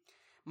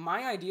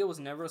 My idea was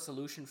never a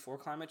solution for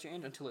climate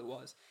change until it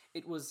was.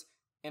 It was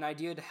an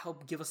idea to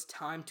help give us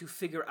time to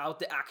figure out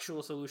the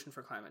actual solution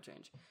for climate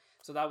change.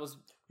 So that was...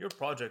 Your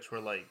projects were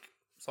like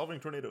solving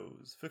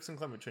tornadoes, fixing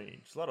climate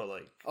change, a lot of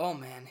like... Oh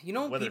man, you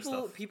know,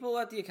 people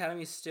at the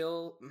academy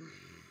still...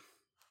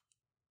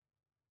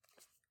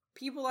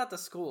 People at the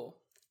school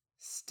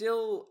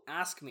still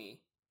ask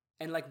me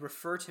and like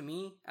refer to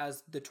me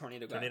as the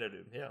tornado guy. Tornado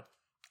dude, yeah.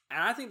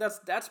 And I think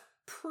that's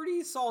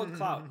pretty solid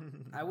clout,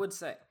 I would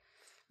say.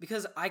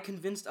 Because I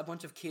convinced a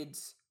bunch of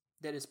kids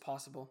that it's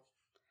possible.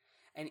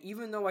 And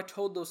even though I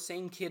told those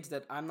same kids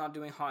that I'm not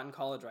doing hot in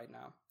college right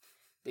now,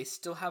 they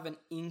still have an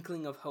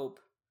inkling of hope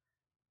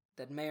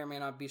that may or may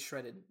not be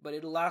shredded. But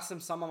it'll last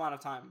them some amount of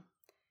time.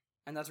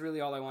 And that's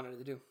really all I wanted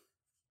to do.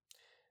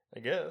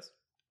 I guess.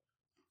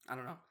 I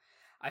don't know.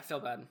 I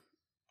felt bad.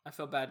 I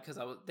felt bad because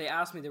they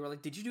asked me, they were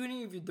like, did you do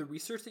any of the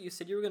research that you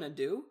said you were going to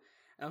do?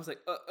 And I was like,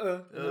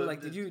 And they were like,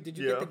 did you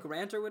get the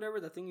grant or whatever,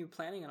 the thing you were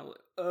planning? And I was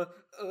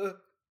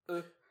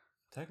like,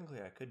 Technically,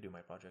 I could do my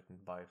project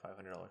and buy a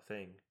 $500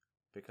 thing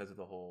because of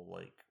the whole,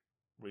 like,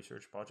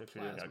 research projects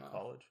you're doing at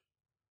college.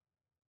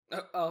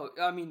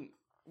 I mean,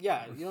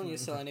 yeah, you don't need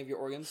to sell any of your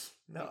organs.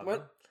 No.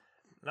 What?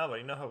 No, but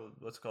you know how,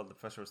 what's it called, the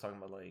professor was talking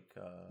about, like...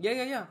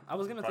 Yeah. I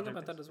was going to think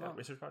about that as well.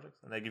 Research projects?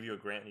 And they give you a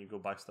grant and you go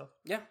buy stuff?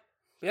 Yeah.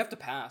 But you have to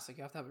pass. Like,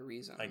 you have to have a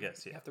reason. I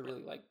guess, yeah. You have to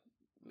really, like,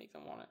 make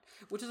them want it.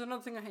 Which is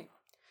another thing I hate.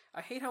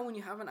 I hate how when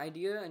you have an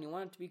idea and you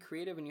want it to be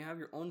creative and you have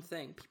your own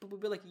thing, people will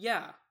be like,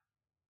 yeah,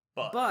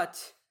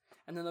 but...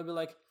 And then they'll be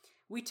like,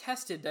 we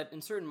tested that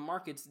in certain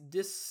markets,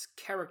 this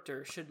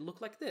character should look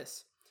like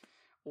this.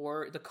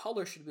 Or the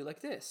color should be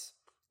like this.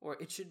 Or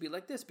it should be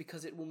like this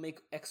because it will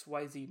make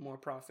XYZ more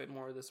profit,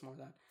 more of this, more of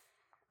that.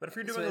 But if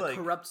you're doing so it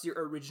corrupts your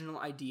original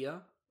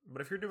idea.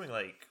 But if you're doing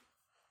like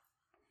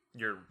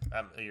your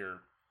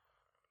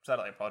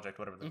satellite project,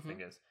 whatever the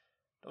thing is,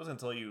 was going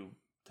to tell you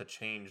to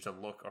change the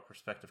look or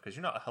perspective because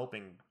you're not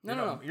helping.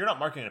 No. You're not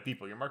marketing to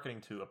people. You're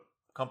marketing to a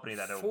company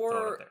that will throw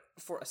it up there.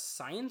 For a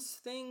science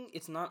thing,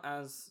 it's not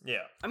as...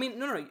 Yeah. I mean,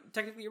 no.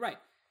 Technically, you're right.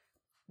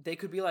 They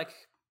could be like...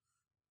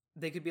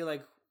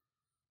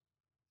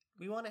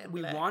 We want it.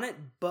 We want it,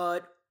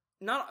 but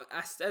not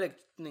aesthetic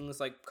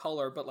things like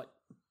color, but like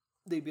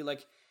they'd be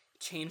like,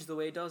 change the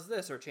way it does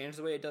this or change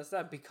the way it does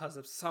that because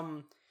of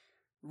some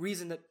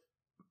reason that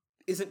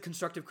isn't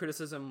constructive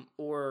criticism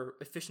or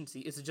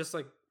efficiency. It's just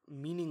like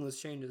meaningless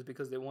changes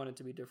because they want it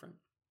to be different.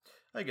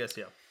 I guess,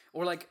 yeah.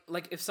 Or like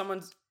if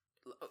someone's...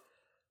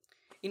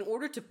 In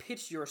order to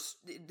pitch your...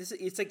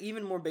 It's like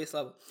even more base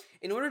level.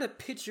 In order to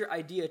pitch your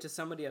idea to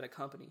somebody at a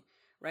company,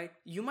 right,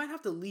 you might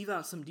have to leave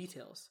out some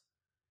details.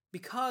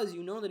 Because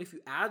you know that if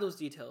you add those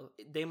details,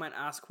 they might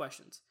ask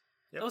questions.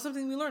 Yep. That was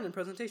something we learned in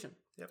presentation.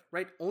 Yep.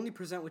 Right? Only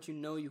present what you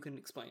know you can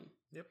explain.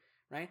 Yep.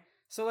 Right?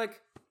 So,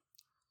 like,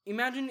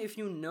 imagine if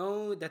you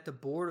know that the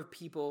board of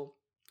people...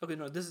 Okay,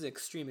 no, this is an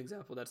extreme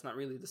example. That's not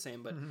really the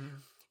same. But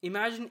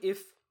imagine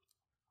if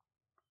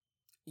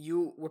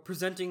you were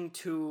presenting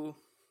to...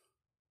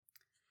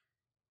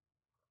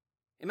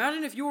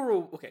 Imagine if you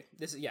were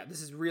this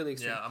is really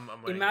extreme. Yeah, I'm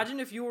Imagine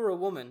if you were a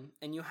woman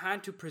and you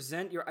had to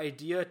present your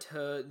idea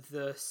to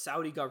the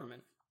Saudi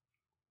government.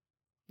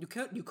 You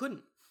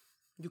couldn't.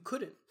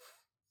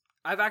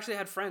 I've actually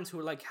had friends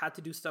who like had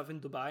to do stuff in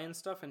Dubai and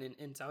stuff and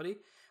in Saudi,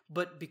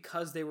 but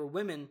because they were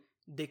women,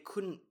 they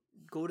couldn't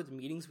go to the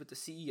meetings with the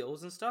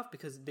CEOs and stuff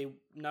because they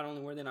not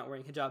only were they not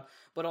wearing hijab,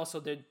 but also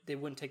they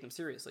wouldn't take them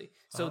seriously.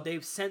 So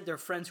they've sent their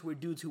friends who were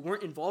dudes who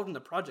weren't involved in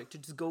the project to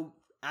just go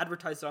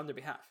advertise it on their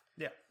behalf.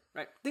 Yeah.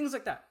 Right, things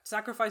like that,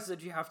 sacrifices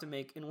that you have to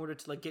make in order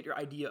to like get your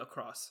idea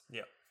across.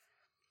 Yeah,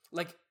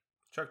 like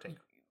Shark Tank.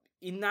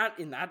 In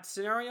that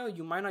scenario,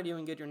 you might not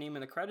even get your name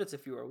in the credits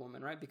if you were a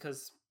woman, right?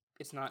 Because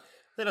it's not.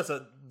 I think that's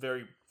a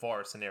very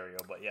far scenario,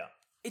 but yeah,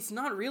 it's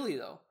not really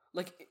though.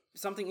 Like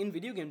something in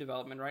video game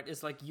development, right?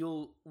 Is like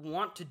you'll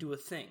want to do a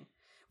thing,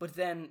 but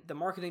then the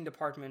marketing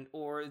department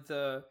or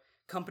the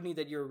company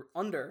that you're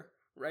under,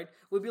 right,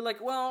 would be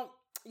like, well,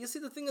 you see,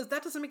 the thing is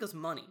that doesn't make us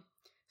money,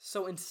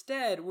 so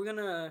instead we're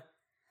gonna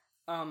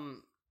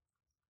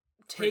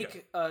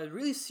take a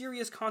really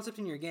serious concept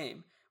in your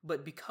game,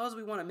 but because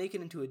we want to make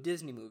it into a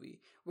Disney movie,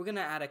 we're going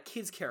to add a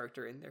kid's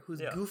character in there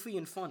who's goofy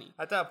and funny.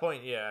 At that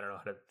point, I don't know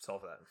how to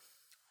solve that.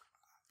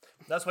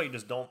 That's why you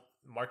just don't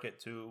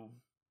market to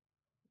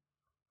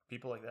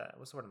people like that.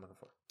 What's the word I'm looking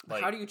for?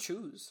 Like, how do you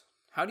choose?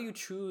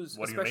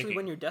 Especially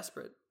when you're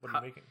desperate? What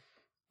are you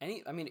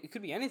making? I mean, it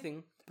could be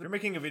anything. If you're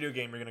making a video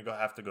game, you're going to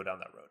have to go down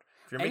that road.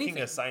 If you're making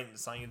a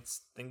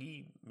science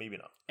thingy, maybe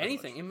not.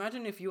 Anything.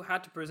 Imagine if you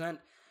had to present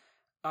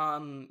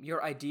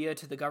your idea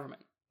to the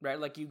government, right?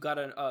 Like you got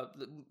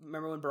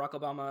remember when Barack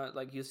Obama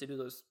like used to do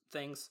those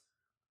things,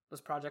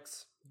 those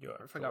projects?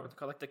 I forgot what they're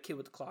called, like the kid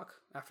with the clock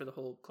after the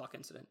whole clock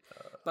incident.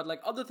 But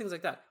like other things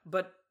like that.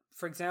 But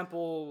for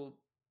example,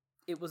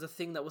 it was a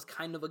thing that was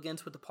kind of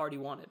against what the party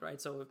wanted,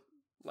 right? So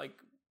like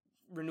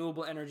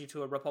renewable energy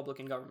to a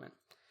Republican government.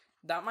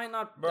 That might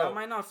not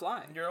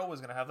fly. You're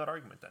always going to have that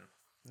argument then.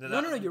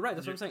 No, you're right.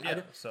 That's what I'm saying. Yeah,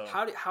 so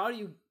how do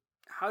you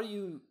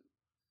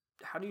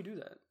do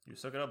that? You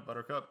suck it up,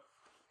 Buttercup.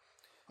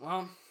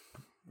 Well,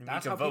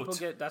 that's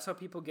how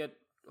people get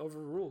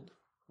overruled.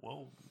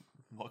 Whoa!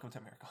 Welcome to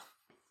America.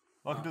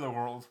 Welcome to the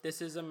world.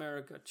 This is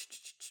America.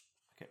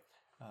 Okay.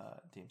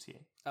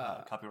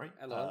 DMCA. Copyright.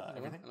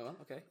 Everything. Hello.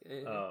 Okay.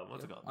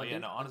 What's it called? But yeah,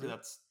 no. Honestly,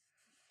 that's.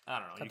 I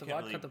don't know.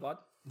 Cut the VOD.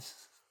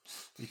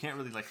 You can't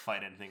really like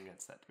fight anything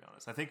against that, to be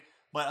honest. I think,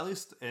 but at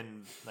least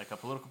in like a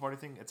political party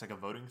thing, it's like a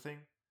voting thing.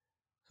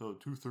 So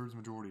 2/3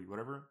 majority,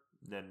 whatever,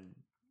 then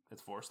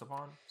it's forced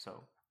upon.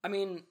 So I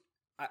mean,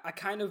 I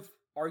kind of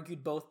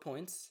argued both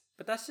points,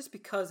 but that's just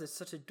because it's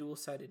such a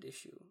dual-sided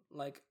issue.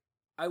 Like,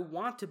 I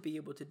want to be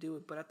able to do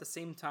it, but at the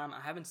same time,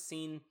 I haven't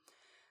seen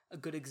a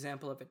good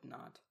example of it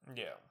not.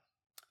 Yeah.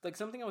 Like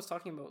something I was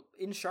talking about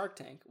in Shark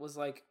Tank was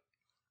like,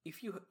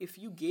 if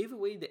you gave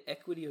away the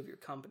equity of your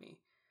company,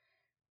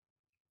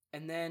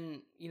 and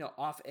then,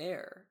 off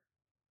air,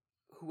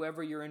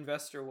 whoever your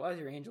investor was,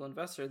 your angel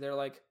investor, they're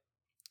like,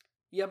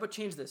 yeah, but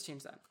change this,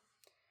 change that.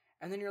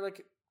 And then you're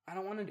like, I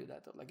don't want to do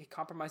that, though. Like, it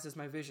compromises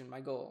my vision,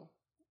 my goal.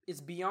 It's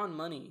beyond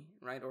money,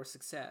 right, or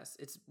success.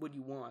 It's what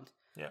you want.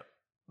 Yeah.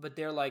 But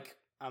they're like,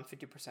 I'm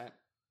 50%,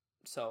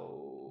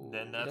 so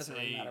then that's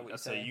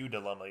a you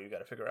dilemma you got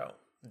to figure out.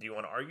 Do you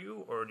want to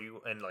argue, or do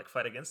you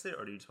fight against it,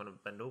 or do you just want to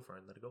bend over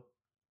and let it go?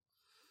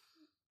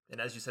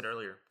 And as you said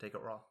earlier, take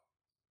it raw.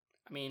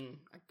 I mean,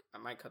 I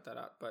might cut that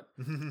out, but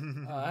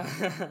I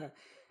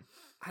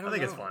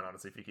think it's fine,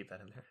 honestly, if you keep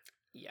that in there.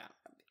 Yeah,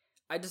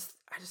 I just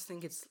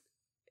think it's.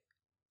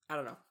 I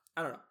don't know.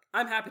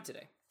 I'm happy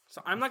today,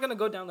 so I'm not gonna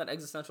go down that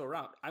existential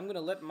route. I'm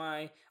gonna let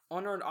my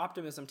unearned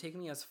optimism take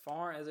me as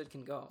far as it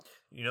can go.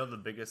 You know, the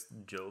biggest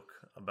joke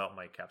about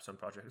my capstone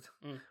project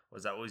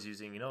was I was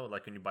using,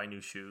 like when you buy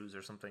new shoes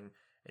or something,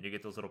 and you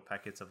get those little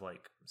packets of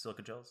like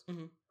silica gels.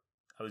 Mm-hmm.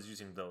 I was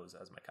using those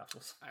as my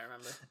capsules. I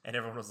remember, and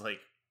everyone was like,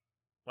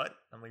 "What?"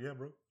 I'm like, "Yeah,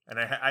 bro." And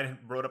I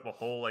wrote up a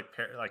whole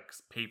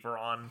paper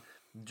on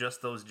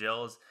just those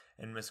gels.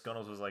 And Miss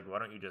Gunnels was like, "Why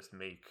don't you just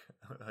make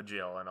a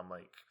gel?" And I'm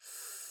like,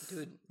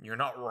 Dude, "You're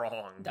not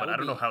wrong, that but I would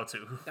don't know be- how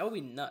to." that would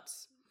be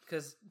nuts.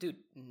 Because, dude,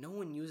 no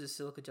one uses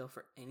silica gel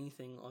for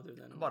anything other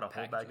than I bought a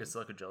whole bag packaging. of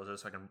silica gels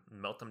just so I can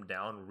melt them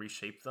down,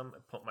 reshape them,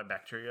 and put my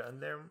bacteria in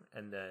there,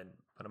 and then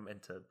put them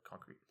into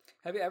concrete.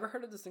 Have you ever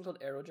heard of this thing called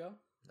aerogel?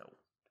 No.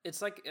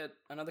 It's like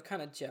another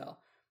kind of gel.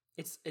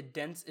 It's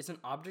an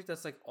object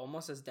that's like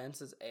almost as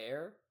dense as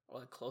air, or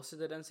like close to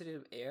the density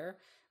of air,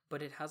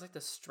 but it has like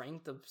the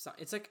strength of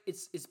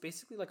it's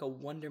basically like a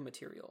wonder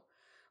material.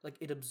 Like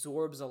it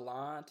absorbs a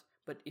lot,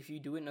 but if you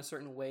do it in a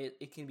certain way,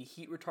 it can be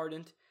heat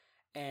retardant,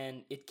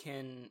 and it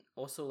can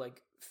also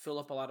like fill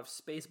up a lot of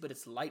space, but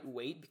it's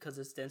lightweight because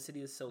its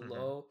density is so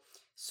low.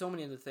 So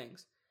many other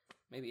things.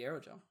 Maybe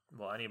aerogel.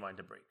 Well, I need mine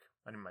to break.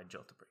 I need my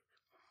gel to break.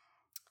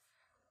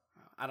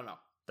 I don't know.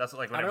 That's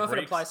like when I don't know breaks,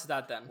 if it applies to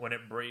that then. When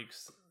it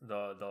breaks,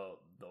 the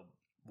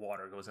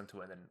water goes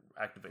into it and then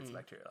activates the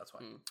bacteria. That's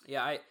why.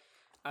 Yeah,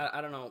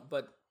 I don't know,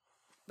 but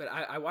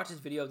I watched this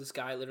video of this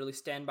guy literally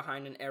stand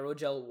behind an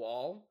aerogel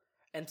wall,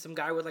 and some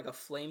guy with like a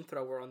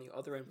flamethrower on the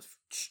other end was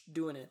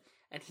doing it,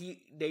 and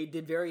they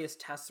did various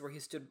tests where he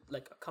stood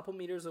like a couple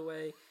meters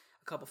away,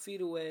 a couple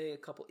feet away, a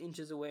couple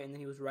inches away, and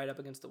then he was right up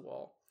against the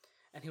wall,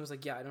 and he was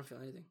like, "Yeah, I don't feel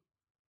anything."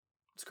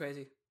 It's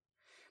crazy.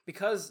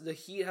 Because the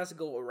heat has to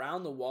go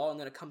around the wall and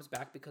then it comes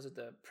back because of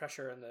the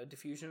pressure and the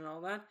diffusion and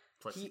all that.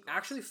 He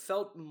actually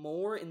felt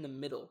more in the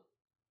middle.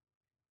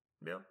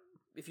 Yeah.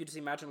 If you just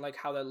imagine like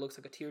how that looks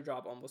like a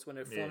teardrop almost when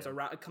it forms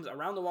around, it comes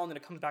around the wall and then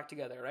it comes back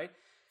together, right?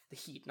 The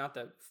heat, not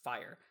the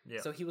fire.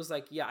 Yeah. So he was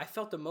like, yeah, I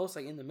felt the most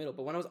like in the middle,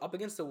 but when I was up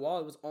against the wall,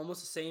 it was almost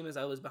the same as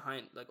I was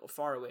behind, like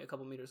far away, a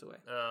couple meters away.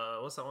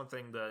 What's that one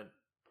thing that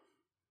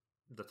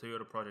the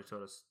Toyota project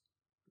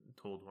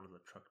told one of the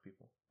truck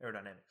people?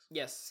 Aerodynamics.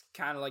 Yes,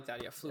 kind of like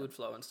that. Yeah, fluid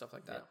flow and stuff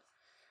like that.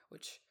 Yeah.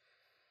 Which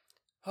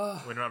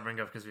we're not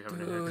bringing up because we have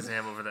an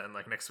exam over that in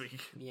like next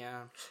week.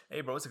 Yeah.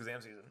 Hey, bro, it's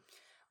exam season.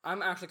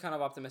 I'm actually kind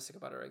of optimistic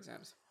about our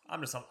exams. I'm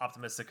just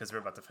optimistic because we're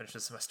about to finish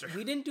this semester.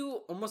 We didn't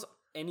do almost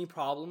any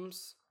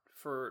problems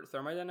for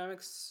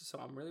thermodynamics, so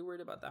I'm really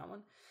worried about that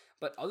one.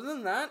 But other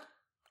than that,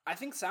 I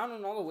think sound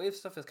and all the wave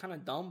stuff is kind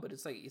of dumb, but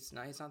it's like it's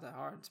not that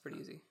hard. It's pretty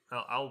easy.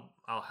 I'll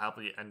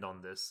happily end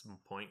on this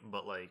point,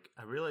 but like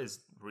I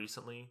realized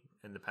recently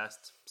in the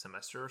past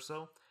semester or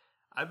so,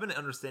 I've been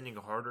understanding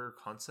harder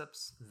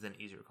concepts than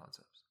easier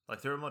concepts.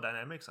 Like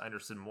thermodynamics, I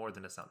understood more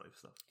than the sound wave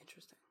stuff.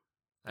 Interesting.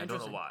 I don't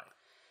know why.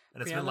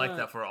 And it's been like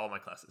that for all my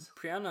classes.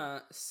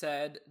 Priyana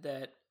said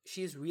that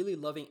she's really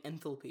loving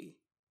enthalpy.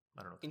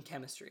 I don't know. In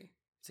chemistry.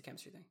 It's a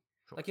chemistry thing.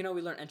 Sure. Like,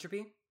 we learn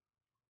entropy.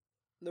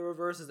 The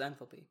reverse is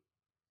enthalpy.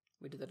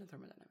 We did that in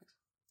thermodynamics.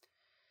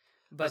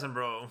 Listen,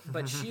 bro.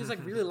 But she's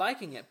like really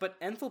liking it. But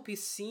enthalpy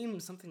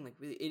seems something like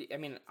really.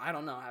 I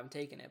don't know. I haven't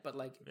taken it. But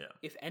like,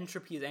 if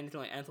entropy is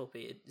anything like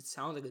enthalpy, it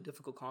sounds like a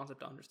difficult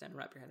concept to understand and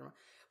wrap your head around.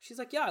 She's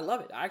like, yeah, I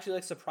love it. I actually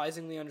like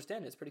surprisingly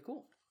understand it. It's pretty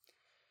cool.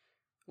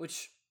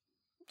 Which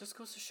just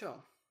goes to show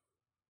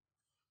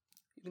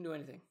you can do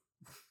anything.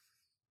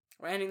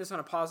 We're ending this on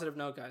a positive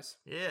note, guys.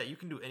 Yeah, you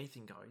can do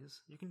anything,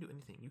 guys. You can do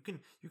anything. You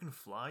can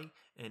fly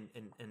and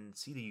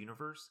see the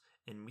universe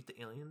and meet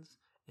the aliens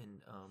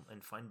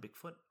and find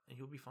Bigfoot and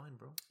you'll be fine,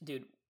 bro.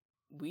 Dude,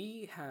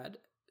 we had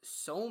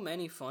so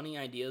many funny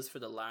ideas for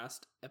the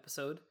last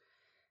episode.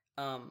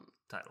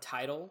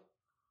 Title.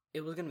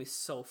 It was gonna be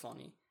so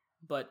funny,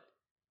 but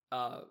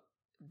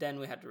then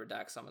we had to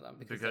redact some of them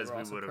because they were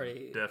also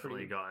pretty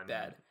gotten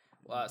bad.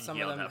 Some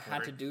of them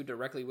had to do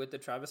directly with the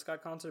Travis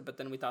Scott concert, but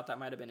then we thought that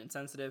might have been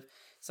insensitive.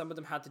 Some of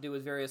them had to do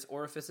with various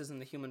orifices in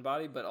the human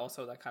body, but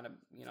also that kind of,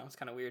 it's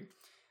kind of weird.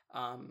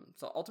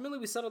 So ultimately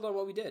we settled on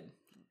what we did,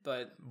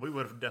 but we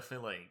would have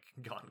definitely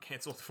gotten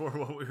canceled for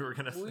what we were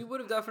gonna say. We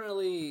would have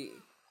definitely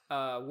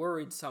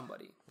worried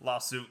somebody.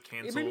 Lawsuit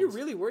canceled. It made me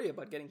really worry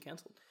about getting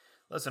canceled.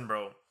 Listen,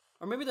 bro.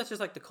 Or maybe that's just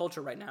like the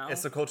culture right now.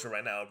 It's the culture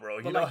right now, bro.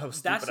 But you know how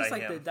stupid I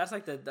am. That's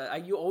like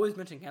the you always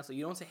mention cancel.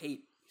 You don't say hate.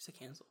 You say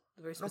cancel.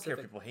 It's very specific. I don't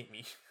care if people hate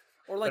me.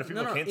 Or like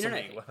cancel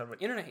internet. Me,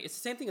 Internet. It's the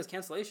same thing as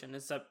cancellation.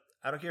 Except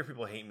I don't care if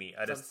people hate me.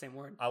 It's not the same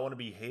word. I want to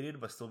be hated,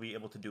 but still be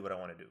able to do what I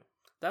want to do.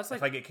 That's like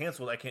if I get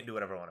canceled, I can't do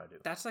whatever I want to do.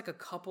 That's like a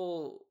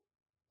couple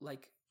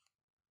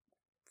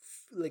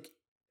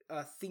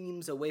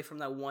themes away from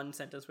that one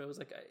sentence where it was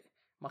like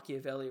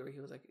Machiavelli, where he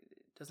was like,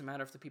 "It doesn't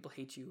matter if the people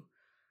hate you."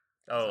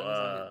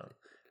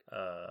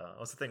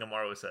 What's the thing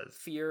Amaro says?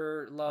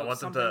 Fear, love.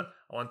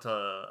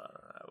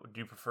 Do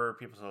you prefer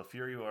people to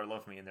fear you or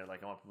love me? And they're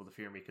like, I want people to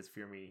fear me because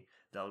fear me,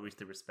 they'll at least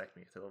respect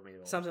me. If they love me,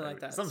 something like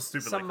that. Something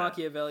stupid Some like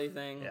Machiavelli that.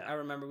 thing. Yeah. I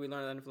remember we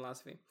learned that in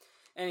philosophy.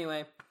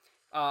 Anyway,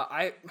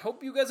 I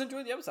hope you guys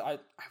enjoyed the episode. I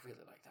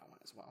really like that one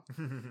as well.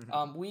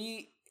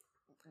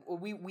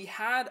 We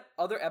had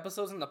other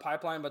episodes in the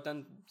pipeline, but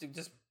then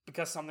just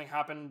because something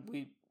happened,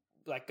 we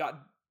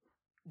got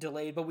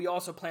delayed. But we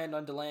also planned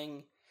on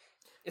delaying.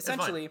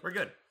 Essentially, we're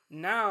good.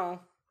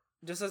 Now,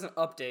 just as an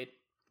update,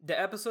 the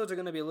episodes are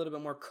going to be a little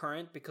bit more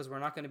current because we're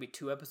not going to be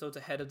 2 episodes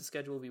ahead of the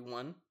schedule. We'll be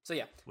 1. So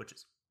yeah, which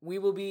is we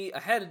will be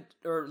ahead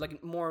or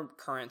more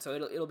current. So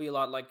it'll be a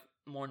lot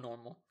more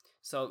normal.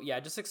 So yeah,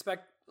 just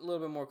expect a little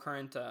bit more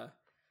current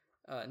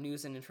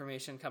news and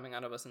information coming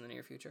out of us in the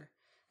near future.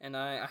 And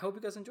I hope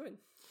you guys enjoyed.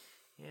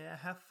 Yeah,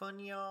 have fun,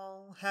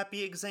 y'all.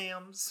 Happy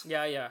exams.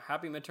 Yeah.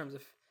 Happy midterms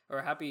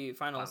or happy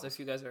finals if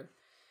you guys are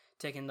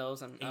taking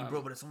those. And hey,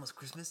 bro, but it's almost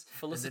Christmas.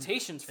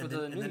 Felicitations for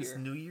the new year. It's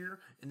New Year,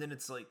 and then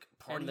it's like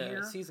party and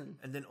year, season,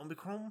 and then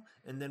Omicron,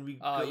 and then we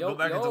go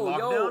back into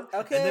lockdown,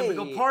 okay. and then we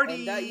go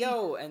party.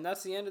 And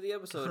that's the end of the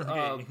episode.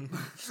 Okay.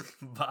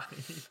 Bye.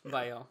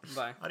 Bye, y'all.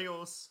 Bye.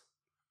 Adios.